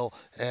deal,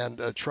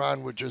 and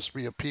Tron would just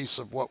be a piece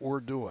of what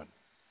we're doing.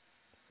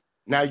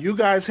 Now you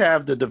guys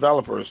have the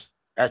developers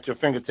at your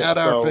fingertips. At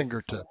our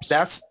fingertips.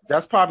 That's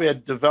probably a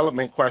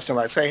development question.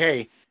 Like, say,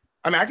 hey,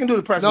 I mean, I can do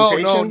the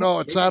presentation. No,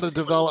 it's not a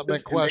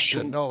development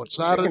question. No, it's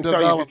not a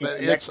development.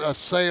 It's a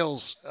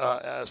sales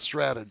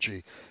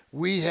strategy.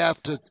 We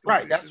have to.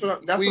 Right. That's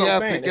what I'm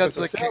saying.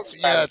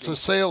 It's a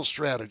sales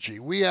strategy.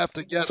 We have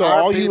to get. So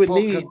all you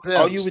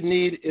would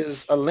need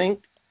is a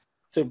link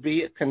to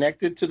be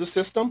connected to the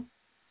system,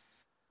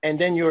 and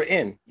then you're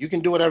in. You can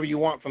do whatever you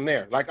want from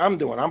there. Like I'm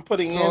doing. I'm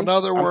putting in. In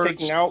other words, I'm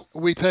taking out.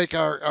 We take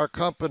our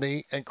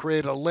company and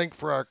create a link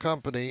for our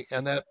company,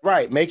 and that.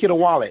 Right. Make it a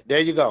wallet. There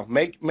you go.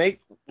 Make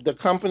the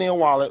company a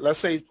wallet. Let's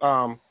say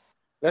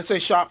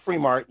Shop Free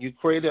Mart. You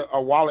create a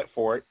wallet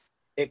for it.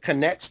 It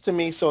connects to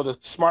me so the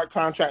smart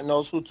contract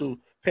knows who to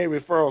pay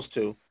referrals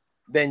to.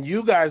 Then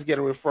you guys get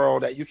a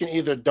referral that you can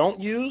either don't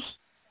use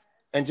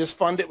and just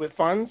fund it with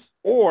funds,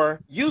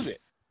 or use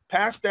it.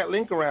 Pass that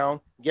link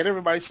around, get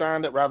everybody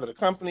signed up, rather the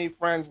company,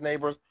 friends,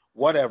 neighbors,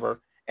 whatever.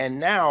 And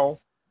now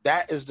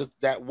that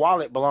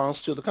wallet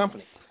belongs to the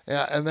company.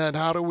 Yeah, and then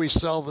how do we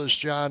sell this,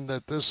 John,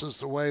 that this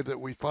is the way that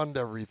we fund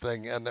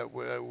everything, and that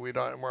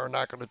we're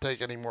not going to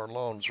take any more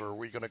loans, or are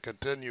we going to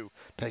continue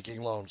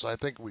taking loans? I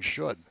think we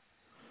should,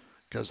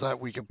 because that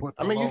we can put.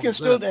 I mean, you can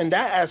still, in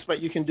that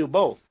aspect, you can do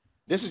both.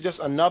 This is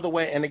just another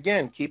way. And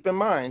again, keep in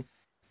mind,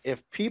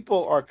 if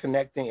people are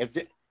connecting,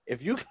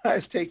 if you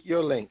guys take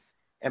your link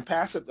and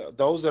pass it to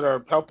those that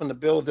are helping to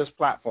build this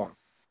platform,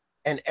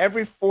 and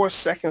every 4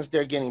 seconds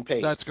they're getting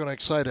paid. That's going to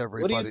excite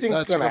everybody. What do you think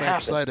is going to happen?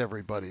 Excite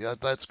everybody.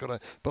 That's going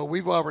to. But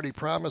we've already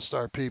promised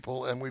our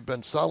people, and we've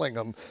been selling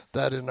them,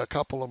 that in a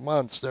couple of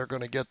months they're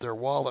going to get their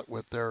wallet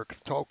with their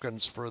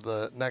tokens for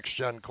the Next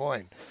Gen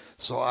coin.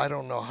 So I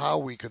don't know how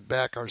we could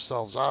back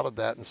ourselves out of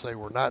that and say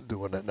we're not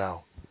doing it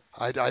now.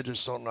 I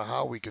just don't know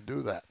how we could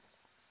do that.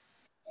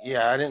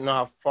 Yeah, I didn't know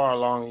how far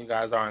along you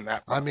guys are in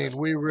that process. I mean,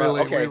 we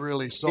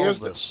really sold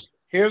this.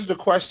 Here's the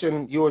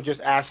question you were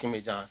just asking me,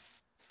 John.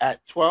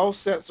 At 12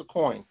 cents a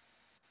coin,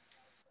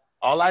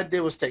 all I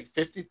did was take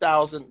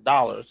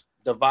 $50,000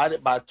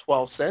 divided by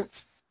 12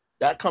 cents.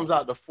 That comes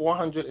out to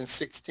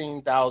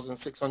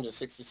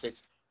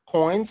 416,666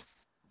 coins.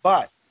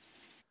 But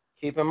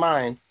keep in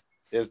mind,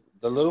 there's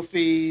the little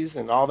fees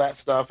and all that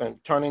stuff,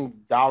 and turning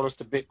dollars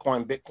to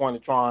Bitcoin, Bitcoin to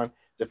Tron,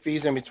 the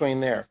fees in between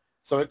there.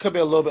 So it could be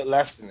a little bit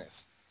less than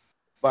this.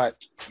 But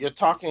you're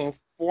talking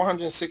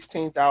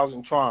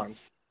 416,000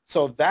 Trons.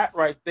 So that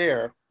right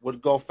there would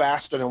go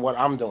faster than what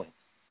I'm doing.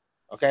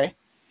 Okay.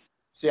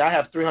 See, I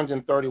have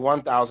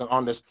 331,000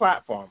 on this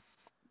platform.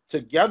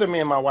 Together, me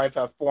and my wife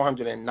have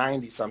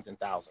 490 something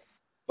thousand.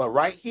 But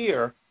right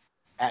here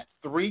at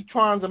 3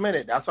 Trons a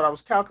minute, that's what I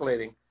was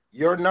calculating.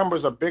 your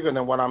numbers are bigger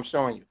than what I'm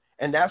showing you.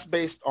 And that's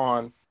based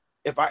on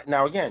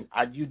now again,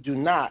 you do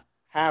not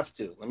have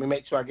to. Let me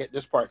make sure I get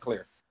this part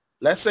clear.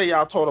 Let's say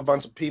y'all told a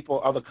bunch of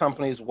people, other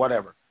companies,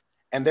 whatever,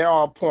 and they're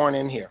all pouring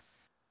in here.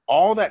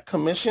 All that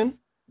commission,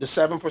 the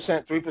 7%,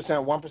 3%,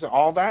 1%,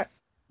 all that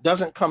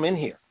doesn't come in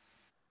here.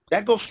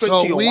 That goes straight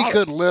to your wallet. So we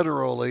could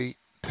literally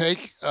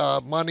take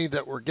money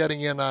that we're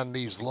getting in on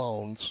these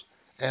loans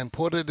and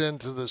put it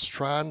into this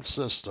Tron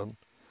system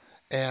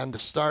and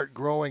start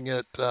growing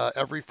it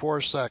every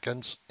 4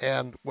 seconds.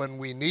 And when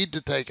we need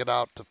to take it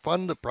out to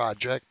fund the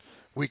project,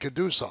 we could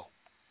do so.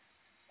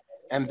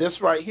 And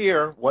this right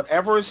here,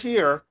 whatever is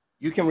here,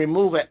 you can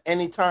remove at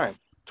any time,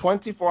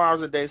 24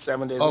 hours a day,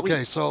 7 days a week.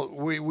 Okay, so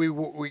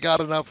we got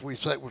enough. We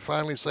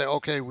finally say,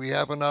 okay, we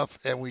have enough,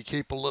 and we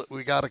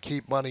got to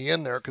keep money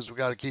in there because we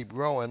got to keep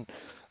growing.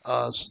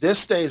 This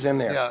stays in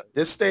there. Yeah.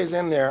 This stays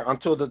in there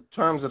until the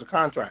terms of the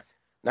contract.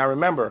 Now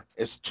remember,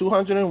 it's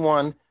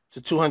 201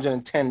 to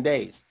 210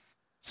 days.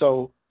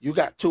 So you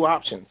got 2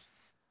 options.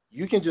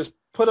 You can just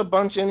put a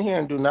bunch in here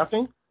and do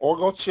nothing, or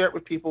go share it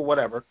with people,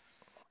 whatever.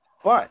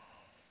 But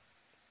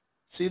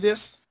see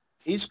this?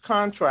 Each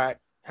contract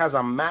has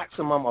a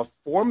maximum of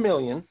 4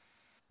 million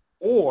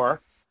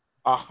or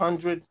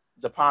 100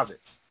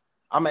 deposits.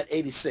 I'm at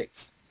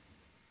 86.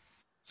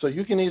 So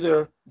you can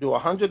either do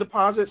 100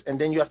 deposits and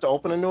then you have to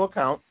open a new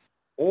account,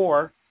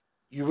 or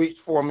you reach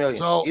 4 million.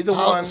 So either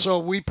one. So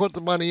we put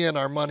the money in.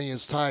 Our money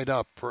is tied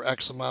up for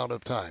X amount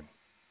of time.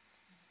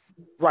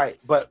 Right,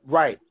 but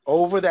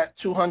over that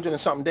 200 and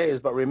something days.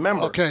 But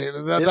remember, okay,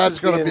 that's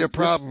going to be a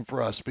problem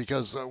for us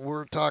because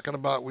we're talking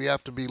about we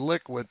have to be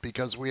liquid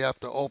because we have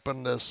to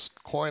open this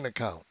coin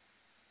account.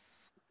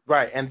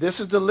 Right, and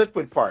this is the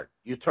liquid part.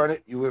 You turn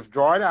it, you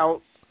withdraw it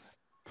out,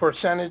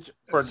 percentage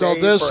per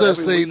day. So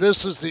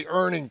this is the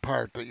earning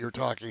part that you're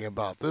talking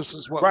about. This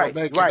is what we're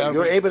making. Right,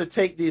 you're able to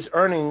take these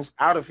earnings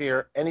out of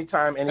here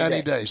anytime,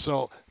 any day.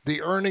 So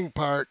the earning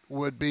part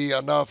would be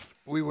enough.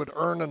 We would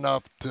earn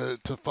enough to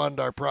fund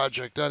our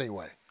project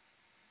anyway.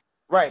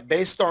 Right,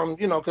 based on,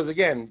 because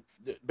again,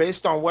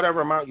 based on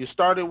whatever amount you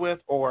started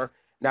with, or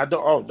now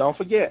don't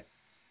forget,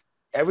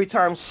 every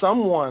time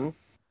someone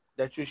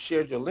that you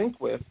shared your link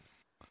with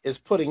is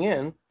putting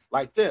in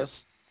like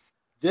this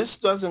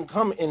doesn't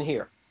come in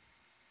here.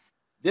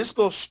 This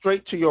goes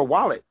straight to your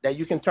wallet that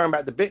you can turn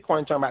back to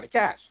Bitcoin, turn back to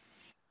cash.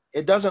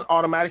 It doesn't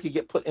automatically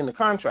get put in the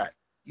contract.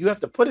 You have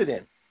to put it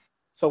in.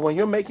 So when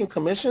you're making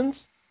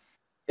commissions,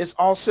 it's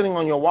all sitting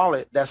on your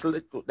wallet that's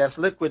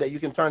liquid that you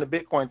can turn to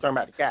Bitcoin, turn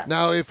back to cash.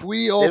 Now, if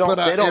we open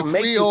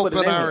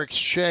our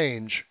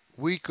exchange,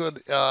 we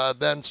could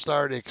then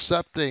start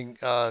accepting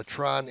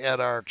Tron at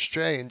our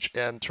exchange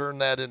and turn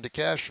that into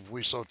cash if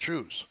we so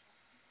choose.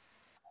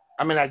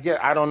 I mean,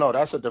 I don't know.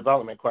 That's a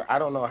development question. I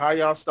don't know how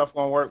y'all stuff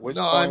gonna work. We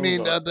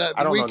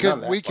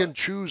can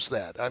choose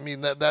that. I mean,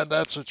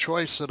 that's a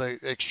choice that an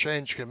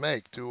exchange can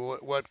make to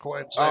what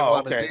coins they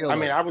want to deal with. I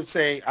mean, I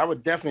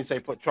would definitely say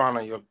put Tron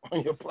on your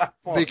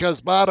platform. Because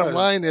bottom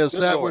line is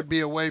that would be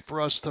a way for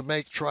us to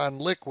make Tron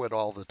liquid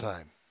all the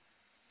time,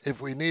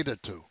 if we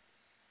needed to.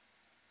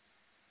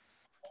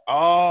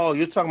 Oh,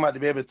 you're talking about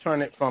to be able to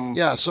turn it from.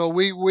 Yeah, so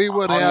we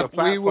would have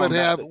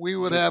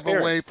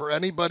a way for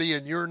anybody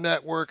in your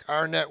network,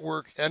 our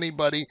network,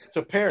 anybody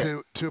to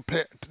pair to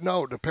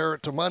pair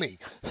it to money,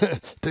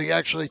 to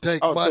actually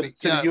take money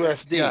to the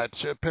USD. Yeah,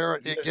 to pair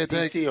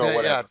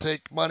it,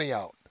 take money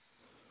out.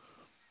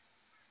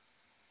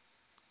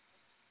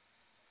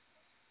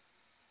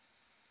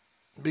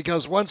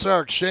 Because once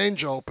our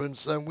exchange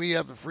opens, then we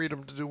have the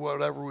freedom to do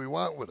whatever we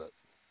want with it.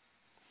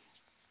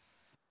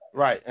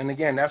 Right, and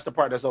again, that's the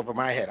part that's over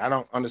my head. I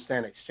don't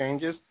understand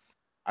exchanges.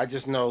 I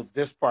just know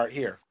this part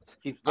here.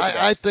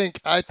 I think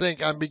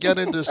I'm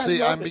beginning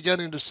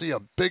to see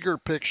a bigger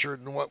picture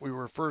than what we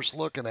were first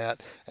looking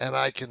at, and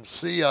I can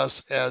see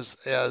us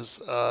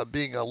as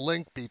being a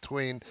link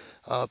between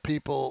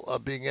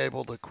people being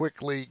able to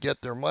quickly get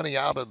their money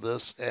out of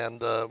this and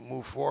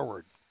move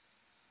forward.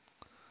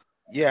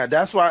 Yeah,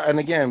 that's why. And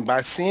again,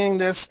 by seeing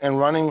this and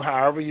running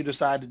however you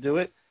decide to do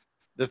it,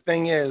 the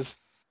thing is,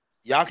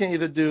 y'all can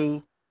either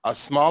do a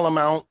small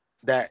amount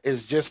that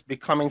is just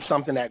becoming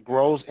something that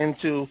grows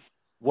into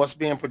what's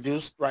being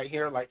produced right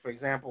here. Like, for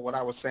example, what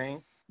I was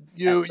saying.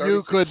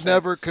 You could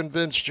never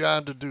convince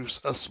John to do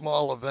a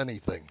small of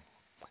anything.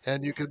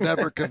 And you could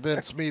never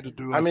convince me to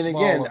do a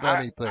small of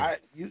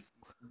anything.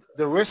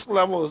 The risk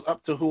level is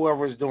up to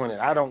whoever is doing it.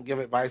 I don't give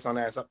advice on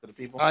that. It's up to the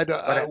people. I'm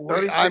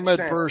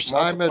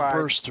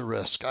adverse to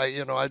risk.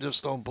 I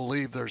just don't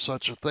believe there's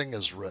such a thing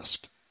as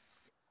risk.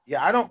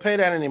 Yeah, I don't pay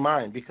that any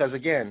mind because,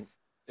 again,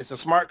 it's a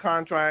smart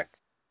contract.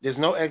 There's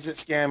no exit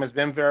scam. It's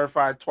been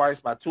verified twice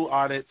by 2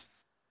 audits.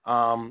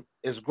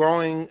 It's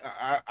growing.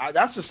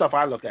 That's the stuff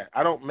I look at.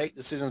 I don't make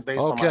decisions based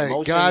on my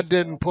emotions. God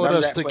didn't put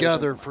us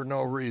together for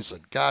no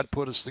reason. God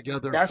put us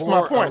together That's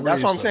my point.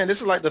 That's what I'm saying.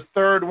 This is like the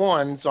 3rd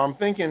one. So I'm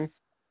thinking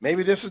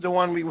maybe this is the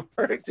one we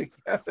work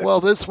together. Well,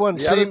 this one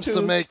seems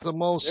to make the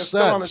most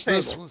sense.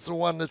 This was the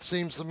one that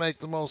seems to make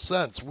the most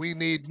sense. We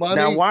need money.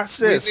 Now watch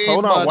this.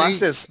 Hold on. Watch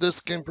this.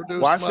 This can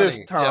produce money. Watch this,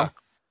 Tom. Yeah.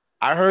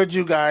 I heard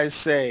you guys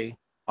say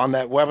on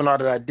that webinar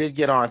that I did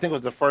get on, I think it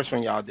was the first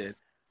one y'all did.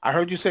 I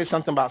heard you say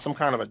something about some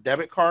kind of a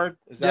debit card.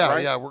 Is that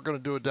right? Yeah, we're going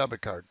to do a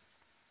debit card.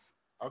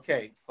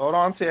 Okay, hold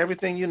on to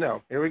everything you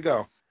know. Here we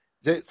go.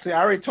 See,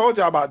 I already told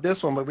y'all about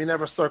this one, but we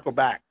never circled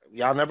back.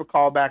 Y'all never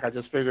called back. I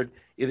just figured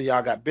either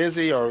y'all got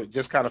busy or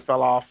just kind of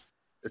fell off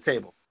the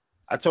table.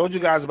 I told you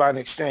guys about an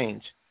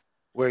exchange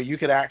where you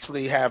could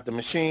actually have the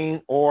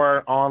machine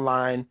or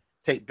online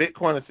take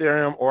Bitcoin,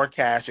 Ethereum, or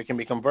cash. It can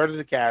be converted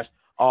to cash,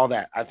 all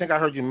that. I think I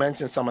heard you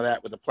mention some of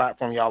that with the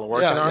platform y'all are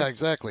working on. Yeah,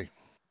 exactly.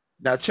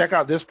 Now check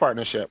out this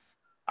partnership.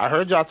 I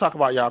heard y'all talk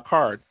about y'all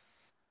card.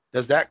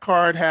 Does that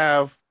card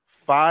have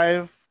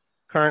 5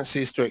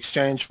 currencies to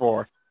exchange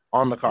for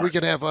on the card? We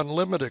can have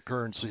unlimited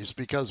currencies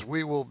because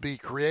we will be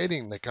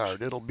creating the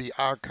card. It'll be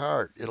our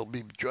card. It'll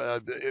be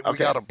we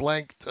got a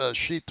blank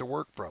sheet to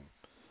work from.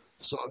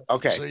 So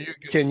so you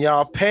can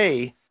y'all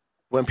pay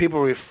when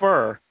people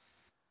refer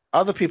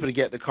other people to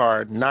get the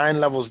card 9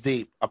 levels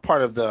deep, a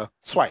part of the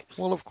swipes?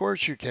 Well, of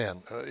course you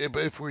can.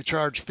 If we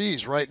charge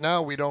fees, right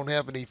now we don't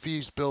have any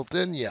fees built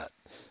in yet.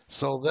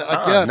 So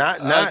again, not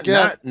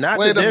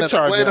that they're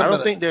charging. I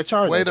don't think they're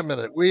charging. Wait a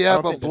minute. We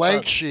have a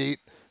blank sheet.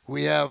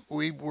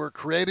 We're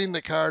creating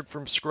the card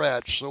from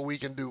scratch, so we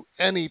can do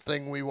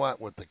anything we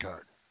want with the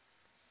card.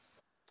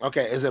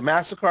 Okay, is it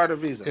MasterCard or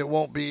Visa? It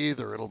won't be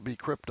either. It'll be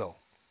crypto,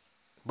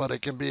 but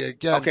it can be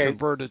again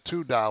converted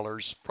to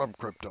dollars from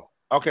crypto.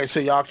 Okay, so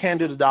y'all can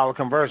do the dollar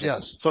conversion.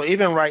 Yes. So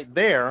even right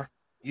there,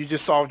 you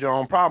just solved your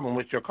own problem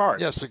with your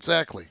card. Yes,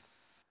 exactly.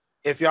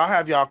 If y'all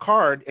have y'all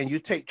card and you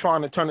take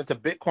trying to turn it to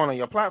Bitcoin on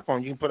your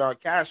platform, you can put out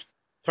cash,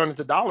 turn it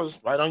to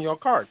dollars right on your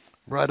card.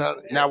 Right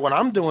on. Now, what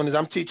I'm doing is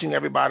I'm teaching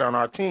everybody on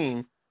our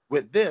team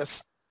with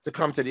this to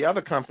come to the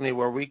other company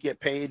where we get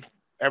paid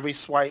every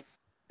swipe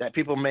that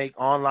people make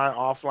online,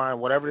 offline,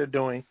 whatever they're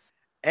doing.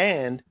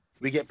 And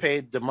we get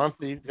paid the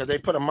monthly because they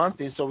put a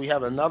monthly. So we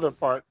have another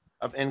part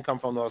of income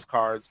from those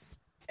cards.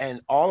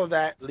 And all of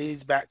that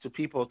leads back to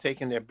people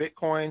taking their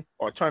Bitcoin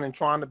or turning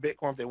Tron to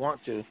Bitcoin if they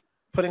want to,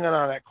 putting it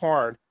on that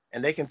card,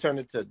 and they can turn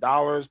it to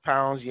dollars,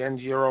 pounds, yen,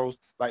 euros,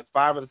 like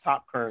 5 of the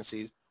top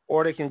currencies,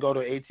 or they can go to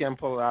ATM,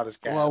 pull it out as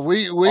cash. Well,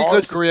 we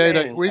could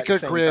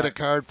create a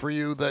card for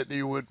you that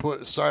you would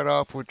start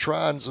off with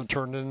Trons and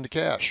turn it into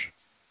cash,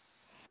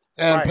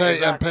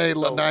 and pay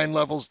 9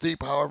 levels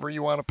deep, however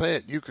you want to pay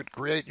it. You could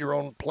create your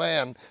own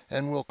plan,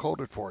 and we'll code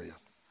it for you.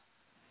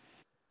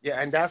 Yeah,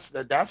 and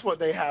that's what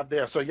they have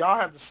there. So y'all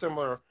have the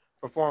similar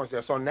performance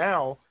there. So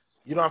now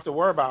you don't have to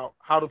worry about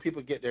how do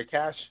people get their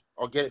cash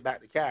or get it back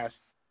to cash.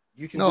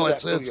 You can do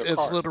that through your card.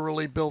 It's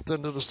literally built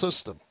into the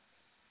system.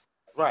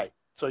 Right.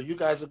 So you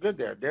guys are good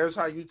there. There's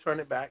how you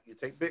turn it back. You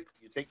take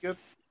your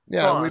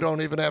we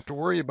don't even have to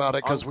worry about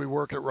it because we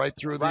work it right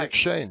through the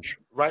exchange.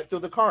 Right through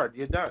the card.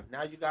 You're done.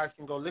 Now you guys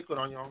can go liquid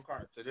on your own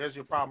card. So there's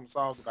your problem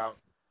solved about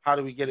how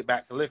do we get it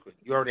back to liquid?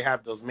 You already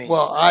have those means.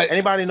 Well,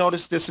 anybody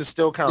notice this is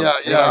still counting?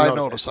 Yeah, I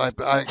noticed.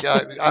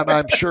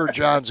 I'm sure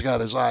John's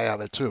got his eye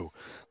on it too.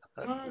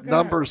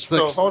 Numbers.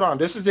 So hold on.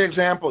 This is the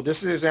example.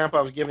 This is the example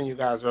I was giving you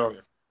guys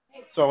earlier.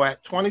 So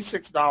at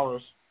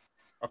 $26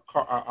 a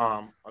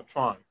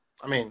Tron,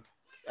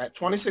 at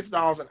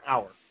 $26 an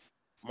hour,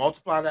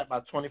 multiply that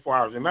by 24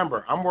 hours.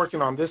 Remember, I'm working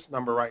on this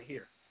number right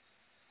here.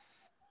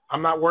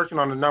 I'm not working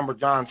on the number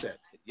John said.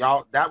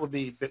 Y'all, that would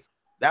be bigger.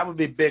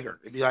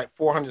 It'd be like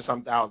 400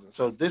 some thousand.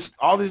 So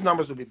all these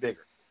numbers would be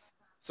bigger.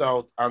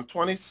 So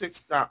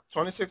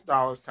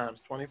 $26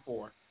 times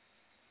 24,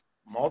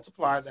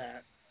 multiply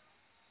that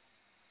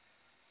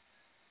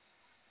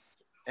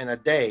in a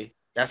day.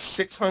 That's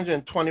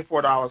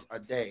 $624 a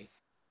day.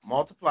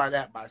 Multiply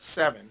that by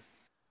 7,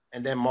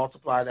 and then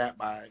multiply that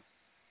by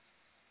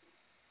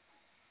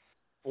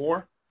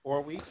 4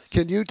 weeks.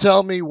 Can you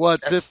tell me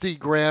what 50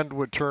 grand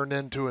would turn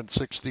into in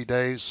 60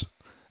 days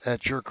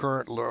at your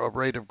current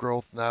rate of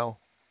growth now?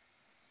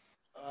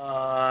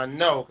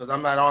 No, because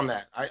I'm not on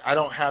that. I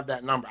don't have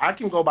that number. I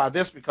can go by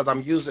this because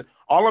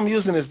all I'm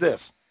using is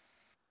this.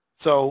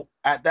 So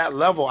at that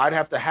level, I'd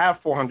have to have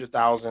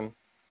 400,000.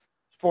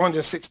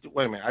 460,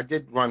 wait a minute, I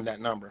did run that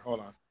number.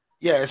 Hold on.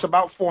 Yeah, it's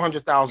about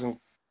 400,000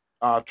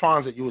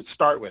 Trons that you would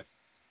start with,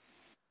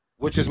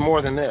 which is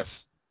more than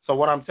this. So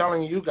what I'm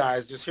telling you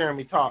guys, just hearing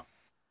me talk,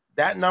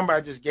 that number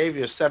I just gave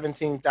you is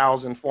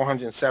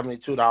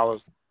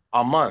 $17,472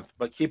 a month.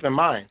 But keep in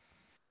mind,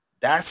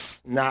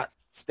 that's not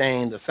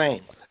staying the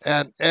same.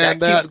 And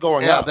that keeps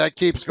going up. That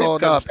keeps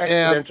going up.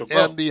 And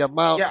the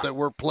amount that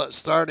we're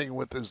starting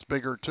with is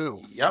bigger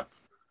too. Yep.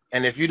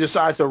 And if you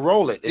decide to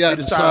roll it, like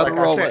I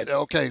said,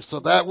 okay,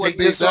 so that would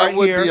be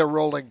a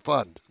rolling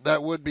fund.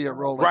 That would be a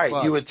rolling fund.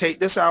 Right. You would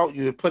take this out,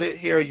 you would put it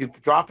here, you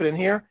drop it in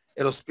here,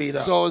 it'll speed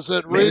up. So is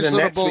it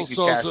reasonable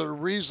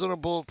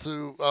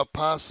to a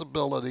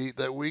possibility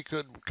that we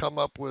could come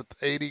up with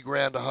 80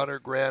 grand,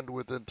 100 grand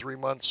within 3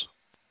 months?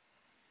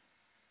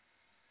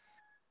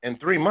 In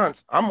 3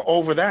 months, I'm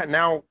over that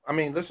now.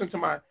 Listen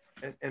to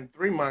in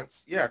 3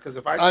 months, yeah. Because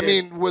if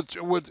with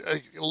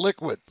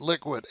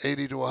liquid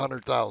 80 to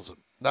 100,000.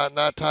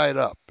 Not tied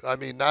up.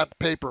 Not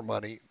paper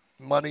money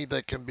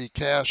that can be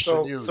cashed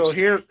and used. So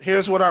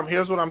here's what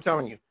I'm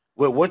telling you.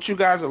 with what you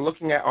guys are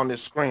looking at on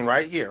this screen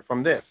right here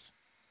from this,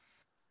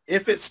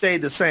 if it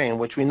stayed the same,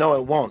 which we know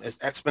it won't, it's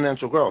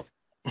exponential growth,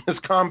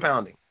 it's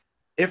compounding.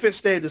 If it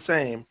stayed the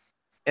same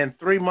in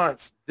 3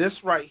 months,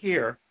 this right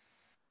here,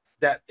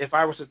 that if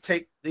I was to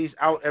take these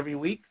out every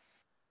week,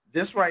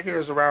 this right here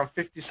is around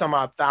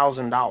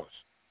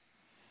 $50,000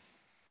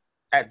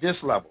 at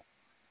this level.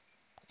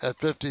 At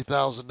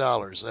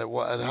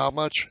 $50,000. At how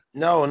much?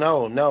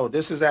 No.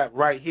 This is at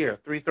right here,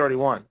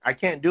 331. I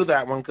can't do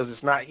that one because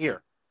it's not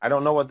here. I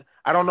don't know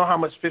how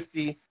much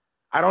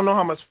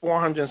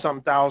 400 and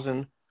something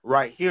thousand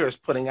right here is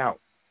putting out.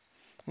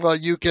 Well,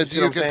 you could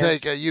do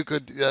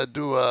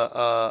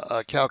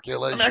a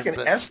calculation. I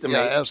can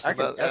estimate. I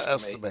can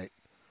estimate.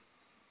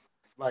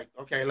 Like,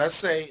 okay, let's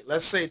say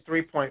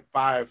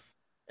 3.5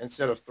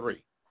 instead of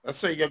 3. Let's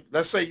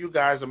say you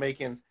guys are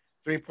making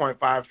 3.5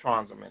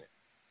 trons a minute.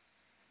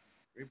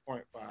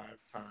 3.5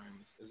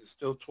 times, is it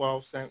still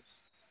 12 cents?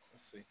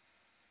 Let's see.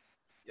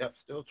 Yep,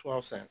 still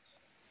 12 cents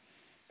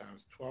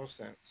times 12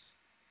 cents.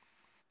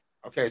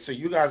 Okay, so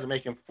you guys are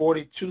making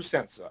 42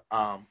 cents an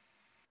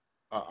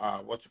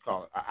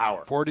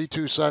hour.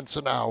 42 cents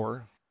an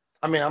hour.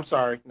 I mean, I'm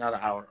sorry, not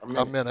an hour, a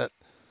minute.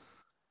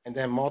 And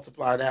then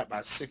multiply that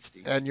by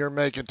 60. And you're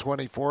making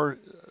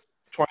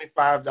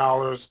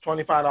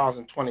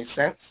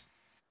 $25.20.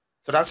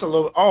 So that's a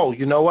little, oh,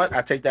 you know what?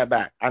 I take that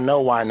back. I know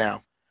why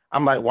now.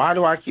 I'm like, why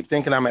do I keep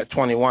thinking I'm at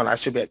 21? I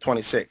should be at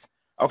 26.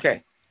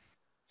 Okay.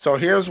 So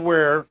here's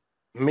where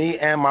me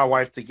and my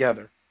wife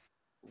together,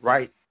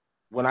 right?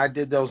 When I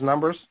did those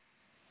numbers,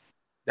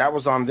 that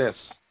was on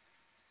this.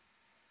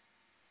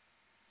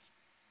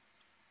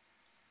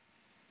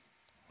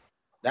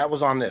 That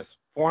was on this.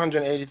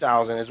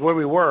 480,000 is where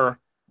we were,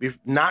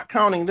 not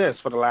counting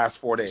this for the last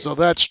 4 days. So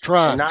that's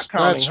trons. Not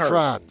counting hers.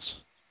 Trons.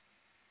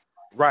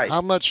 Right.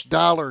 How much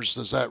dollars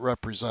does that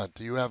represent?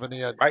 Do you have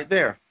any idea? Right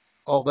there.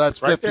 Oh,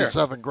 that's right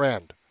 57 there.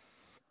 grand.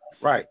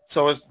 Right.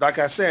 So it's like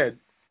I said,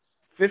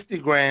 50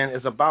 grand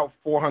is about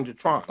 400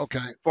 trons. Okay.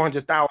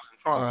 400,000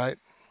 trons. All right.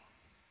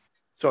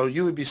 So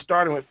you would be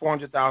starting with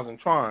 400,000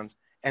 trons.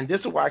 And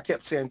this is why I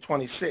kept saying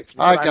 26.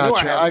 I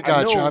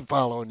got you. I'm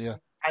following you.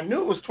 I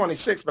knew it was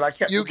 26, but I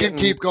kept. You can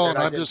keep going.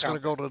 I'm just going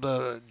to go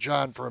to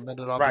John for a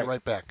minute. I'll be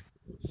right back.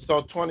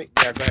 So go ahead.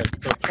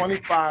 So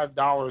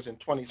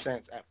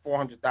 $25.20 at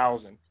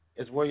 400,000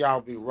 is where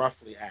y'all be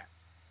roughly at.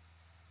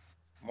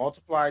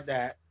 Multiply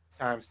that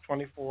times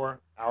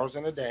 24 hours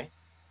in a day.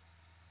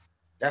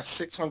 That's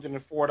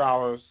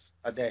 $604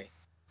 a day.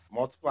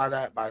 Multiply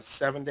that by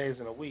 7 days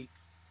in a week.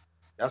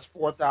 That's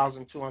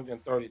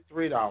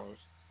 $4,233.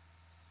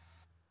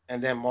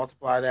 And then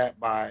multiply that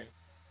by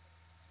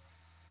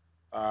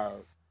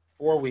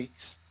 4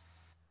 weeks.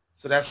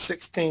 So that's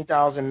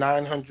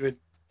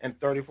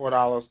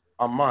 $16,934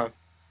 a month.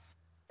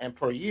 And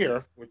per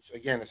year, which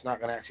again, it's not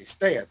going to actually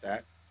stay at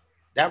that,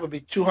 that would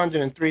be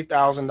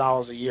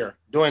 $203,000 a year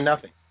doing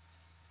nothing.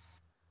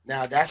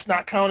 Now, that's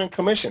not counting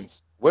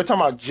commissions. We're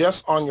talking about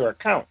just on your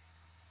account.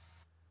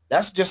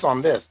 That's just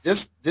on this.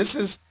 This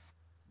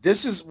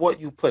is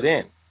what you put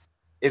in.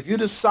 If you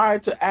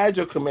decide to add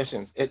your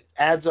commissions, it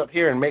adds up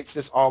here and makes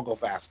this all go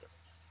faster.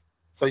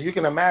 So you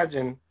can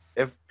imagine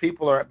if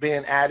people are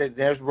being added,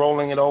 they're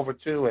rolling it over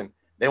too, and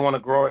they want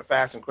to grow it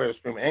fast and create a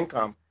stream of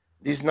income,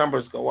 these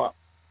numbers go up.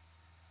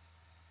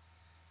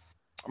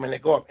 I mean, they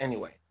go up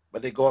anyway,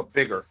 but they go up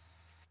bigger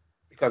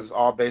because it's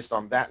all based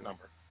on that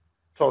number,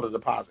 total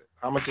deposit.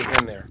 How much is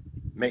in there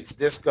makes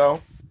this go,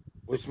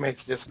 which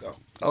makes this go.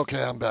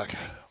 Okay, I'm back.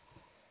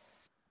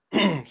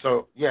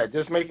 So, yeah,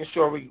 just making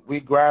sure we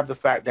grab the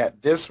fact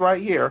that this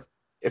right here,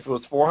 if it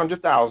was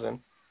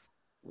 400,000,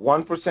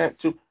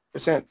 1%,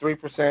 2%,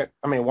 3%,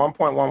 I mean 1.1,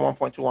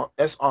 1.2,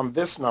 it's on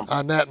this number.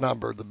 On that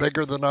number. The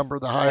bigger the number,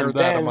 the higher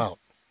that amount.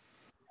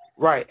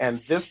 Right,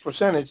 and this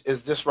percentage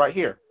is this right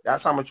here.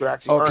 That's how much you're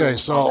actually earning. Okay,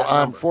 so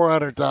on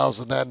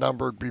 400,000, that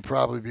number would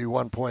probably be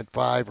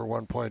 1.5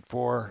 or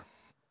 1.4.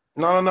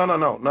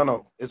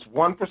 No. It's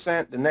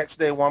 1%, the next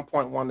day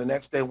 1.1, the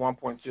next day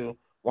 1.2,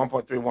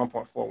 1.3,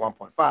 1.4,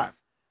 1.5,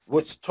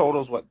 which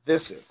totals what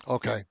this is.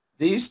 Okay.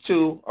 These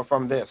two are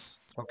from this.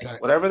 Okay.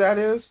 Whatever that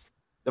is,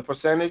 the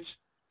percentage,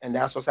 and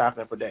that's what's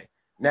happening per day.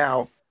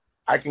 Now,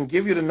 I can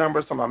give you the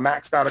numbers from a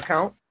maxed out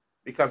account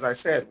because I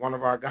said one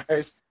of our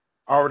guys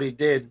already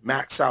did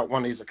max out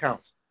one of these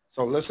accounts.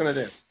 So listen to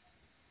this.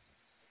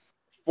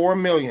 4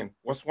 million.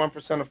 What's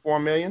 1% of 4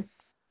 million?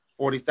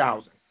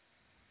 40,000.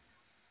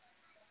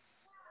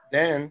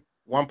 Then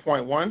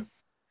 1.1,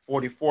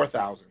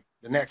 44,000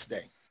 the next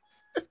day.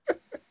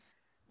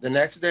 The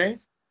next day,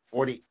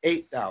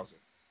 48,000.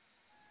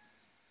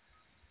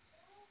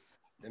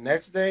 The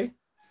next day,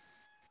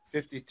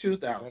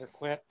 52,000.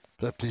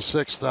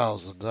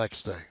 56,000 the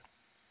next day.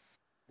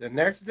 The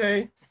next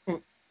day,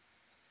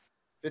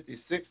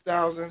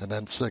 56,000. And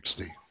then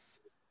 60.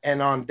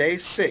 And on day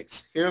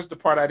 6, here's the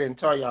part I didn't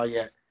tell y'all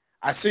yet.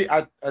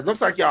 It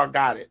looks like y'all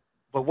got it.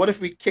 But what if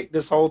we kick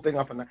this whole thing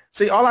up?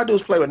 See, all I do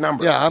is play with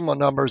numbers. Yeah, I'm a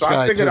numbers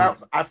guy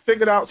I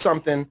figured out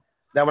something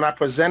that when I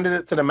presented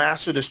it to the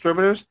master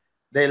distributors,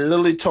 they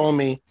literally told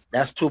me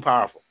that's too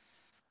powerful.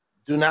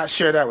 Do not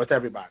share that with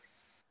everybody.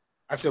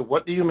 I said,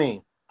 what do you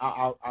mean?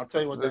 I'll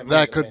tell you what that means.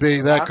 That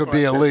could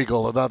be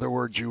illegal. In other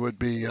words, you would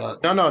be.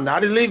 No,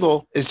 not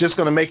illegal. It's just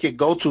going to make it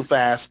go too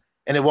fast,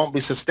 and it won't be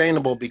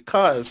sustainable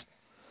because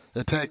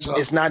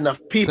it's not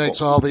enough people.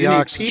 Takes all the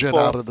oxygen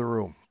out of the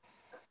room.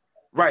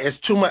 Right. It's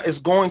too much. It's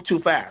going too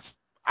fast.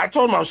 I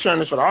told him I was sharing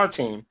this with our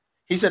team.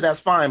 He said that's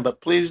fine,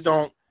 but please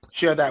don't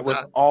share that with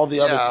all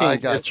the other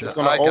teams. It's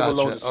going to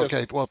overload the system.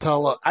 Okay, well,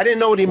 tell us. I didn't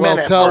know what he meant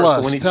at first,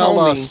 but when he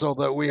told me, so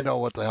that we know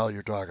what the hell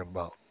you're talking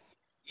about.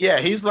 Yeah,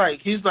 he's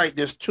like,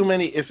 there's too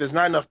many. If there's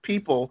not enough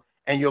people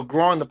and you're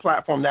growing the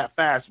platform that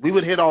fast, we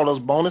would hit all those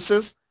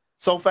bonuses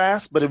so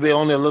fast, but it'd be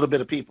only a little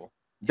bit of people.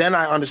 Then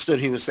I understood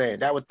he was saying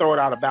that would throw it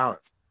out of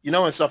balance. You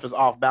know, when stuff is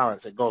off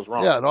balance, it goes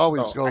wrong. Yeah, it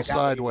always goes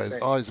sideways.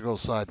 Always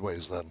goes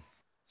sideways then.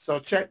 So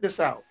check this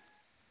out.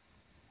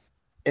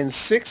 In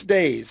 6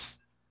 days,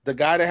 the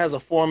guy that has a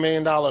 $4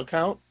 million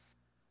account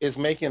is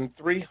making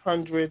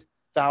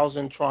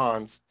 300,000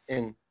 trons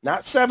in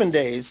not 7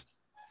 days,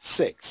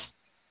 6.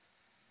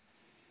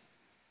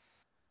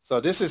 So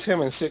this is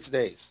him in 6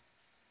 days.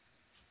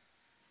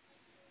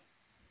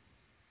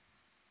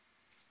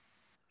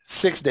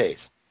 6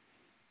 days.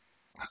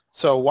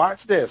 So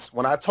watch this.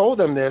 When I told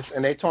them this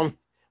and they told me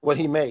what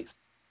he makes,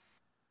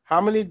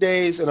 how many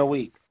days in a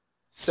week?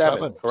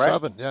 7, correct?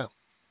 7, yeah.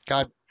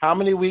 God. How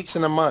many weeks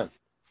in a month?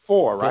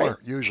 4, right? 4,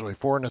 usually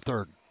 4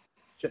 1/3.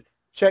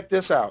 Check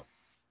this out.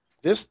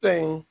 This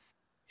thing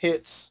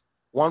hits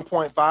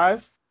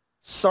 1.5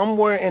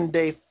 somewhere in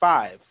day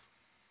 5.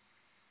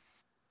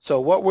 So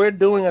what we're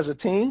doing as a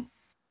team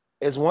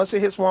is once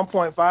it hits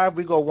 1.5,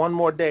 we go one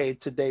more day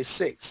to day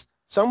 6.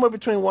 Somewhere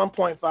between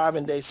 1.5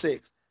 and day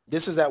 6.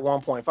 This is at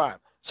 1.5.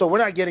 So we're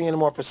not getting any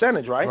more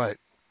percentage, right? Right.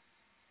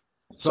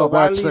 So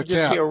why leave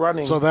just here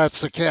running? So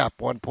that's the cap,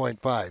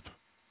 1.5.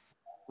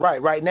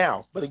 Right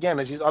now. But again,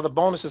 as these other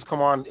bonuses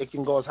come on, it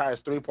can go as high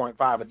as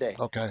 3.5 a day.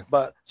 Okay.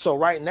 But so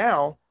right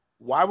now,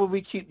 why would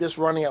we keep this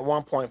running at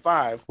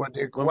 1.5 when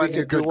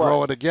you could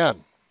grow it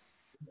again?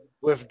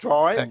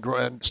 Withdraw it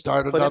and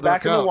start put it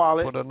back in the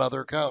wallet, put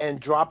another account,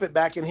 and drop it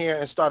back in here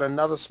and start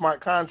another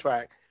smart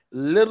contract.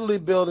 Literally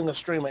building a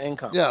stream of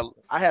income. Yeah,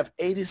 I have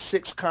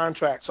 86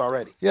 contracts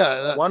already.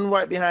 Yeah, one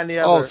right behind the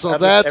other. Oh, so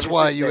that's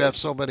why you have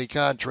so many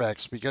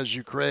contracts, because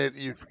you came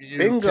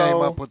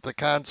up with the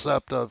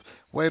concept of,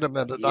 wait a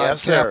minute, I'm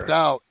tapped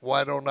out.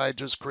 Why don't I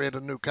just create a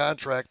new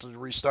contract and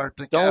restart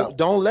the account?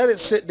 Don't let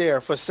it sit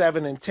there for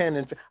 7 and 10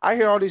 and I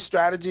hear all these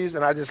strategies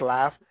and I just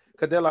laugh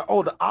because they're like,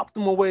 oh, the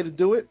optimal way to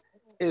do it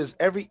is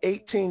every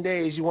 18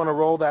 days you want to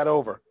roll that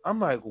over. I'm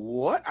like,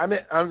 what? I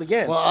mean,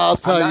 again, well, I'll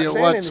tell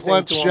you,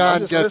 once John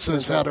gets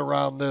his head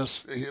around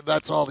this,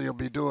 that's all he'll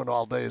be doing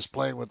all day is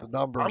playing with the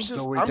numbers. I'm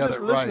just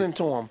listening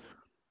to him,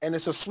 and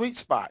it's a sweet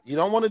spot. You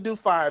don't want to do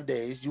 5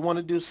 days. You want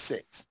to do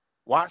 6.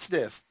 Watch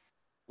this.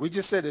 We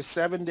just said it's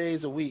 7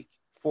 days a week,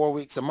 4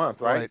 weeks a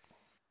month, right?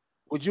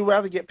 Would you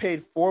rather get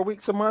paid 4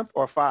 weeks a month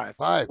or 5?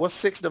 5. What's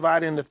 6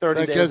 divided into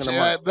 30 days in a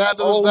month? That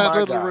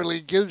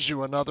literally gives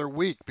you another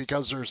week,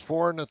 because there's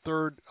 4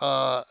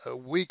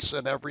 1/3 weeks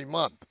in every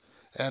month.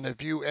 And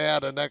if you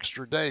add an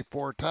extra day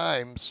 4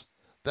 times,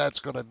 that's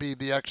going to be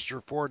the extra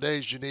 4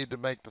 days you need to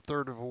make the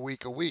third of a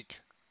week a week.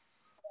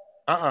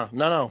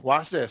 No.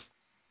 Watch this.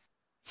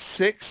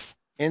 6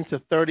 into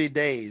 30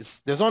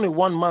 days. There's only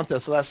 1 month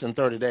that's less than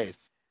 30 days.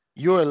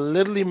 You're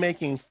literally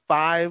making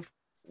 5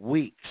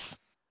 weeks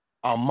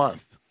a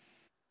month.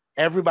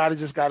 Everybody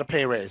just got a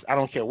pay raise. I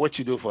don't care what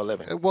you do for a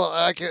living.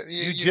 Well,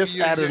 you just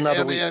added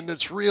another week. And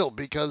it's real,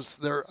 because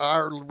there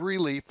are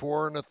really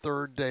 4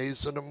 1/3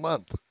 days in a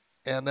month.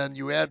 And then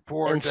you add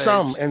 4 days.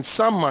 In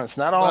some months,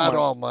 not all months. Not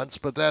all months,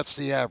 but that's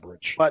the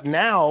average. But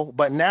now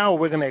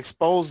we're going to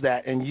expose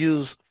that and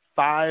use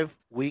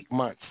 5-week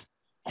months.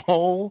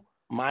 Oh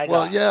my God.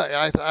 Well,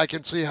 yeah, I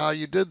can see how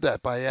you did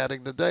that by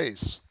adding the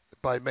days.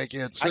 By making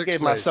it 6 I gave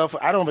days. myself,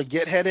 I don't ever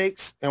get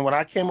headaches. And when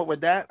I came up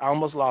with that, I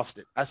almost lost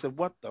it. I said,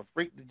 what the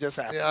freak did just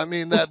happen? Yeah, I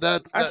mean, that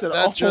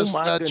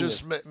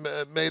just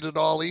made it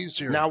all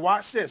easier. Now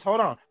watch this.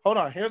 Hold on.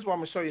 Here's where I'm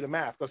going to show you the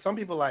math. Because some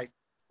people are like,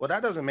 well,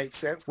 that doesn't make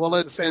sense. Well,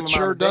 it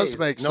sure does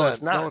make sense. No,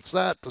 it's not. No, it's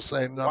not the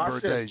same number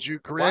of days. You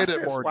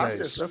created more days. Watch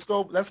this. Let's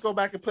go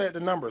back and play at the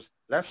numbers.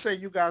 Let's say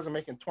you guys are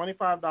making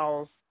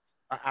 $25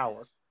 an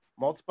hour.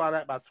 Multiply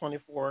that by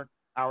 24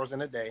 hours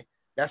in a day.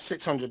 That's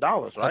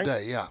 $600, right? A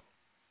day, yeah.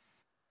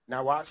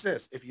 Now watch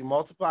this. If you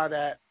multiply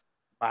that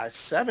by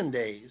 7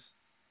 days,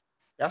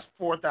 that's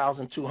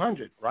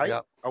 4,200, right?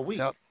 Yep. A week.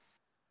 Yep.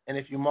 And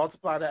if you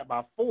multiply that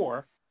by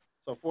 4,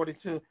 so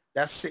 42,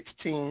 that's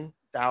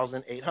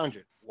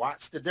 16,800.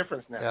 Watch the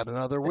difference now. Add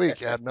another week.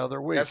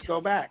 Let's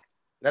go back.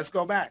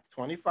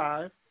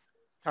 25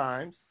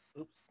 times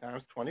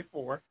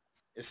 24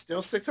 is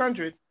still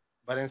 600,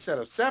 but instead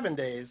of 7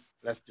 days,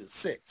 let's do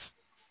 6.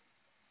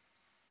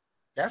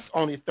 That's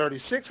only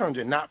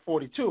 3,600, not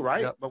 42,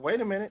 right? Yep. But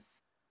wait a minute.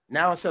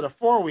 Now, instead of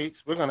 4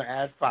 weeks, we're going to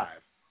add 5.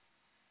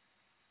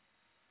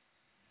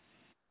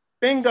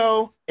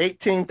 Bingo,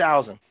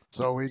 18,000.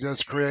 So we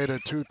just created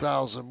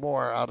 2,000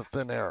 more out of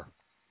thin air.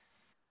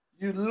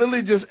 You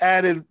literally just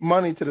added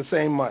money to the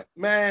same month.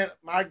 Man,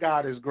 my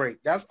God is great.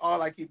 That's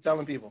all I keep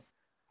telling people.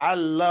 I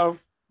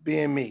love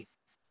being me,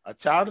 a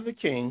child of the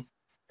king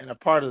and a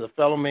part of the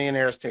Fellow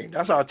Millionaires team.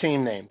 That's our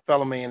team name,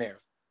 Fellow Millionaires.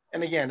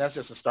 And again, that's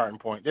just a starting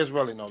point. There's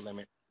really no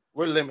limit.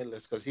 We're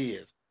limitless because he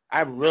is.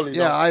 I really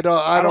Yeah, don't.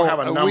 I I don't have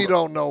a don't, we number.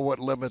 don't know what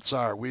limits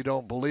are. We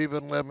don't believe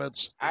in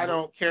limits. I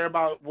don't care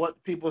about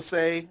what people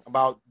say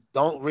about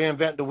don't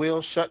reinvent the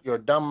wheel. Shut your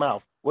dumb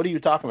mouth. What are you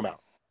talking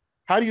about?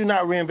 How do you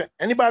not reinvent?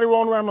 Anybody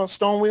rolling around on a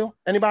stone wheel?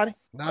 Anybody?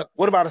 Not,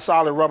 What about a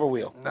solid rubber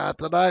wheel? What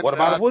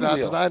about a wood not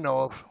that wheel? I know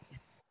of.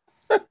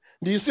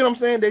 Do you see what I'm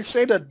saying? They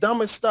say the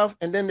dumbest stuff,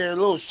 and then their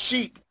little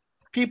sheep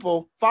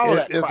people follow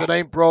that If it crap.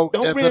 ain't broke,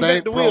 Don't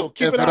reinvent the wheel.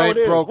 Keep it how it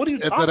is. What are you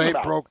if it talking ain't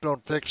about? broke,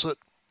 don't fix it.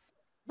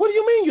 What do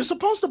you mean? You're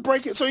supposed to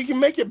break it so you can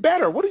make it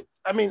better.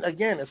 I mean,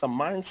 again, it's a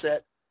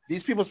mindset.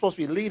 These people are supposed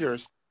to be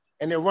leaders,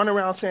 and they run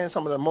around saying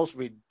some of the most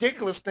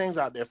ridiculous things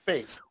out their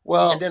face.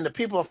 Well, And then the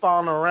people are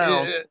following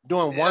around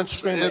doing one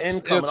stream of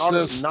income and all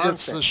this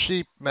nonsense. It's the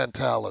sheep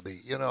mentality.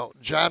 You know,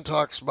 John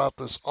talks about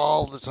this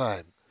all the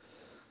time.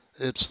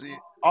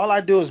 All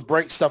I do is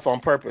break stuff on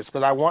purpose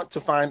because I want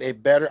to find a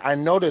better. I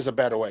know there's a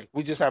better way.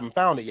 We just haven't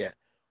found it yet.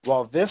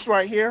 Well, this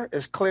right here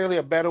is clearly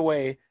a better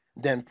way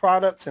than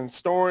products and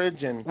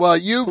storage and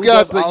you've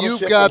got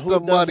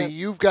the money.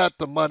 You've got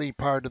the money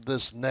part of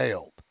this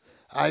nailed.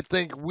 I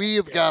think we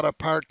have got a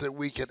part that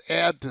we can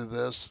add to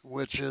this,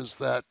 which is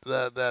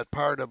that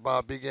part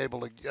about being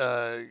able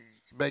to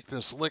make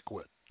this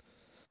liquid.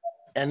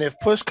 And if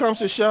push comes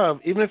to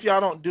shove, even if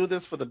y'all don't do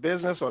this for the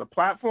business or the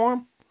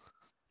platform,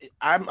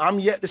 I'm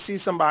yet to see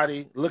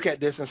somebody look at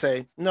this and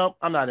say, nope,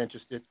 I'm not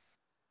interested.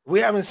 We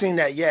haven't seen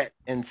that yet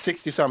in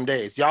 60-some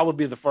days. Y'all would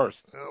be the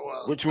first,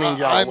 which means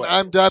y'all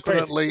I'm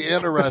definitely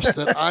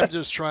interested. I'm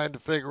just trying to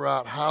figure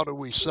out how do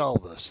we sell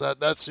this.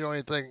 That's the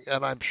only thing.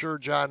 And I'm sure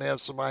John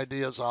has some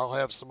ideas. I'll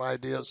have some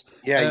ideas.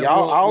 Yeah,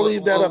 I'll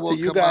leave that up to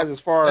you guys as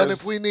far as. And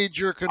if we need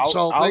your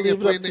consulting, I'll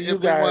leave it up to you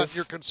guys. We want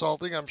your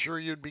consulting, I'm sure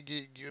you'd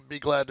be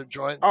glad to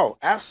join. Oh,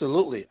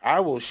 absolutely.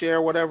 I will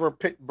share whatever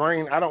pick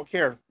brain. I don't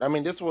care. I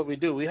mean, this is what we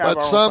do. We have our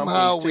own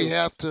somehow companies too. we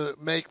have to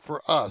make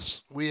for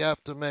us. We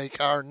have to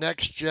make our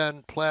next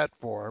gen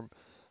platform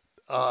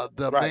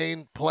the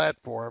main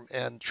platform,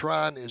 and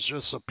Tron is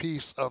just a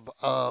piece of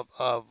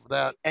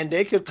that. And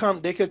they could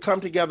come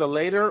together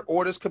later,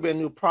 or this could be a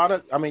new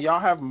product. I mean, y'all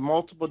have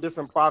multiple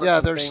different products.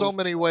 Yeah, there's so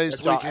many ways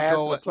we can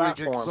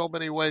go. So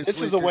many ways.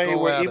 This is a way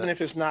where even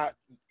if it's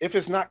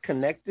not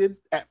connected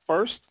at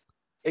first,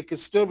 it could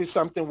still be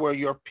something where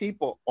your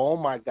people. Oh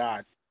my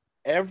God,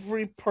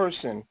 every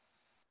person.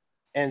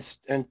 And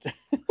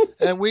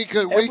we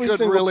could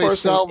really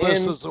sell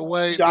this as a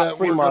way that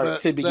we're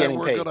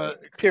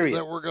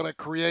going to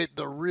create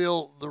the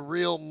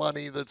real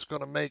money that's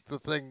going to make the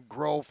thing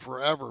grow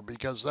forever,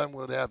 because then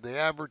we'll have the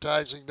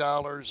advertising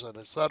dollars and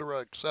et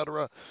cetera,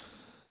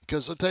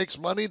 because it takes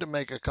money to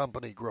make a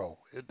company grow.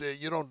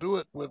 You don't do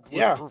it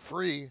for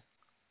free.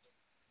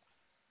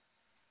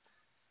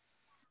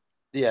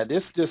 Yeah,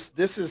 this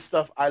is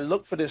stuff. I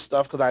look for this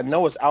stuff because I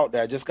know it's out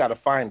there. I just got to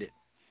find it.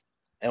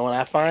 And when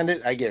I find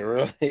it, I get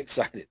really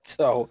excited.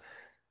 So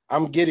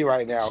I'm giddy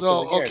right now.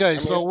 So, again,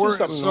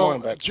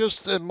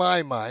 just in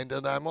my mind,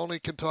 and I'm only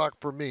can talk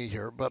for me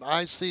here, but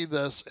I see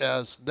this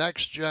as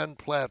next gen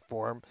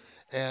platform,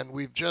 and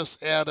we've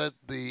just added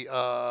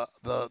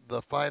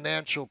the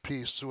financial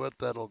piece to it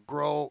that'll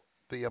grow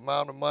the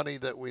amount of money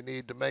that we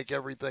need to make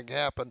everything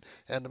happen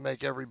and to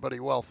make everybody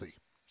wealthy.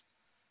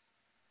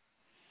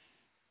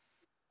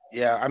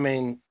 Yeah, I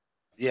mean,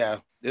 yeah.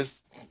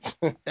 This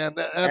and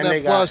they're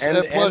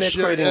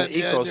creating an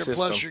ecosystem.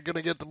 Plus, you're going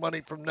to get the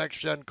money from Next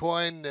Gen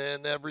Coin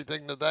and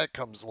everything that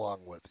comes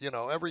along with,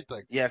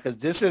 everything. Yeah, because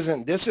this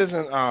isn't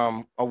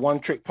a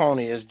one-trick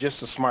pony. It's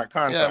just a smart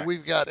contract. Yeah,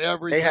 we've got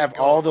everything. They have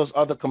all those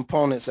other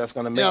components that's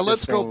going to make. Yeah,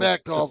 let's go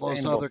back to all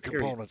those other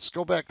components.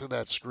 Go back to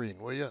that screen,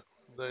 will you?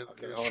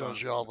 It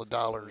shows you all the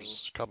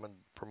dollars coming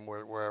from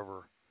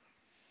wherever.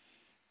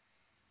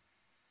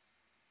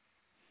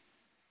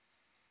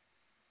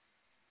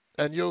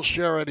 And you'll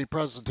share any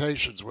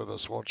presentations with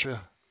us, won't you?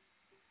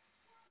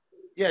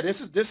 Yeah,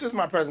 this is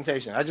my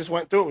presentation. I just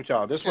went through it with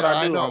y'all. This is what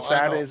I do on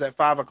Saturdays at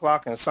 5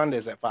 o'clock and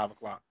Sundays at 5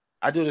 o'clock.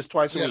 I do this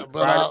twice a week.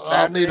 But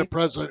I'll need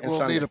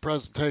a need a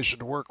presentation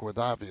to work with,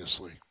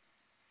 obviously.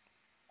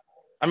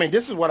 I mean,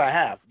 this is what I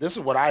have. This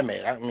is what I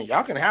made. I mean,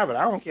 y'all can have it.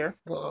 I don't care.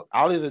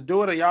 I'll either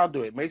do it or y'all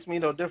do it. It makes me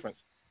no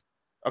difference.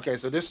 Okay,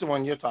 so this is the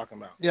one you're talking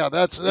about. Yeah,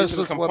 that's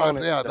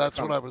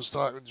what I was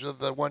talking.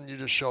 The one you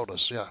just showed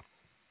us. Yeah.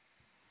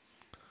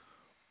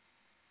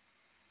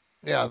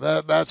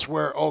 Yeah, that's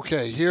where,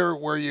 here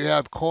where you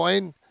have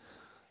coin,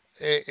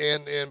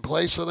 in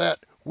place of that,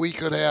 we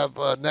could have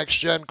next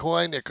gen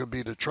coin. It could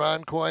be the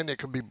Tron coin. It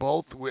could be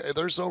both.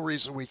 There's no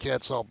reason we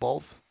can't sell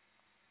both.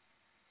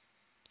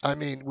 I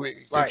mean, we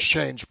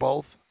exchange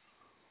both.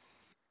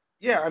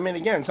 Yeah, I mean,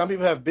 again, some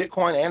people have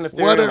Bitcoin and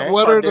Ethereum.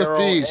 What are the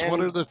fees?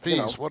 What are the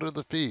fees? What are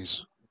the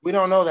fees? We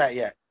don't know that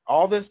yet.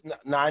 All this,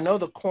 now I know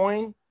the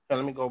coin,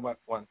 let me go back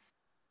one.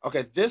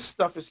 Okay, this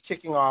stuff is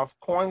kicking off.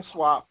 Coin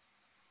swap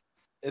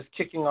is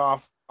kicking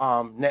off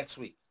next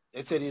week.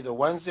 They said either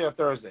Wednesday or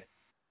Thursday.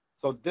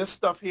 So this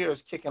stuff here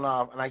is kicking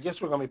off, and I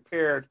guess we're going to be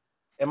paired.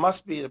 It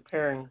must be the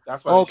pairing.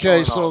 That's why they're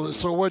Okay, showing all these.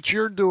 so what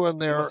you're doing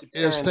They must there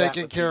be is pairing that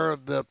taking with care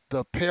these. of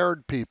the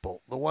paired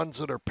people, the ones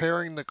that are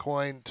pairing the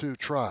coin to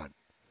Tron.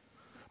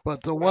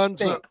 But the I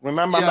ones that, think.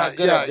 Remember, I'm yeah, not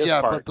good yeah, at this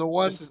yeah, part.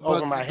 This is over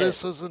but my head.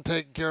 this isn't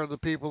taking care of the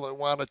people that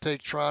want to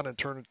take Tron and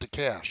turn it to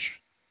cash.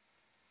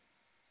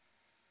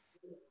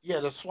 Yeah,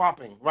 the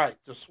swapping, right?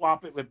 To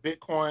swap it with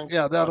Bitcoin,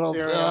 Yeah, that'll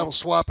Ethereum,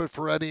 swap it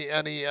for any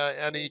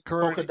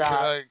current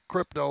Polkadot,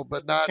 crypto,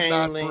 but not for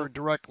Chainlink.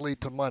 directly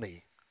to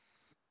money.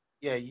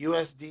 Yeah,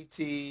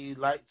 USDT.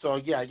 Like so.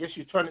 Yeah, I guess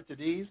you turn it to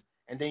these,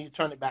 and then you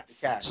turn it back to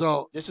cash.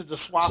 So This is the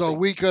so swapping.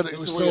 we could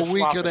This is where you're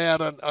we could swapping.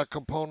 add a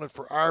component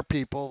for our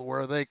people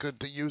where they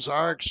could use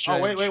our Oh,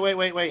 exchange.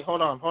 wait.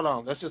 Hold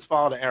on. Let's just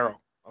follow the arrow.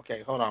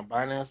 Okay, hold on.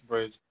 Binance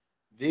Bridge.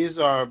 These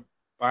are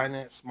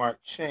Binance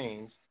Smart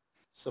Chains.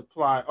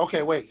 Supply.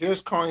 Okay, wait.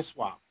 Here's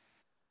CoinSwap.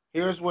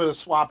 Here's where the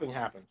swapping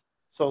happens.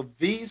 So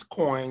these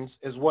coins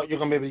is what you're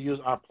going to be able to use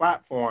our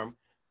platform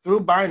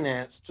through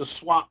Binance to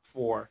swap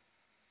for.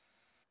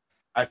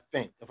 I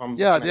think, if I'm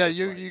Yeah, looking at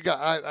yeah, this right. you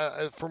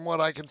got. From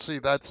what I can see,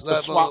 To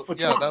swap for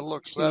Tron. that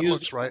You can use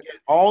looks right.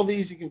 all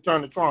these. You can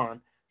turn to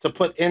Tron to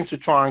put into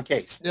Tron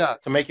case. Yeah,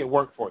 To make it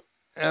work for you.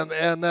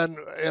 and then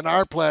in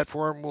our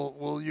platform,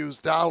 we'll use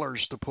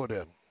dollars to put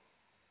in.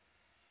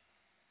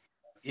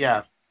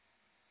 Yeah.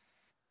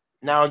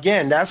 Now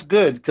again, that's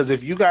good because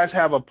if you guys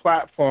have a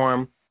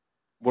platform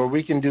where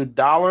we can do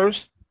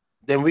dollars,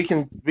 then we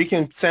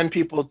can send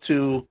people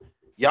to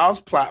y'all's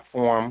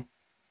platform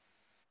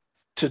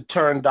to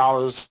turn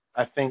dollars.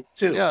 I think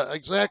too. Yeah,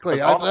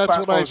 exactly. All the That's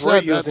what I platforms we're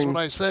said. That's using,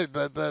 what I said.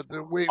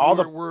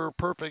 That we're a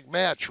perfect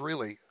match,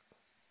 really.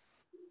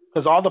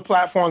 because all the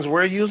platforms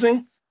we're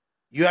using,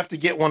 you have to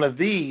get one of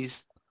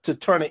these to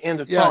turn it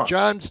into Yeah,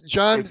 Tron.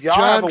 If y'all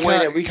have a way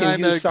that we can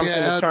use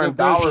something to turn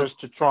dollars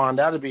to Tron,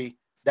 that'd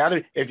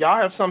if y'all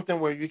have something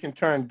where you can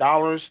turn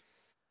dollars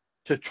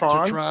to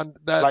Tron,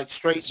 like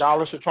straight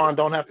dollars to Tron,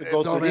 don't have to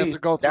go through these.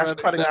 That's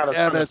cutting out a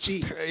ton of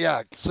fees.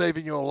 Yeah,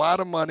 saving you a lot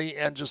of money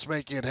and just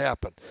making it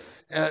happen.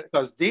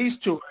 Because these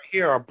two right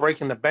here are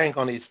breaking the bank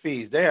on these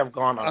fees. They have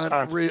gone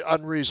unconscious.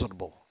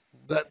 Unreasonable.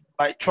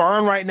 Like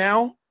Tron right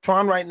now,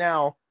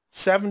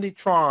 70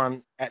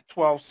 Tron at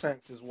 12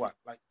 cents is what?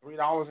 Like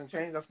 $3 and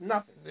change? That's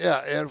nothing.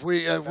 Yeah, and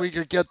if we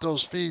could get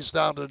those fees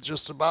down to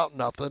just about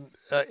nothing,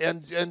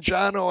 and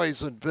John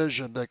always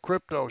envisioned that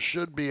crypto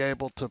should be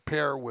able to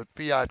pair with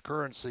fiat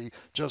currency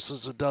just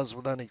as it does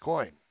with any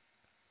coin.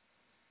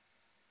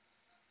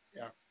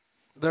 Yeah.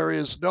 There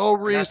is no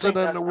reason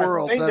in the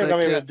world I think they're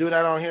going to be able to do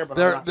that on here, but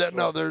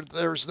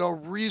there's no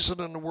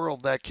reason in the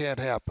world that can't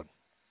happen.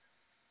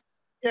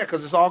 Yeah,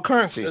 because it's all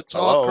currency. It's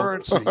all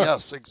currency.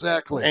 Yes,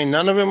 exactly. Ain't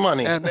none of it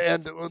money. And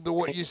the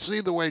way you see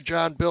the way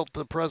John built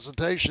the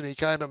presentation, he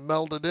kind of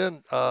melded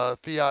in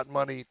fiat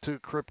money to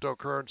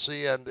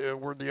cryptocurrency, and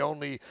we're the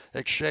only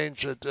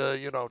exchange that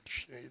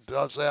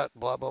does that.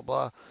 Blah blah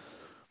blah.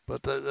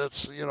 But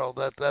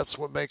that's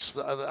what makes.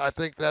 I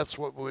think that's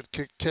what would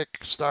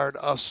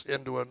kickstart us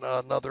into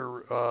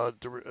another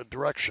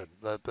direction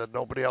that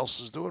nobody else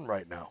is doing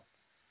right now.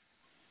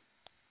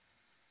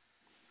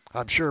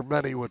 I'm sure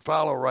many would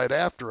follow right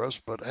after us,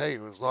 but hey,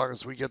 as long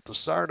as we get the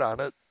start on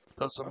it,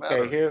 doesn't matter.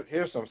 Okay,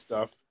 here's some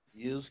stuff.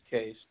 Use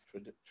case,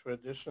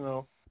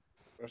 traditional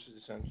versus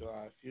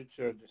decentralized,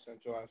 future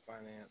decentralized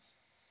finance.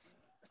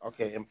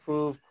 Okay,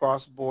 improve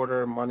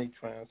cross-border money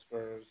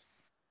transfers,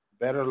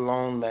 better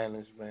loan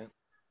management.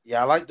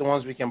 Yeah, I like the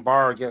ones we can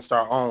borrow against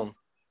our own.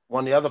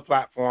 One of the other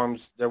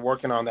platforms, they're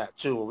working on that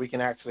too, where we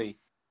can actually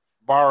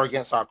borrow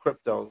against our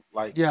crypto,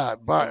 like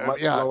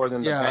much lower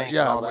than the bank and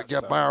all that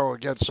stuff. Borrow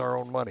against our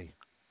own money.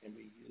 Can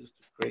be used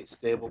to create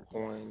stable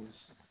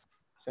coins,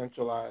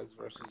 centralized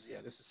versus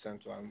this is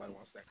centralized. Nobody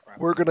wants that crap.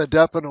 We're going to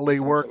definitely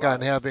work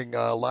on having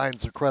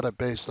lines of credit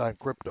based on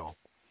crypto.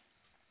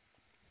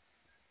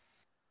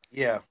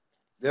 Yeah,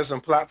 there's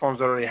some platforms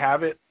that already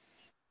have it,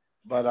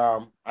 but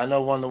I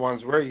know one of the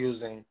ones we're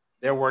using,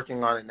 they're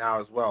working on it now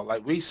as well.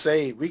 Like we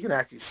can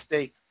actually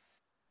stake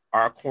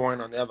our coin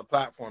on the other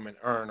platform and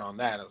earn on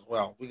that as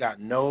well. We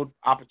got node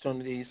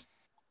opportunities,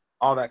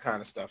 all that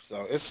kind of stuff.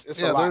 So it's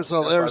a lot.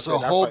 There's a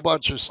whole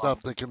bunch of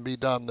stuff that can be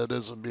done that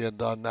isn't being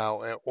done now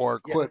or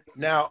quit.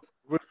 Now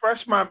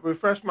refresh my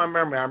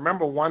memory. I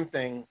remember one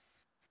thing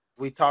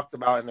we talked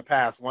about in the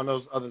past. One of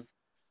those other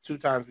 2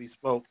 times we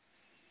spoke,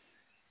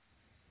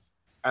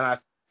 and I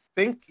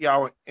think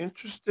y'all were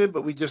interested,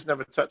 but we just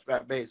never touched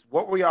that base.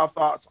 What were y'all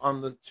thoughts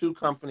on the 2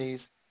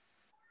 companies?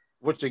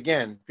 Which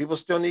again, people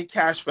still need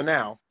cash for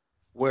now,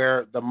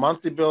 where the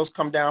monthly bills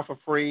come down for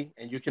free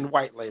and you can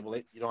white label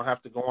it. You don't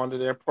have to go onto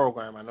their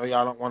program. I know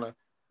y'all don't want to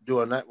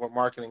do a network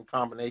marketing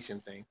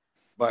combination thing,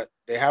 but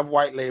they have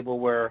white label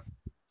where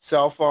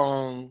cell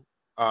phone,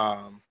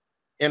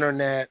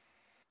 internet,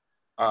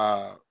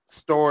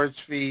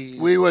 storage fees.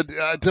 We would,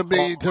 to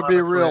be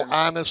real monitoring.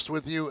 honest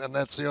with you, and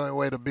that's the only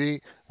way to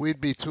be.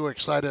 We'd be too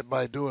excited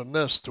by doing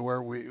this to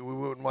where we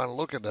wouldn't want to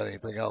look at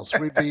anything else.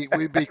 We'd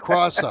be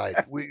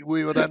cross-eyed.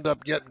 We would end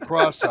up getting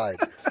cross-eyed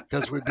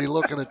because we'd be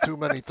looking at too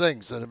many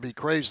things, and it'd be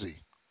crazy.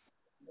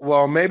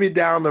 Well, maybe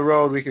down the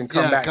road we can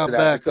come back to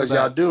that because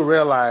y'all do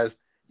realize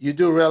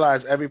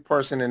every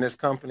person in this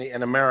company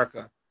in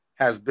America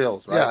has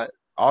bills, right? Yeah.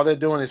 All they're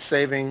doing is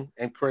saving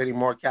and creating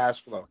more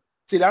cash flow.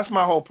 See, that's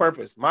my whole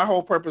purpose. My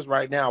whole purpose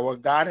right now,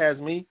 what God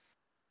has me,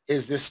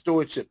 is this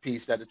stewardship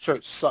piece that the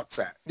church sucks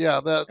at. Yeah,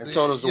 and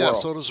so does the world.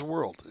 So does the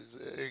world.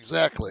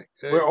 Exactly.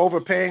 We're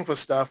overpaying for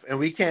stuff, and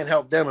we can't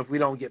help them if we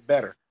don't get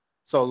better.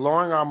 So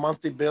lowering our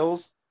monthly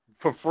bills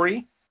for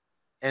free,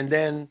 and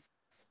then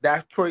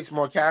that creates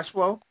more cash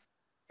flow.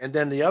 And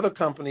then the other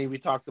company we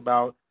talked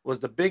about was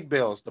the big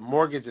bills, the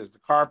mortgages, the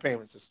car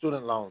payments, the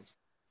student loans,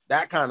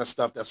 that kind of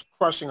stuff that's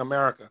crushing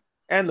America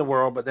and the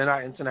world, but they're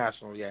not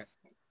international yet.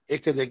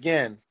 It could,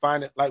 again,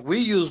 find it, like we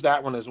use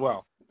that one as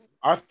well.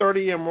 Our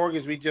 30-year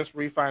mortgage we just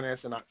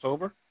refinanced in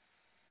October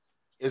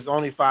is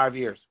only 5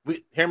 years.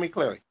 Hear me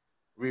clearly.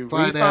 We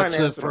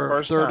refinanced it for the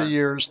first 30 time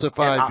years to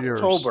 5 years.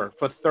 October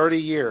for 30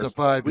 years. To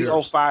 5 years. We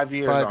owe 5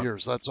 years. 5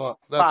 years. That's all.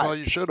 That's all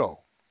you should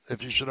owe.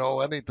 If you should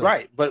owe anything.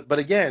 Right. But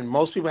again,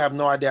 most people have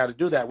no idea how to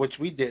do that, which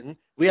we didn't.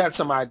 We had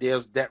some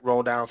ideas, debt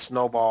roll down,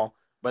 snowball,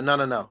 but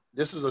no.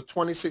 This is a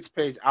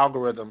 26-page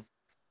algorithm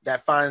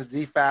that finds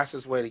the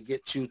fastest way to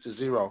get you to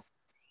zero.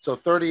 So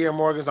 30-year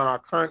mortgage on our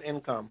current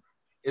income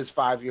is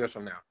 5 years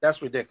from now.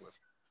 That's ridiculous.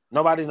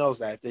 Nobody knows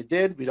that. If they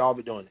did, we'd all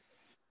be doing it.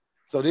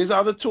 So these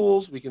are the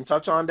tools we can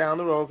touch on down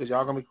the road because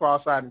y'all going to be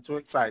cross-eyed and too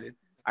excited.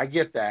 I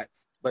get that.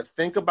 But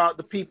think about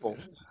the people.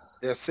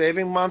 They're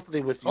saving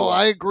monthly with you. Oh,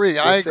 I agree.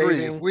 If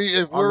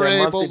we're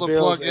able to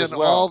plug in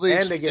all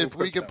these, if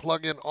we can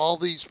plug in all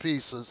these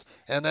pieces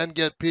and then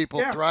get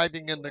people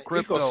thriving in the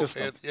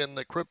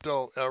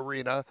crypto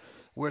arena,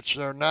 which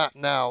they're not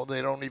now,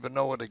 they don't even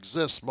know it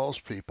exists.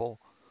 Most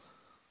people,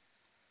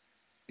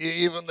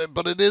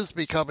 but it is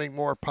becoming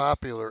more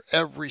popular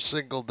every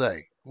single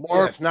day.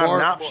 It's not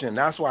an option.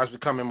 That's why it's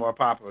becoming more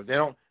popular.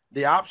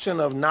 The option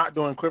of not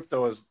doing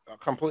crypto is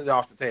completely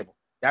off the table.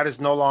 That is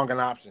no longer an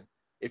option.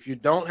 If you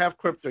don't have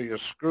crypto, you're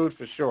screwed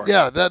for sure.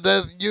 Yeah,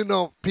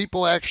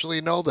 people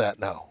actually know that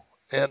now,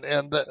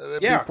 and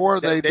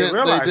before they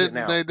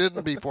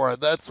didn't before.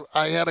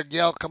 I had a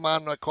gal come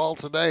on a call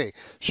today.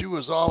 She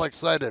was all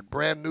excited,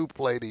 brand new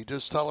lady,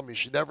 just telling me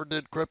she never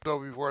did crypto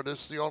before.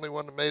 This is the only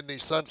one that made any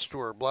sense to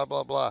her. Blah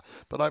blah blah.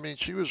 But I mean,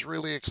 she was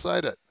really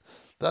excited.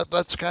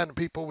 That's the kind of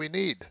people we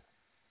need.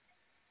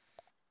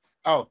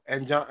 Oh,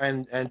 and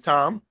John and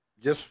Tom,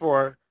 just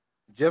for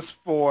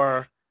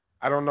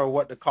I don't know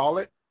what to call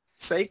it.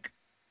 Sake,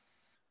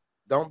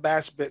 don't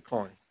bash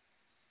Bitcoin.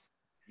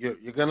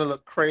 You're gonna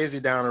look crazy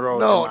down the road.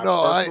 No.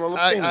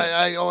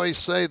 I always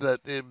say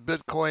that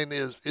Bitcoin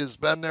is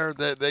been there.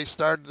 That they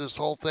started this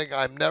whole thing.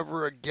 I'm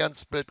never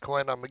against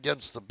Bitcoin. I'm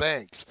against the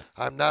banks.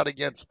 I'm not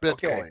against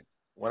Bitcoin. Okay.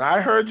 When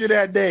I heard you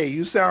that day,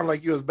 you sound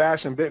like you was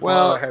bashing Bitcoin.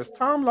 Well, has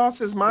Tom lost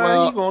his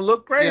mind? He's going to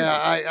look crazy.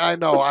 Yeah, I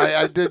know.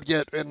 I did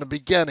get, in the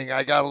beginning,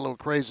 I got a little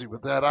crazy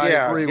with that. I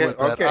agree with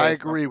that. I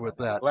agree with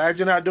that. Glad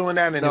you're not doing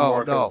that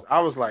anymore. No. I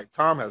was like,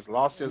 Tom has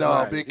lost his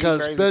mind. No,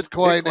 because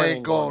Bitcoin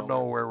ain't going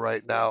nowhere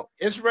right now.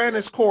 It's ran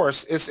its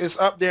course. It's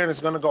up there and it's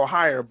going to go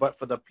higher. But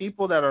for the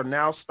people that are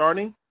now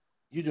starting,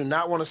 you do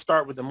not want to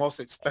start with the most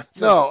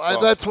expensive. No,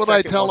 that's what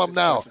I tell them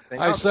now.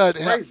 I said,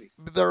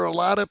 there are a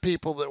lot of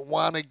people that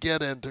want to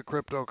get into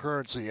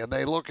cryptocurrency, and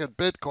they look at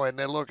Bitcoin,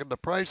 they look at the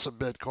price of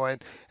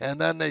Bitcoin, and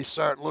then they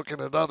start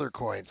looking at other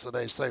coins, and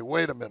they say,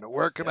 wait a minute,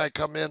 where can I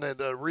come in at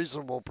a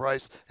reasonable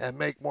price and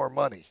make more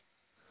money?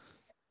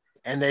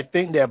 And they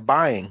think they're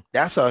buying.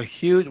 That's a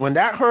huge, when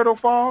that hurdle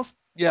falls.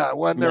 Yeah,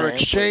 when you're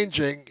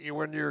exchanging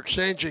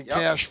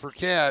cash for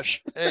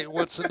cash, hey,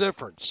 what's the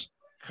difference?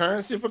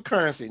 Currency for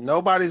currency.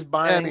 Nobody's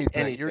buying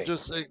anything. You're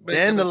just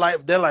then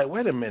they're like,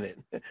 wait a minute.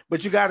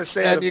 But you got to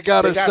say it. And you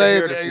got to say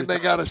it. They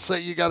got to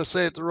say you got to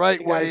say it the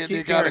right way, and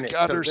you got to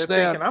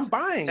understand. I'm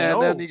buying.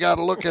 And then you got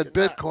to look at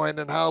Bitcoin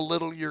and how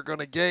little you're going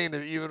to gain,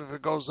 even if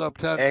it goes up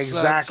 10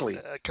 exactly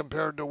cents,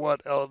 compared to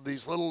what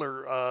these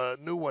littler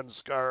new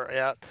ones are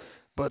at.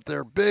 But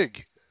they're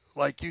big.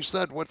 Like you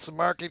said, what's the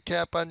market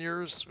cap on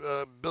yours?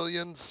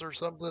 Billions or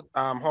something?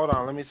 Hold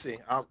on, let me see.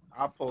 I'll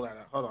pull that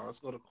up. Hold on, let's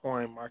go to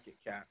coin market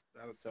cap.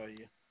 That'll tell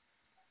you.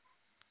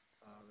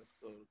 Let's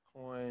go to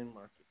coin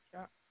market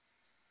cap.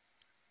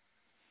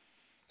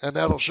 And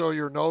that'll show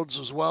your nodes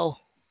as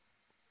well?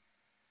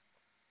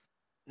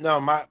 No,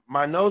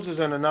 my nodes is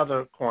in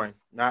another coin,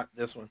 not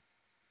this one.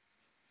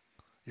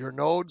 Your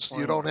nodes?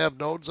 You don't have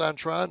nodes on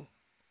Tron?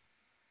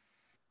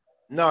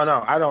 No,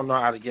 I don't know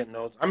how to get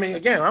nodes. I mean,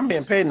 again, I'm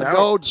being paid now.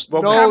 Nodes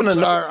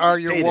are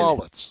your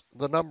wallets,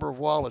 the number of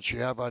wallets you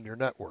have on your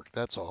network.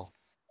 That's all.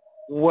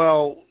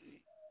 Well,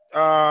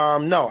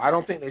 no, I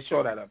don't think they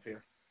show that up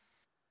here.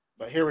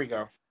 But here we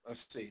go.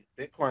 Let's see.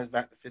 Bitcoin's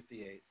back to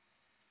 58.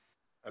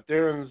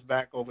 Ethereum's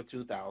back over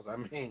 2,000. I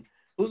mean,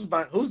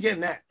 who's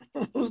getting that?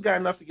 Who's got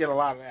enough to get a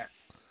lot of that?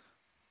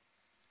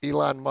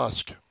 Elon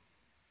Musk.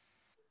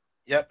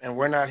 Yep, and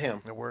we're not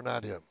him. And we're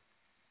not him.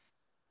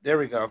 There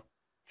we go.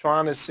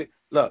 Tron is six.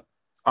 Look,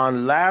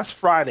 on last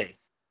Friday,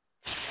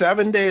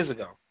 7 days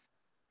ago,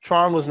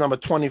 Tron was number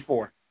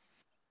 24.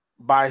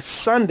 By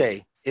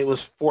Sunday, it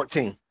was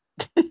 14.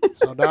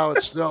 So now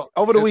it's still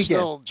over the it's weekend.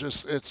 Still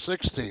just it's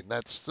 16.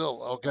 That's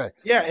still okay.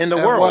 Yeah, in the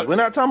And world. what- We're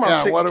not talking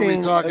about yeah, what are we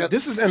 16. talking-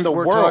 This is in the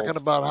We're world. talking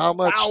about how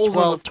much? Thousands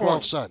 12, of 12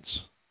 coins.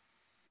 cents.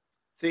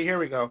 See, here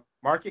we go.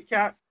 Market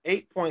cap,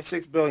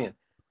 8.6 billion.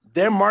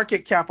 Their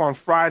market cap on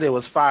Friday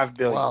was 5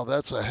 billion. Wow,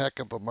 that's a heck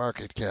of a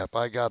market cap.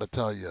 I got to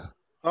tell you.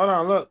 Hold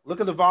on, look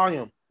at the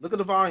volume. Look at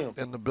the volume.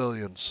 In the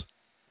billions.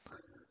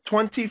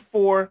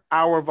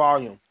 24-hour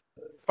volume,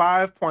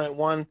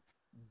 5.1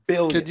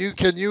 billion.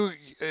 Can you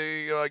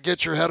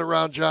get your head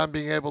around, John,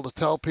 being able to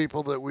tell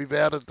people that we've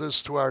added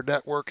this to our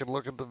network and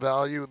look at the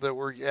value that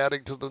we're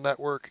adding to the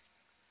network?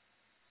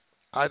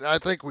 I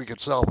think we could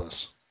sell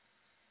this.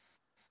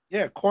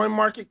 Yeah,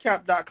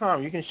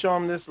 coinmarketcap.com. You can show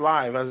them this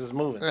live as it's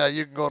moving. Yeah,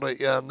 you can go to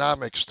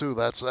Nomics too.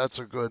 That's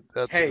a good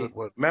a good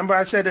one. Remember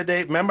I said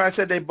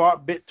they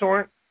bought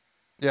BitTorrent?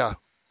 Yeah.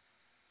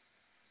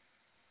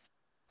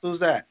 Who's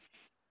that?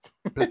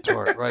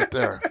 BitTorrent right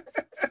there.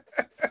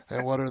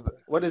 And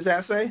what does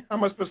that say? How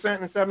much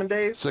percent in 7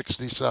 days?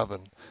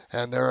 67.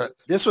 And they're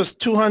this was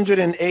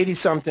 280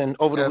 something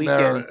over the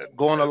weekend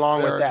going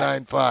along with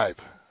that. 9.5.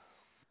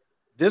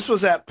 This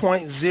was at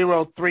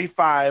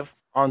 0.035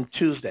 on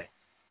Tuesday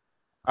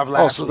of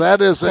last week. So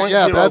that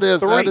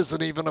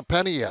isn't even a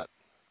penny yet.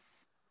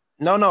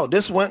 No,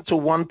 this went to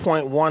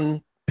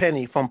 1.1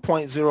 penny from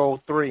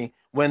 0.03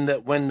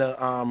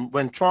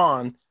 when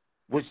Tron,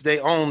 which they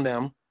own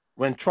them,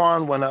 when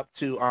Tron went up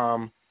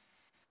to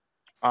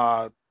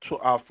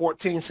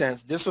 14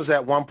 cents. This was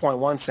at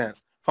 1.1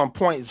 cents from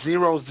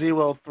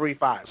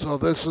 0.0035. So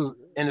this is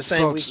in the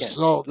same weekend.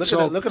 Look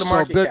at the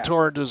market cap. So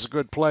BitTorrent is a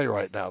good play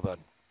right now then.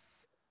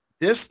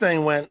 This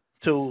thing went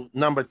to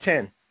number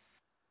 10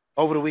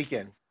 over the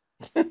weekend.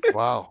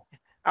 Wow.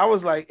 I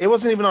was like, it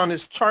wasn't even on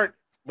this chart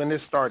when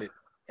this started.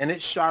 And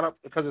it shot up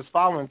because it's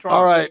following Tron.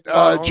 All right.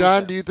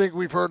 John, do you think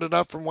we've heard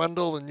enough from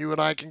Wendell and you and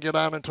I can get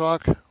on and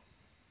talk?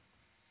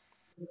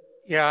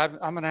 Yeah,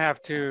 I'm going to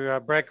have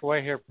to break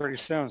away here pretty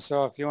soon.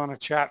 So if you want to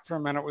chat for a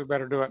minute, we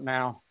better do it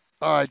now.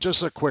 All right,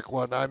 just a quick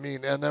one. I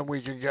mean, and then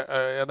we can get,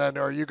 and then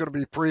are you going to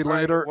be free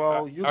later?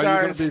 Well, you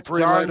guys,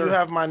 John, you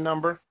have my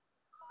number.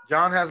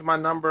 John has my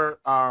number.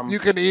 You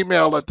can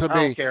email it to me. I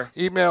don't care.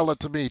 Email it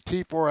to me.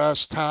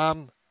 T4S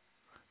Tom.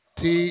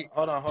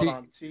 Hold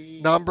on.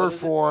 Number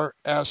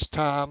 4S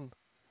Tom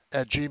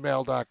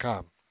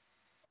 @gmail.com.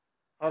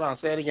 Hold on.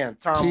 Say it again.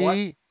 Tom what?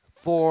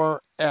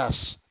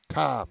 T4S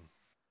Tom.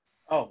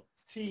 Oh,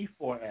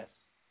 T4S.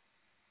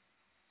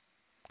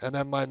 And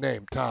then my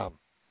name, Tom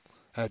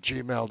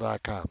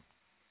 @gmail.com.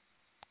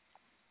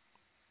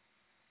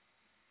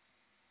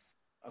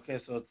 Okay,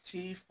 so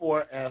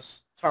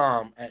T4S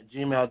Tom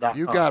 @gmail.com.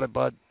 You got it,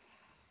 bud.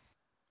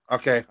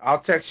 Okay, I'll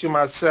text you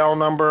my cell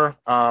number.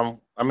 I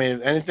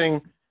mean,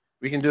 anything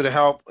we can do to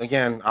help.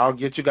 Again, I'll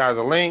get you guys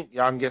a link.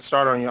 Y'all can get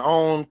started on your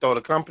own. Throw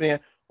the company in.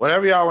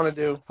 Whatever y'all want to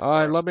do. All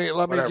right, let me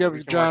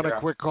give John a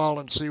quick call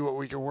and see what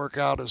we can work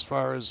out as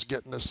far as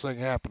getting this thing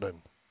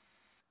happening.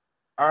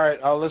 All right,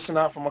 I'll listen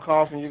out for a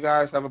call from you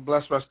guys. Have a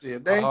blessed rest of your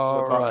day.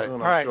 We'll talk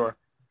soon, I'm sure.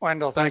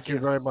 Wendell, thank you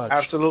very much.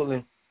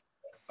 Absolutely.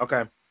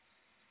 Okay.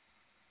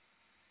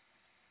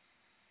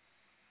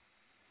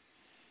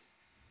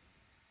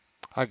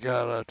 I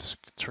gotta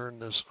turn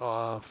this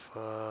off.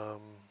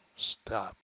 Stop.